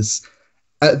is,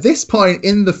 at this point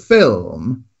in the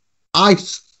film, I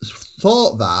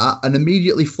thought that and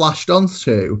immediately flashed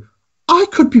onto, I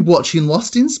could be watching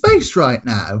Lost in Space right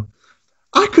now.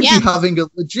 I could be having a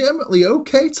legitimately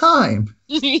okay time.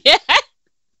 Yeah.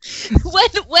 When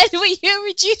were you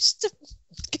reduced to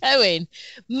going,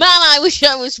 man, I wish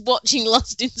I was watching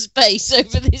Lost in Space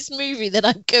over this movie that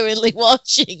I'm currently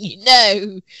watching.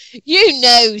 You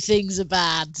know things are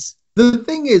bad. The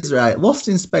thing is, right, Lost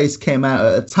in Space came out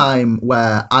at a time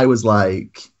where I was I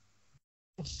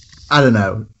don't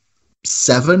know,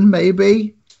 7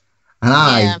 maybe, and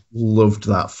I loved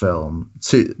that film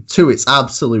to its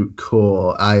absolute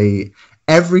core.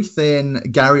 Everything,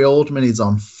 Gary Oldman is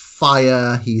on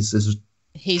fire. He's as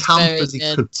camp as he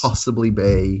could possibly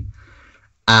be.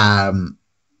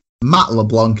 Matt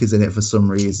LeBlanc is in it for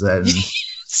some reason.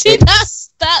 See,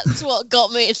 that's what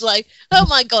got me. It's like, oh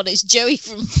my god, it's Joey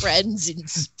from Friends in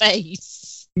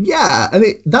space. Yeah, and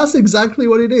that's exactly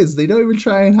what it is. They don't even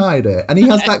try and hide it. And he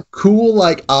has that cool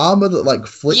armor that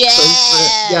flips over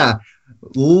it. Yeah,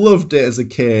 loved it as a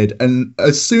kid. And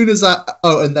as soon as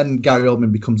and then Gary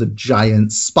Oldman becomes a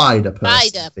giant spider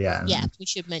person at the end. Yeah, we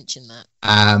should mention that.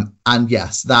 And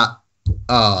yes, that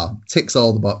ticks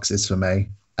all the boxes for me.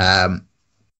 And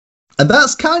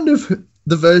that's kind of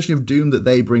the version of Doom that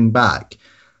they bring back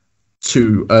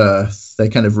to Earth. They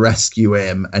kind of rescue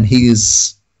him, and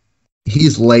he's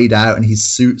laid out, and his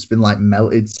suit's been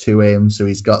melted to him, so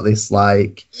he's got this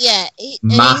mask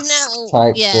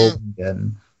type thing.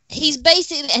 And he's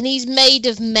basically, and he's made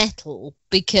of metal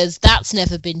because that's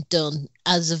never been done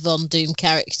as a Von Doom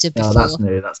character before. No, that's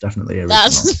new. That's definitely original.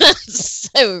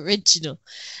 That's so original.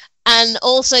 And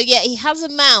also, he has a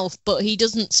mouth, but he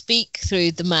doesn't speak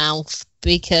through the mouth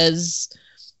because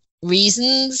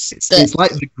reasons. It's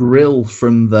like the grill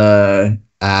from the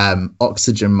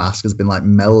oxygen mask has been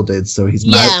melded, so his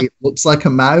mouth, it looks like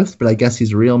a mouth, but I guess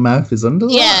his real mouth is under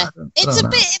that.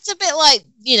 It's a bit like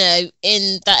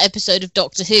in that episode of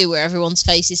Doctor Who where everyone's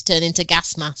faces turn into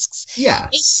gas masks. Yeah,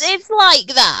 it's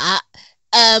like that,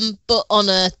 but on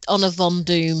a Von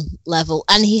Doom level,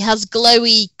 and he has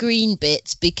glowy green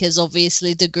bits because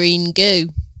obviously the green goo.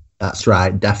 That's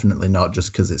right, definitely not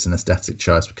just because it's an aesthetic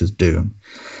choice, because Doom.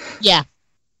 Yeah.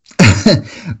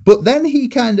 But then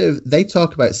they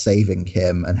talk about saving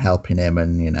him and helping him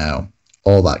and,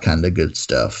 all that kind of good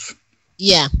stuff.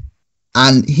 Yeah.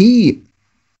 And he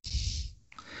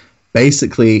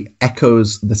basically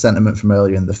echoes the sentiment from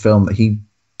earlier in the film that he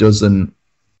doesn't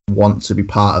want to be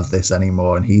part of this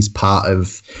anymore, and he's part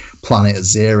of Planet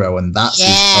Zero, and that's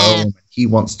his home. He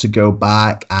wants to go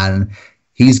back, and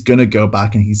he's gonna go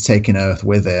back, and he's taking Earth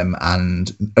with him,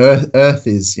 and Earth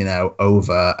is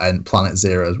over, and Planet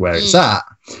Zero is where it's at.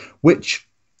 Which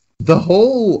the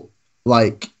whole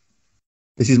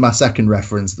this is my second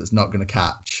reference that's not gonna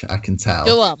catch, I can tell.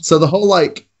 Go on. So the whole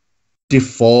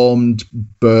deformed,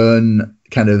 burn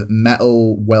kind of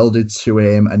metal welded to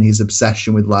him, and his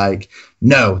obsession with like,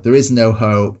 no, there is no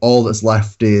hope. All that's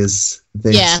left is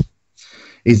this. Yeah.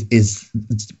 Is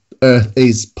Earth,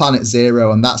 is Planet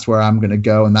Zero, and that's where I'm going to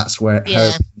go, and that's where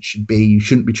hope should be. You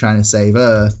shouldn't be trying to save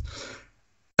Earth.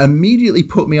 Immediately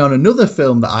put me on another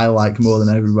film that I like more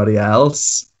than everybody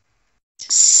else,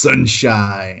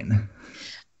 Sunshine.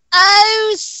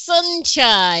 Oh,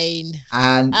 Sunshine.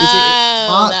 And is it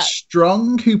Mark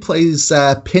Strong who plays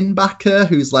Pinbacker,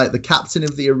 who's like the captain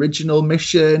of the original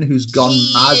mission, who's gone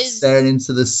mad staring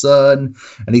into the sun,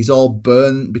 and he's all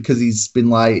burnt because he's been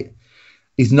like,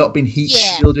 he's not been heat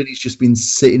shielded, he's just been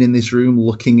sitting in this room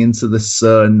looking into the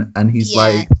sun, and he's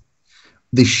like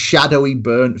this shadowy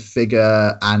burnt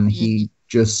figure, and he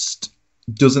just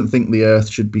doesn't think the Earth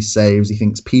should be saved. He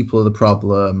thinks people are the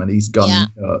problem, and he's gone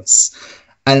nuts.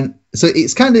 And so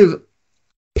it's kind of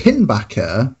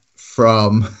Pinbacker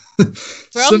from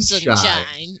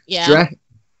Sunshine,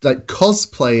 like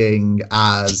cosplaying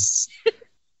as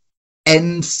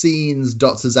end scenes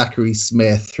Dr. Zachary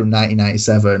Smith from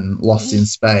 1997, Lost in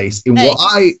Space, in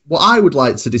what I would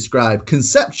like to describe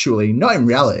conceptually, not in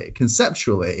reality,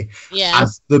 conceptually,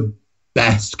 as the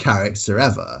best character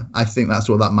ever. I think that's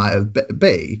what that might have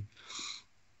be.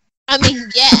 I mean,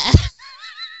 yeah.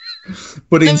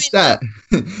 But instead,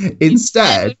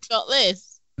 we've got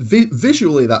this.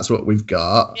 Visually, that's what we've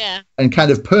got. Yeah. And kind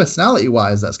of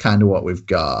personality-wise, that's kind of what we've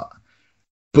got.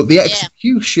 But the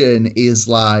execution is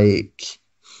like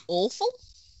awful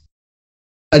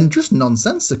and just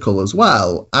nonsensical as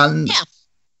well. And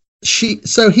he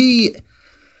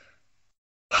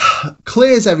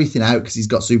clears everything out because he's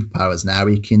got superpowers now.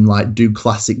 He can like do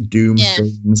classic Doom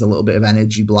things, a little bit of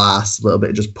energy blast, a little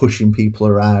bit of just pushing people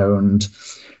around.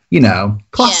 You know,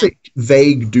 classic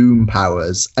vague Doom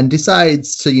powers, and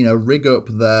decides to, you know, rig up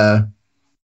the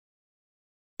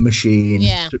machine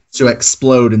to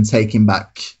explode and take him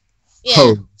back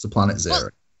home to Planet Zero.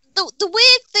 But the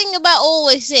weird thing about all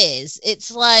this is, it's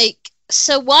like,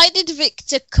 so why did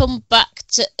Victor come back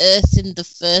to Earth in the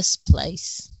first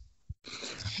place?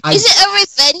 Is it a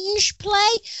revenge play?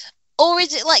 Or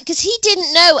is it like, because he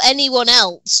didn't know anyone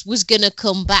else was going to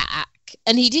come back,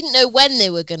 and he didn't know when they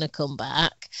were going to come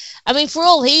back. I mean, for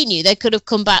all he knew, they could have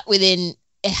come back within,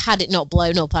 had it not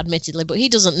blown up, admittedly, but he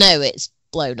doesn't know it's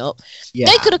blown up. Yeah.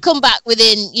 They could have come back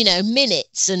within, you know,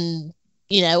 minutes and,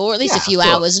 you know, or at least a few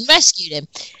hours and rescued him.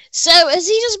 So has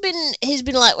he's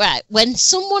been like, right, when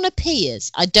someone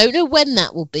appears, I don't know when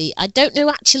that will be. I don't know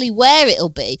actually where it'll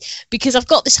be, because I've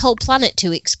got this whole planet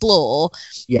to explore.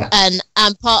 Yeah. And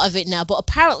I'm part of it now. But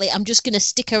apparently I'm just going to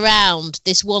stick around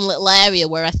this one little area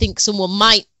where I think someone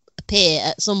might appear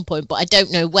at some point, but I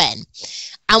don't know when.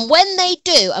 And when they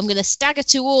do, I'm going to stagger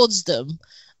towards them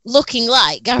looking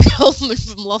like Gary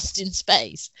Oldman from Lost in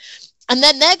Space. And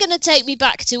then they're going to take me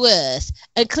back to Earth,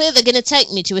 and clearly they're going to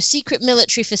take me to a secret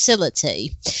military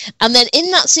facility. And then in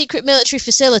that secret military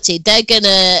facility, they're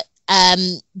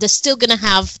still going to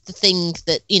have the thing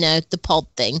that, you know, the pod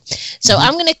thing. So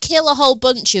I'm going to kill a whole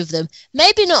bunch of them.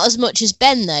 Maybe not as much as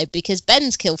Ben, though, because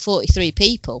Ben's killed 43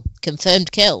 people.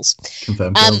 Confirmed kills.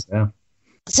 Yeah.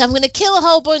 So I'm going to kill a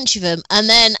whole bunch of them, and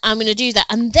then I'm going to do that.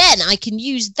 And then I can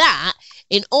use that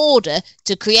in order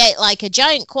to create like a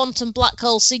giant quantum black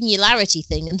hole singularity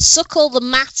thing and suck all the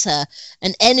matter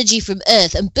and energy from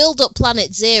Earth and build up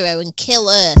Planet Zero and kill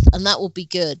Earth, and that will be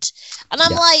good. And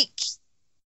I'm like,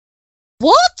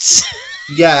 what?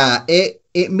 Yeah,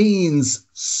 it means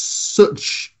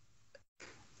such...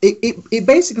 It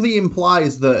basically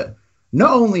implies that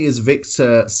not only has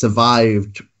Victor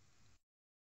survived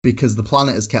because the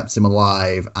planet has kept him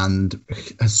alive and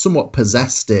has somewhat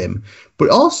possessed him, but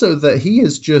also that he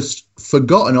has just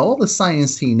forgotten all the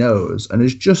science he knows and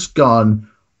has just gone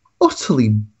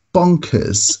utterly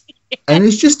bonkers and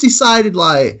has just decided,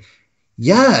 like,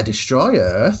 yeah, destroy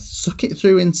Earth, suck it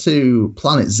through into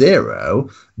Planet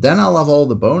Zero, then I'll have all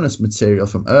the bonus material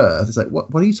from Earth. It's like,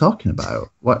 what are you talking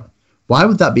about? Why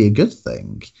would that be a good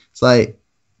thing? It's like,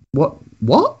 what?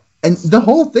 And the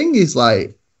whole thing is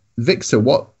like, Victor,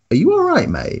 what? Are you all right,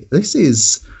 mate? This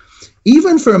is,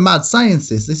 even for a mad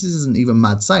scientist, this isn't even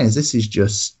mad science. This is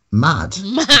just mad.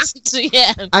 Mad,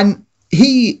 yeah. And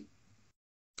he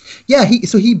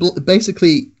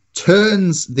basically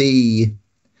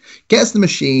gets the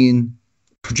machine,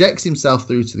 projects himself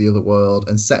through to the other world,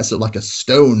 and sets up like a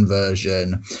stone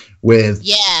version with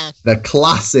the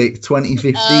classic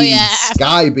 2015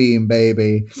 Skybeam,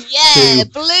 baby. Yeah,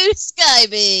 blue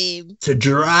Skybeam. To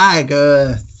drag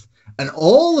Earth and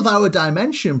all of our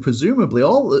dimension, presumably,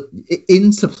 all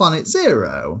into Planet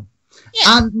Zero.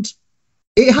 Yeah. And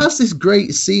It has this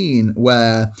great scene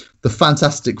where the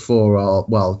Fantastic Four, or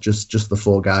well, just the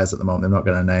four guys at the moment, I'm not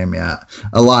going to name yet,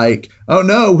 are like, oh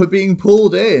no, we're being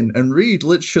pulled in, and Reed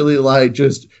literally like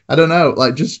just, I don't know,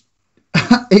 like just,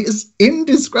 it's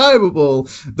indescribable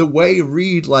the way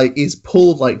Reed like is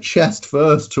pulled like chest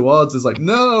first towards us, like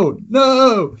no,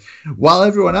 while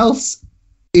everyone else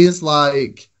is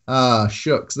like,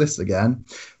 shucks, this again.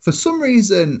 For some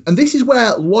reason, and this is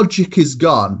where logic is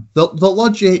gone. The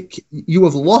logic, you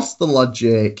have lost the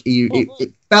logic.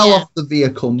 It fell off the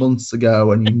vehicle months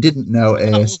ago and you didn't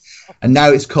notice. And now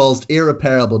it's caused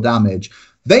irreparable damage.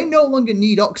 They no longer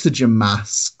need oxygen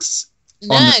masks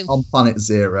on Planet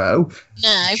Zero.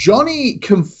 No. Johnny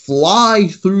can fly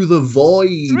through the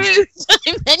void. Through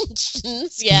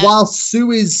dimensions, yeah. While Sue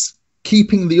is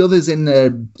keeping the others in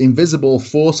the invisible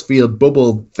force field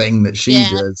bubble thing that she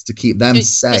does to keep them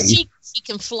safe. She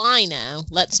can fly now,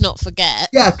 let's not forget.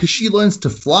 Yeah, because she learns to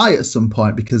fly at some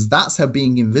point, because that's how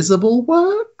being invisible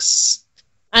works.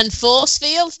 And force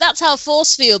fields, that's how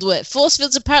force field works. Force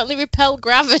fields apparently repel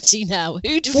gravity now.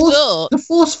 Who'd have thought? The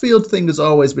force field thing has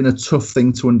always been a tough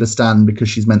thing to understand because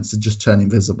she's meant to just turn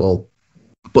invisible.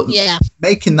 But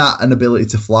making that an ability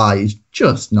to fly is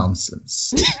just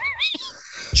nonsense.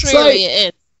 Truly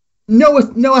it is.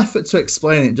 No effort to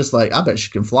explain it, just like, I bet she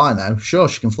can fly now. Sure,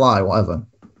 she can fly, whatever.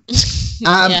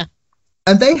 And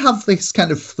they have this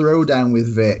kind of throwdown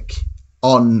with Vic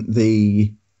on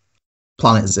the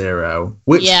Planet Zero,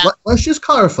 which, let's just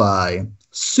clarify,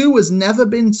 Sue has never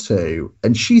been to,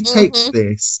 and she takes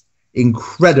this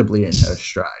incredibly in her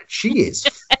stride. She is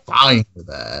fine with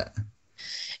it.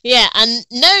 Yeah, and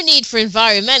no need for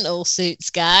environmental suits,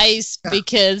 guys,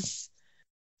 because...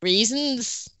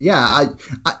 reasons. Yeah,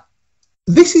 I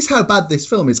this is how bad this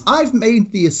film is. I've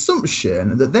made the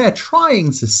assumption that they're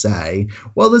trying to say,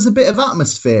 well, there's a bit of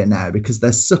atmosphere now because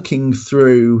they're sucking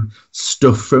through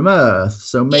stuff from Earth.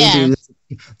 So maybe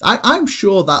I'm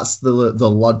sure that's the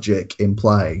logic in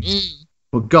play.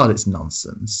 But God, it's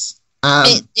nonsense.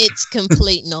 It's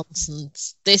complete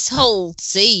nonsense. This whole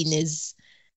scene is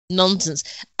nonsense.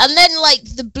 And then like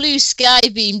the blue sky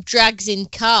beam drags in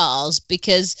cars,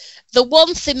 because the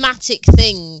one thematic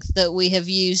thing that we have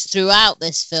used throughout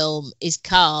this film is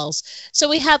cars. So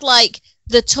we had like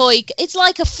the toy, it's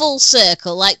like a full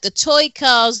circle, like the toy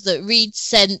cars that Reed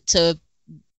sent to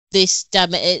this,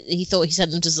 damn it, he thought he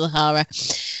sent them to Sahara.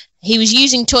 He was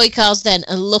using toy cars then,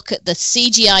 and look at the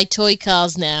CGI toy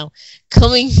cars now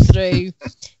coming through.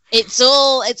 It's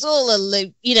all a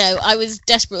loop. You know, I was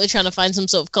desperately trying to find some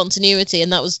sort of continuity,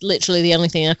 and that was literally the only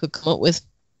thing I could come up with.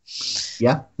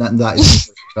 Yeah, that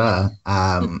is fair.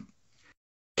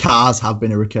 Cars have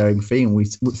been a recurring theme.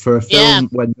 For a film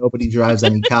where nobody drives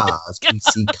any cars, we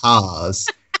see cars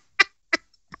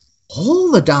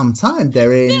all the damn time.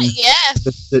 They're in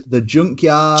the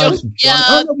junkyard.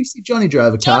 Oh no, we see Johnny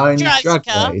drive a car in his drag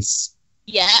race.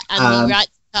 Yeah, and he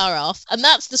writes the car off, and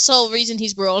that's the sole reason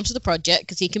he's brought onto the project,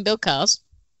 because he can build cars.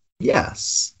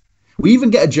 Yes, we even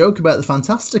get a joke about the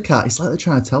Fan4stic car. It's like they're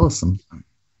trying to tell us something.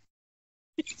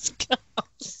 It's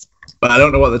cars. But I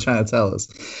don't know what they're trying to tell us.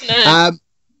 No.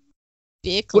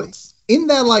 Vehicles. In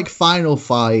their like final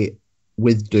fight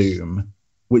with Doom,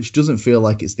 which doesn't feel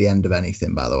like it's the end of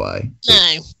anything, by the way.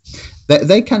 No.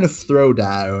 They kind of throw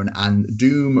down, and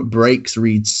Doom breaks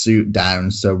Reed's suit down,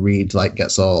 so Reed like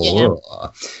gets all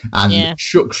and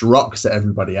chucks rocks at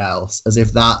everybody else, as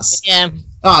if that's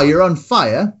you're on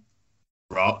fire.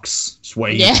 Rocks,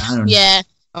 sway you down. Yeah.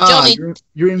 Johnny,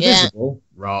 you're invisible.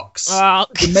 Rocks.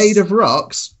 You're made of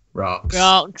rocks.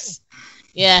 Rocks.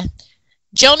 Yeah.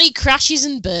 Johnny crashes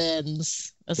and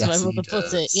burns. That's my mother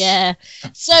put it. Yeah.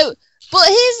 So, but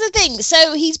here's the thing.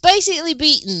 So he's basically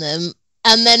beaten them,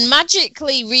 and then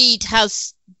magically Reed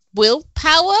has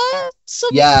willpower.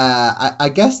 Yeah, I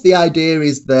guess the idea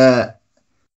is that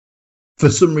for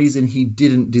some reason he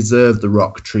didn't deserve the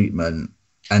rock treatment,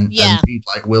 and Reed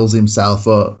like wills himself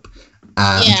up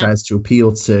and tries to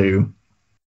appeal to,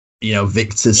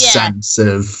 Victor's sense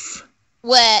of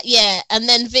and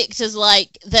then Victor's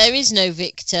like, there is no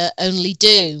Victor, only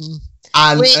Doom.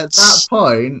 And at that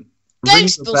point, ring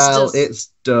the bell, it's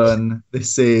done.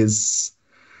 This is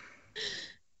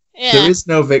there is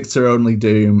no Victor, only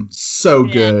Doom. So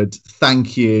good.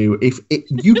 Thank you. If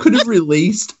you could have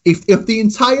released if the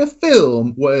entire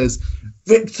film was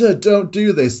Victor, don't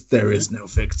do this, there is no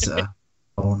Victor,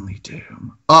 only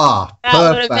Doom.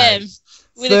 Perfect.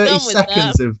 30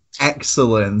 seconds of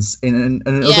excellence in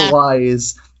an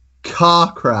otherwise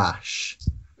car crash.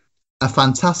 A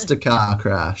fantastic car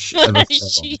crash. Of a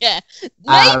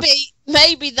film.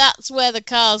 Maybe that's where the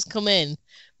cars come in.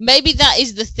 Maybe that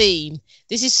is the theme.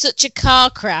 This is such a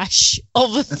car crash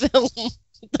of a film.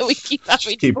 that we keep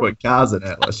having. Keep putting cars in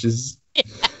it. Let's just.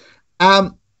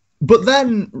 But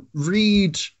then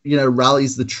Reed,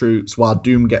 rallies the troops while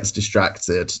Doom gets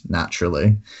distracted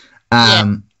naturally,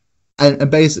 and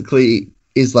basically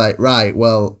is like, right,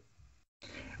 well,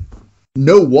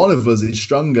 no one of us is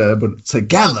stronger, but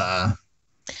together,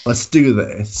 let's do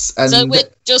this. And so we're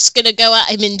just gonna go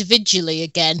at him individually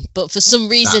again, but for some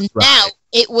reason now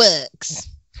it works.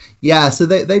 Yeah, so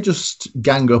they just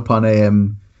gang up on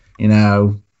him,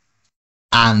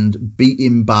 and beat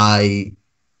him by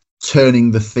turning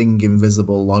the thing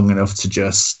invisible long enough to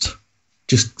just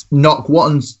get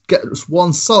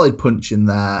one solid punch in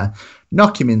there,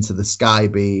 knock him into the sky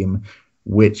beam,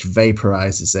 which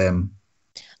vaporizes him.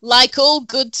 Like all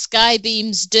good sky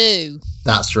beams do.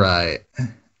 That's right.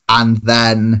 And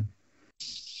then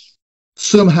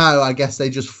somehow, I guess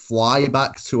they just fly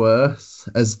back to Earth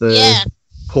as the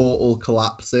portal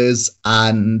collapses,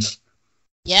 and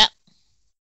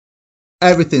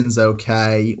everything's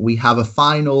okay. We have a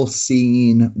final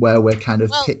scene where we're kind of...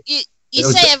 Well, you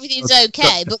say everything's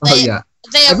okay, but they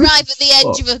arrive at the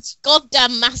edge of a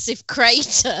goddamn massive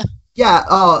crater. Yeah,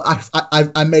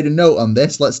 I made a note on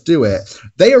this. Let's do it.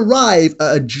 They arrive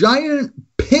at a giant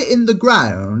pit in the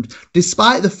ground,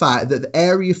 despite the fact that the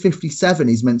Area 57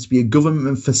 is meant to be a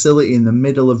government facility in the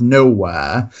middle of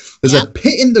nowhere. There's a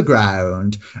pit in the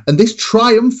ground, and this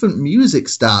triumphant music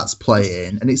starts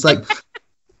playing, and it's like...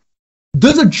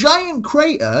 There's a giant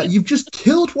crater, you've just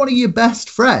killed one of your best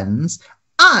friends,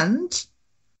 and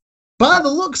by the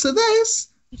looks of this,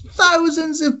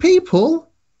 thousands of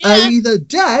people are either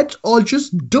dead or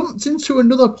just dumped into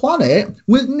another planet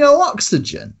with no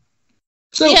oxygen.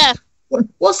 So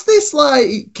what's this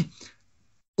like?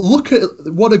 Look at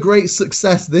what a great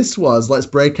success this was. Let's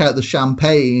break out the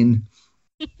champagne.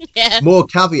 More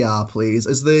caviar, please,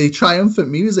 as the triumphant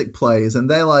music plays, and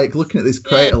they're like looking at this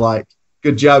crater like,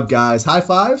 good job, guys. High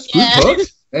fives. Group hug.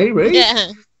 Hey, Reed.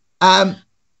 And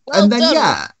then,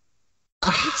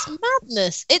 it's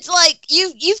madness. It's like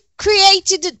you've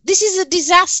created. This is a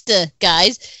disaster,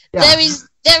 guys. There is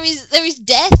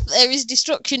death. There is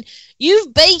destruction.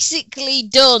 You've basically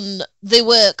done the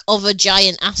work of a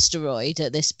giant asteroid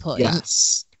at this point.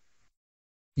 Yes.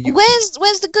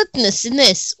 Where's the goodness in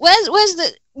this? Why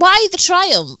the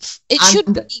triumph? It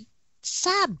should be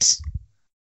sad.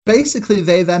 Basically,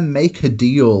 they then make a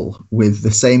deal with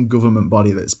the same government body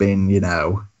that's been,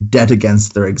 dead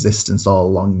against their existence all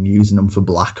along, using them for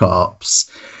black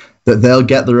ops, that they'll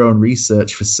get their own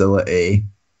research facility,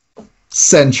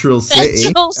 Central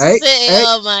City.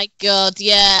 Oh my God,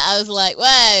 I was like,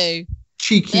 wow.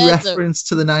 Cheeky reference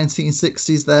to the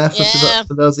 1960s there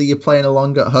for those of you playing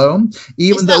along at home,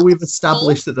 even though we've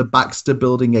established that the Baxter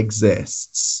Building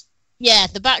exists. Yeah,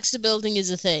 the Baxter Building is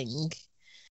a thing.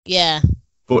 Yeah.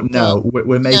 But no,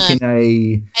 we're making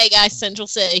hey guys, Central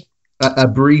City. A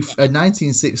brief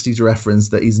 1960s reference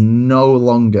that is no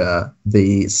longer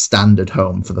the standard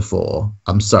home for the Four.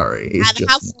 I'm sorry,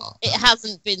 it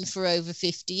hasn't been for over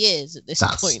 50 years at this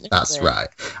point. That's right.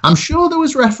 I'm sure there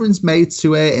was reference made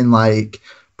to it in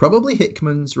probably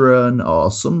Hickman's run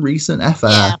or some recent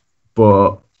FF,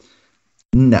 but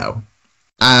no.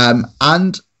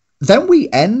 And then we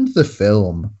end the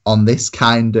film on this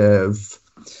kind of.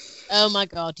 Oh my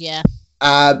God, yeah.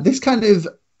 This kind of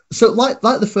like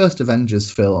the first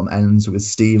Avengers film ends with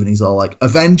Steve and he's all like,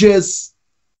 Avengers,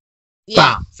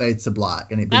 bam, fade to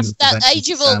black, and it brings that Age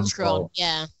of Ultron,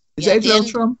 Is it Age of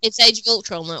Ultron? It's Age of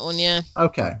Ultron, that one, yeah.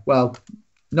 Okay, well,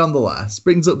 nonetheless,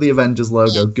 brings up the Avengers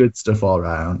logo, good stuff all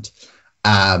around.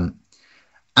 And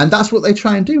that's what they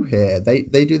try and do here.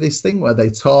 They do this thing where they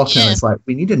talk and it's like,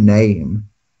 we need a name,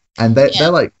 and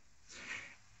they're like.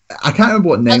 I can't remember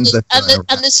what names they're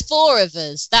and there's four of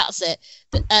us. That's it.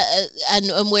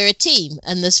 And we're a team,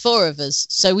 and there's four of us,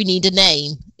 so we need a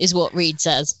name, is what Reed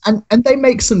says. And they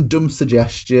make some dumb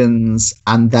suggestions,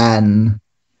 and then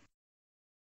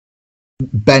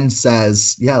Ben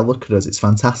says, "Yeah, look at us, it's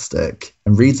fantastic."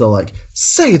 And Reed's all like,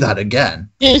 "Say that again."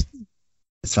 It's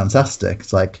fantastic.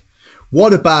 It's like,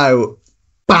 what about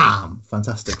bam,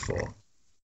 Fantastic Four?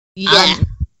 Yeah.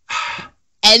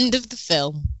 End of the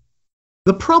film.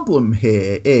 The problem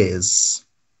here is,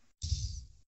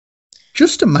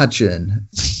 just imagine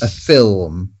a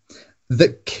film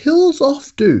that kills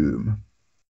off Doom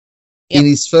in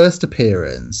his first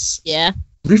appearance. Yeah.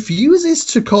 Refuses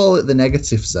to call it the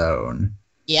Negative Zone.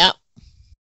 Yep.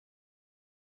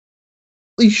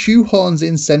 He shoehorns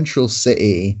in Central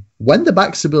City when the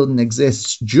Baxter Building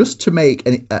exists just to make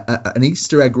an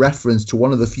Easter egg reference to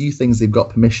one of the few things they've got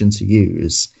permission to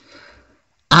use.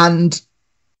 And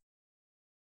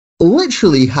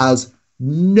literally has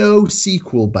no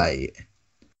sequel bait.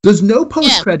 There's no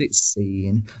post-credits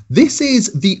scene. This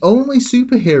is the only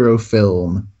superhero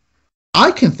film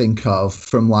I can think of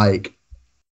from like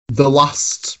the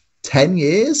last 10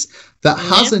 years that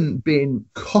hasn't been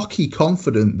cocky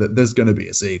confident that there's going to be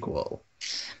a sequel.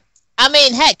 I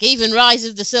mean, heck, even Rise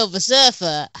of the Silver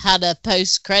Surfer had a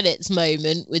post-credits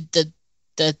moment with the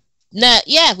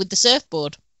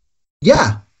surfboard.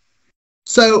 Yeah.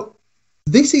 So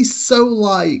this is so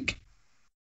like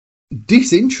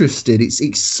disinterested.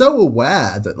 It's so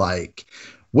aware that like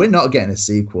we're not getting a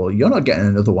sequel. You're not getting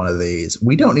another one of these.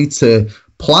 We don't need to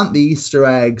plant the Easter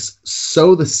eggs,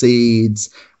 sow the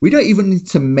seeds. We don't even need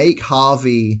to make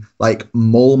Harvey like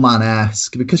Mole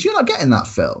Man-esque because you're not getting that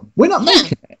film. We're not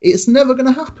making it. It's never going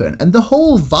to happen. And the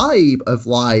whole vibe of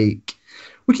like,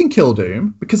 we can kill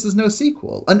Doom because there's no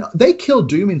sequel. And they killed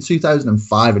Doom in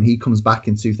 2005 and he comes back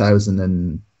in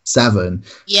 2007.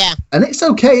 Yeah. And it's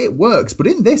okay, it works. But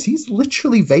in this, he's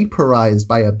literally vaporized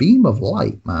by a beam of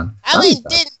light, man. I mean,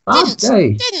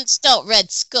 didn't stop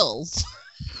Red Skull.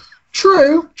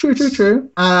 True.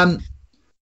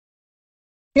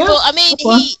 Yeah, but I mean,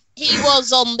 he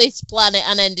was on this planet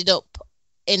and ended up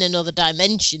in another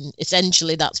dimension.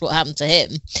 Essentially, that's what happened to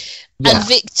him. Yeah. And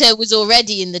Victor was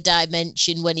already in the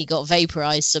dimension when he got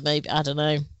vaporized. So maybe, I don't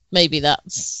know. Maybe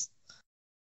that's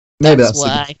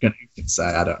why. You can say,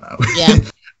 I don't know. Yeah.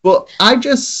 But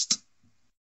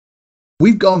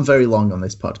we've gone very long on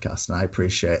this podcast, and I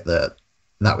appreciate that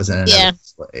was an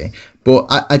inevitability. But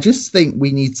I just think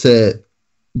we need to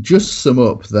just sum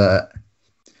up that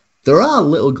there are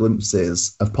little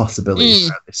glimpses of possibilities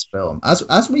throughout this film.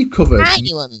 As we covered,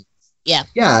 tiny ones. Yeah,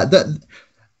 that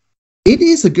it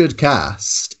is a good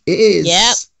cast. It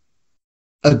is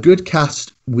a good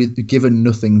cast with given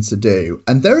nothing to do.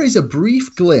 And there is a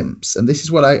brief glimpse, and this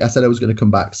is what I said I was going to come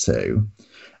back to,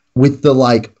 with the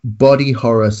like body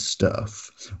horror stuff.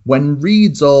 When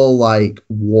Reed's all like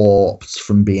warped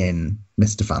from being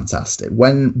Mr. Fantastic,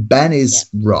 when Ben is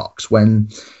rocks, when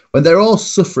they're all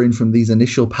suffering from these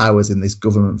initial powers in this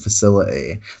government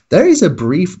facility, there is a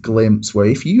brief glimpse where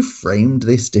if you framed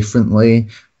this differently,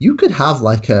 you could have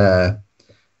like a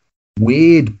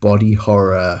weird body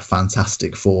horror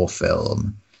Fantastic Four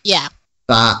film. Yeah.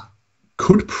 That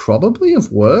could probably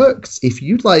have worked if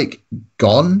you'd like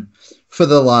gone for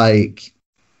the like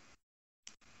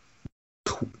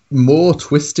more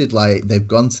twisted, like they've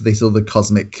gone to this other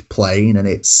cosmic plane and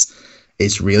it's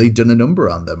really done a number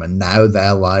on them, and now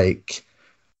they're like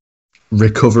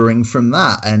recovering from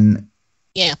that. And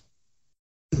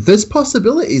there's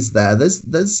possibilities there.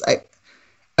 There's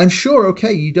and sure,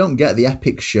 okay, you don't get the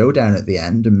epic showdown at the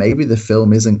end, and maybe the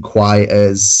film isn't quite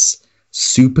as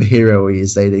superhero-y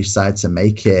as they decide to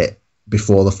make it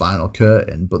before the final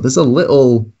curtain, but there's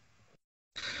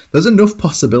enough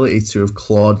possibility to have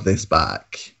clawed this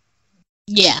back.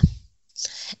 Yeah.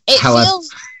 However,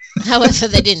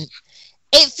 they didn't.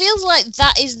 It feels like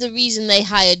that is the reason they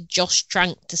hired Josh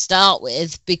Trank to start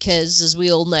with, because, as we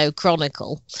all know,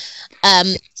 Chronicle.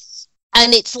 And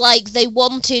it's like they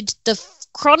wanted the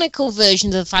Chronicle version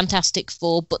of the Fantastic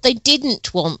Four, but they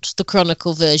didn't want the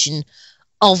Chronicle version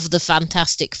of the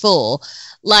Fantastic Four.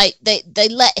 Like, they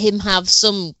let him have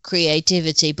some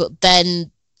creativity, but then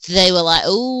they were like,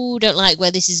 oh, don't like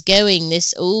where this is going,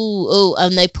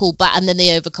 and they pulled back, and then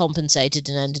they overcompensated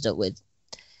and ended up with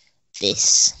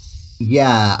this.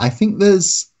 Yeah, I think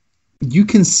you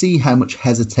can see how much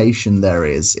hesitation there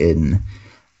is in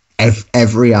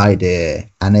every idea,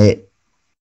 and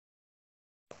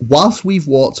whilst we've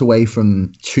walked away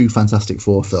from two Fantastic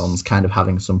Four films kind of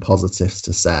having some positives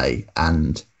to say,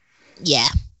 and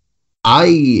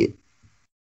I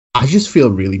just feel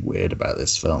really weird about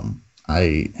this film.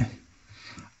 I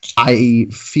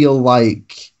feel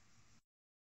like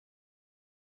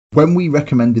when we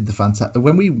recommended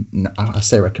when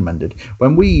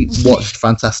we watched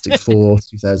Fantastic Four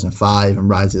 2005 and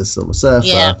Rise of the Silver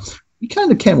Surfer, we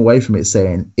kind of came away from it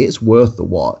saying it's worth the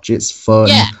watch. It's fun.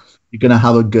 Yeah. You're gonna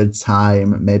have a good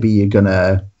time. Maybe you're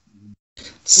gonna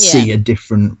see a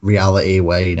different reality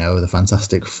where, you know, the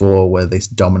Fantastic Four were this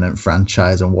dominant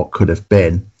franchise and what could have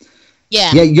been.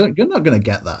 Yeah. Yeah, you're not gonna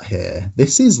get that here.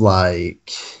 This is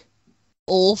like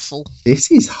awful.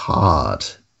 This is hard.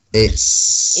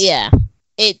 It's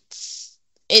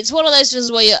one of those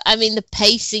ones where the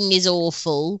pacing is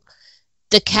awful.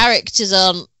 The characters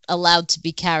aren't allowed to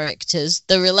be characters.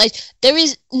 There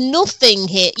is nothing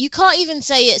here. You can't even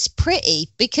say it's pretty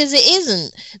because it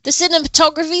isn't. The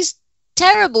cinematography's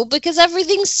terrible because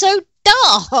everything's so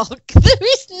dark. There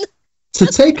is to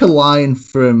take a line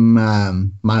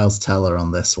from Miles Teller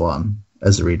on this one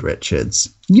as Reed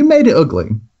Richards. You made it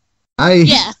ugly.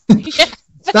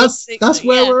 that's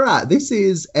where we're at. This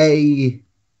is a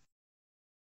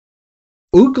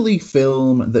ugly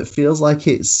film that feels like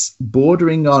it's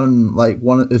bordering on like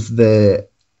one of the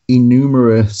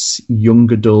innumerous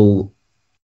young adult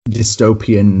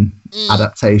dystopian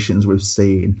adaptations we've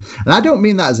seen. And I don't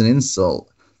mean that as an insult.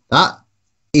 That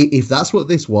if that's what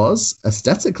this was,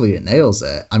 aesthetically it nails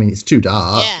it. I mean, it's too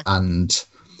dark and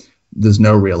there's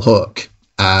no real hook.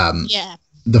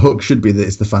 The hook should be that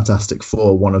it's the Fantastic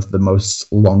Four, one of the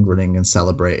most long-running and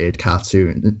celebrated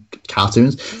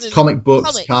cartoons, comic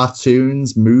books,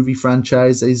 cartoons, movie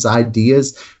franchises,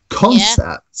 ideas,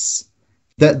 concepts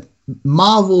that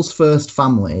Marvel's first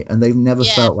family, and they've never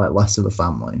felt like less of a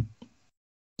family.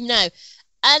 No,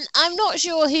 and I'm not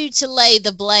sure who to lay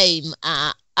the blame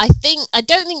at. I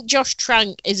don't think Josh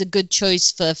Trank is a good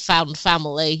choice for found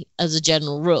family as a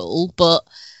general rule, but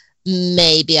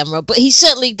maybe I'm wrong. But he's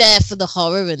certainly there for the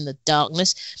horror and the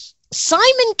darkness.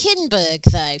 Simon Kinberg,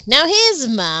 though. Now, here's a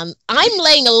man. I'm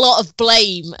laying a lot of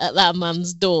blame at that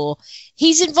man's door.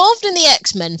 He's involved in the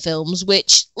X-Men films,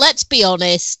 which, let's be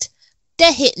honest,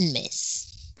 they're hit and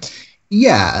miss.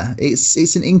 Yeah,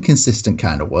 it's an inconsistent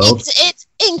kind of world. It's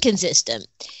inconsistent.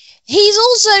 He's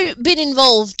also been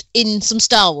involved in some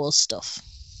Star Wars stuff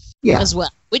as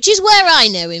well, which is where I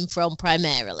know him from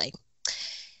primarily.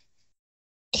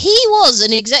 He was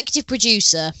an executive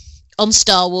producer on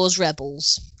Star Wars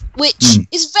Rebels, which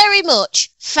is very much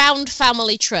found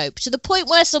family trope, to the point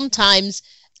where sometimes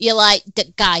you're like,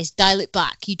 guys, dial it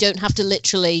back. You don't have to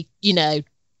literally,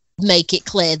 make it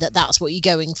clear that that's what you're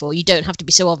going for. You don't have to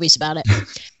be so obvious about it.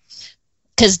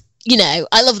 Because,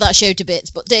 I love that show to bits,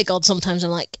 but dear God, sometimes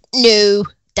I'm like, no,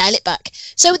 dial it back.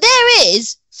 So there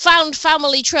is found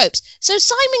family tropes. So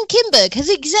Simon Kinberg has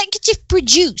executive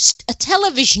produced a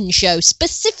television show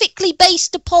specifically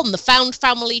based upon the found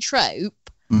family trope.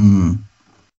 Where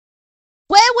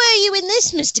were you in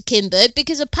this, Mr. Kinberg?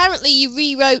 Because apparently you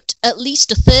rewrote at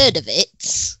least a third of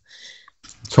it.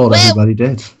 Told everybody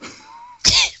did.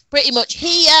 Pretty much.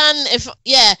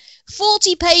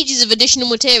 40 pages of additional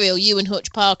material you and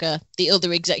Hutch Parker, the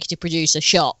other executive producer,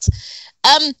 shot.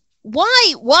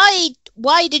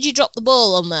 Why did you drop the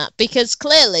ball on that? Because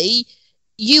clearly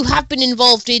you have been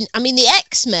involved in, the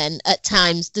X-Men at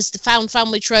times, there's the found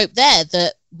family trope there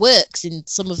that works in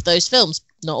some of those films.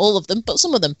 Not all of them, but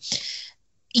some of them.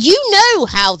 You know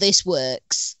how this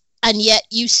works, and yet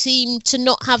you seem to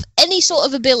not have any sort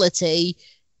of ability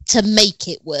to make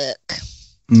it work.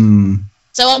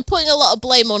 So I'm putting a lot of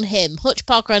blame on him. Hutch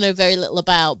Parker I know very little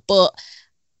about, but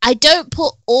I don't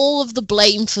put all of the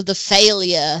blame for the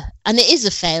failure, and it is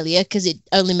a failure because it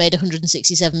only made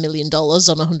 $167 million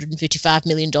on a $155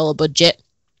 million budget.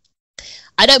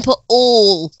 I don't put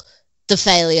all the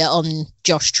failure on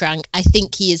Josh Trank. I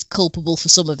think he is culpable for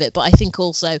some of it, but I think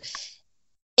also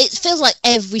it feels like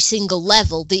every single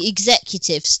level, the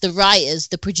executives, the writers,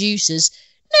 the producers,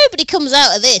 nobody comes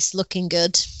out of this looking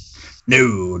good.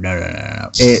 No.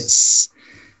 It's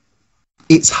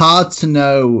hard to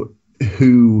know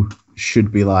who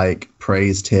should be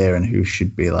praised here and who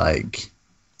should be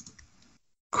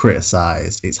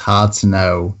criticized. It's hard to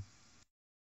know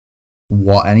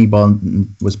what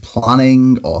anyone was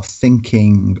planning or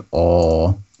thinking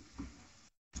or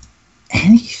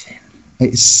anything.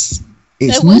 It's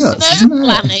there was nuts, no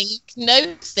planning,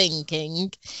 no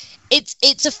thinking.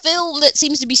 It's a film that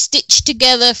seems to be stitched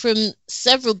together from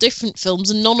several different films,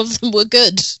 and none of them were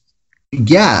good.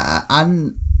 Yeah,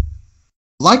 and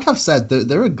like I've said,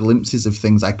 there are glimpses of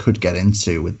things I could get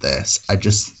into with this. I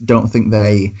just don't think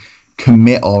they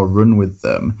commit or run with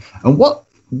them. And what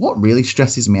really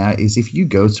stresses me out is if you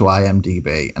go to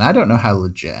IMDb, and I don't know how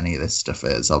legit any of this stuff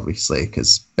is, obviously,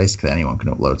 because basically anyone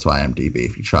can upload to IMDb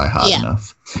if you try hard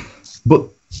enough. But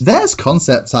there's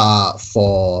concept art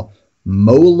for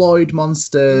Moloid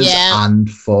monsters and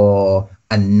for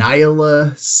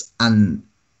Annihilus, and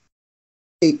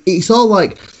it's all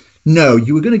like, no,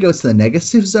 you were going to go to the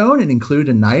negative zone and include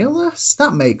Annihilus?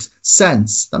 That makes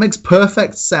sense. That makes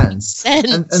perfect sense.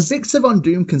 And Victor Von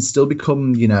Doom can still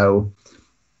become, Gary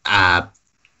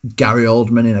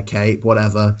Oldman in a cape,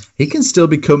 whatever. He can still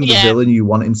become the villain you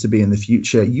want him to be in the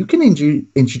future. You can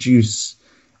introduce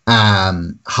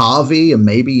Harvey, and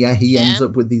maybe he ends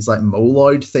up with these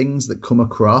Moloid things that come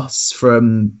across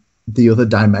from the other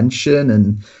dimension,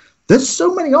 and there's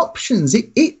so many options.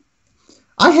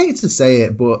 I hate to say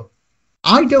it, but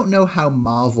I don't know how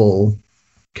Marvel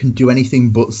can do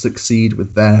anything but succeed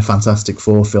with their Fantastic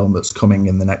Four film that's coming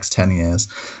in the next 10 years.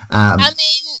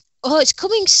 It's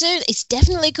coming soon. It's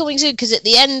definitely coming soon, because at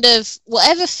the end of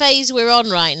whatever phase we're on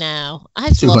right now,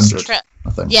 I've lost track. I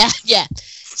think. Yeah.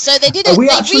 So they did Are it. we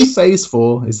actually phase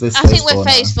 4? Is this? I think we're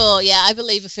phase 4. Yeah, I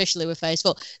believe officially we're phase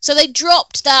 4. So they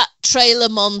dropped that trailer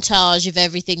montage of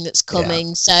everything that's coming.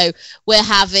 Yeah. So we're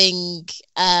having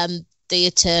the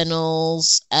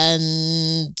Eternals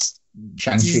and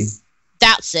Shang-Chi.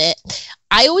 That's it.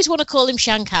 I always want to call him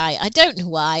Shanghai. I don't know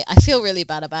why. I feel really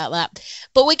bad about that.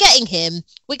 But we're getting him.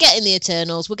 We're getting the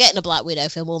Eternals. We're getting a Black Widow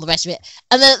film, all the rest of it.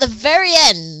 And then at the very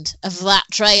end of that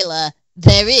trailer,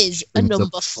 there is a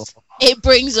number 4. It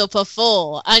brings up a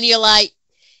 4. And you're like,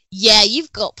 yeah,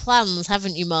 you've got plans,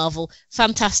 haven't you, Marvel?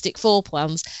 Fantastic Four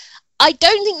plans. I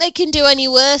don't think they can do any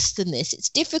worse than this. It's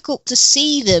difficult to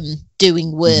see them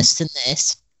doing worse than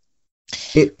this.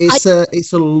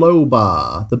 It's a low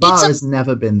bar. The bar has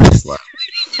never been this low.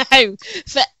 No,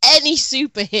 for any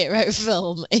superhero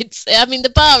film,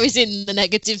 the bar is in the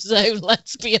negative zone.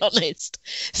 Let's be honest.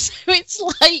 So it's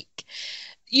like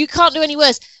you can't do any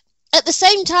worse. At the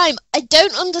same time, I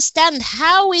don't understand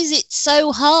how is it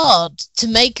so hard to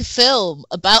make a film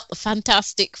about the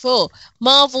Fantastic Four,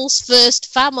 Marvel's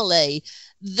first family.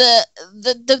 The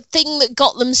thing that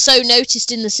got them so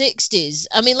noticed in the 60s.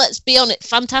 I mean, let's be honest,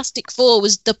 Fantastic Four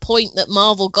was the point that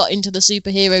Marvel got into the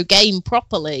superhero game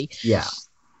properly. Yeah.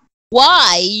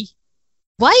 Why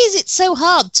is it so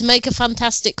hard to make a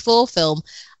Fantastic Four film?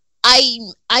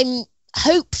 I'm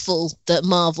hopeful that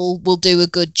Marvel will do a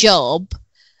good job.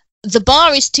 The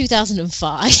bar is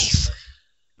 2005.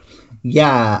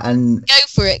 Yeah, and go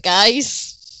for it,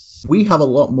 guys. We have a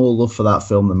lot more love for that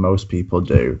film than most people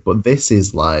do, but this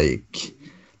is like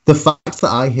the fact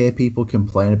that I hear people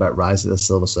complain about Rise of the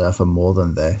Silver Surfer more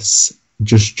than this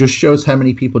just shows how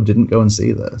many people didn't go and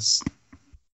see this.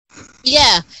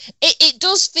 Yeah, it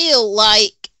does feel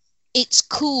like it's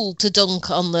cool to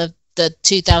dunk on the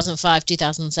 2005,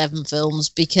 2007 films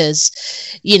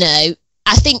because,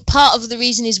 I think part of the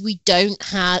reason is we didn't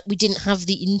have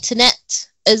the internet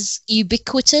as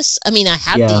ubiquitous. I mean, I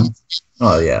had the internet.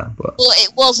 Oh, yeah. But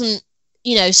it wasn't,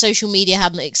 social media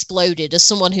hadn't exploded. As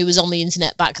someone who was on the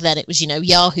internet back then, it was,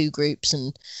 Yahoo groups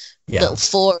and little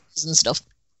forums and stuff.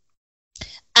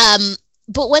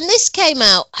 But when this came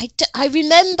out, I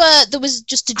remember there was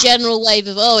just a general wave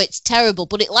of, oh, it's terrible,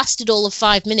 but it lasted all of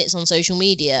 5 minutes on social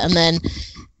media, and then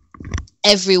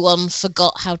everyone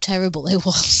forgot how terrible it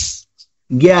was.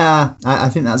 Yeah, I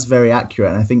think that's very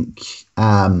accurate, and I think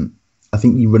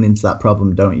you run into that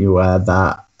problem, don't you, where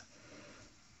that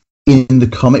in the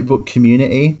comic book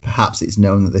community, perhaps it's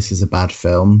known that this is a bad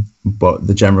film, but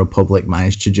the general public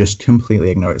managed to just completely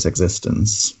ignore its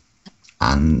existence.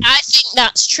 And I think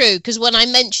that's true, because when I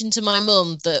mentioned to my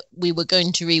mum that we were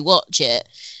going to rewatch it,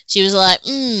 she was like,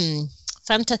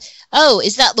 fantastic. Oh,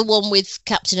 is that the one with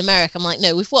Captain America? I'm like,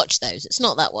 no, we've watched those. It's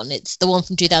not that one. It's the one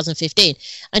from 2015.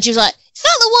 And she was like, is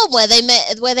that the one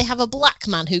where they have a black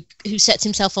man who sets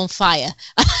himself on fire?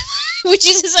 Which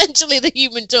is essentially the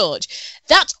Human Torch.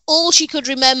 That's all she could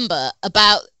remember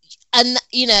about, and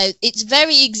its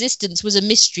very existence was a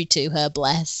mystery to her,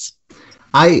 bless.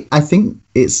 I think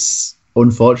it's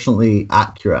unfortunately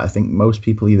accurate. I think most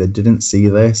people either didn't see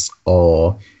this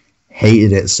or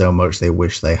hated it so much they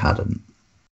wish they hadn't.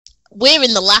 We're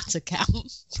in the latter camp.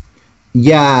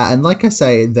 Yeah, and like I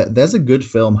say, there's a good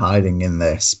film hiding in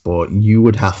this, but you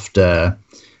would have to,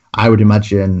 I would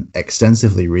imagine,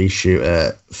 extensively reshoot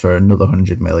it for another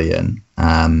 100 million.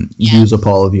 Use up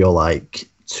all of your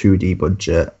 2D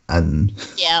budget, and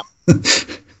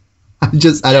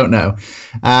I don't know.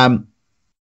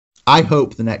 I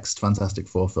hope the next Fantastic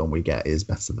Four film we get is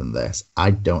better than this.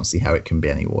 I don't see how it can be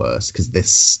any worse, because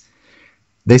this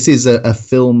is a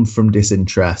film from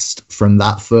disinterest, from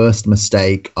that first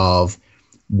mistake of,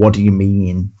 what do you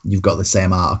mean you've got the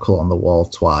same article on the wall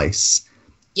twice?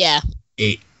 Yeah.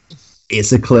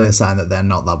 It's a clear sign that they're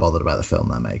not that bothered about the film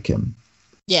they're making.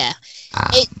 Yeah.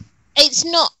 It's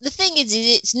not, the thing is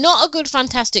it's not a good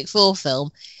Fantastic Four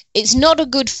film. It's not a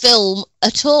good film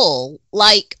at all,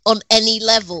 on any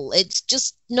level. It's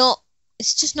just not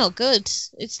good.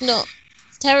 It's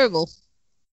terrible.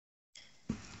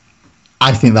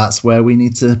 I think that's where we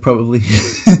need to probably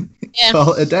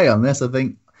call it a day on this. I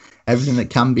think everything that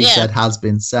can be said has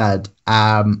been said.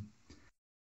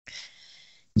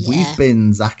 We've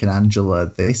been Zach and Angela.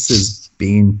 This has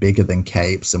been bigger than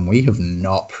capes, and we have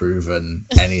not proven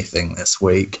anything this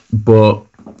week. But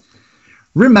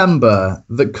remember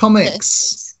that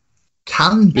comics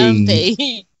can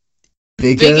be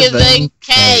bigger than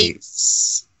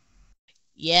capes.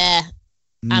 Yeah,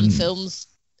 and films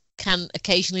can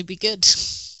occasionally be good.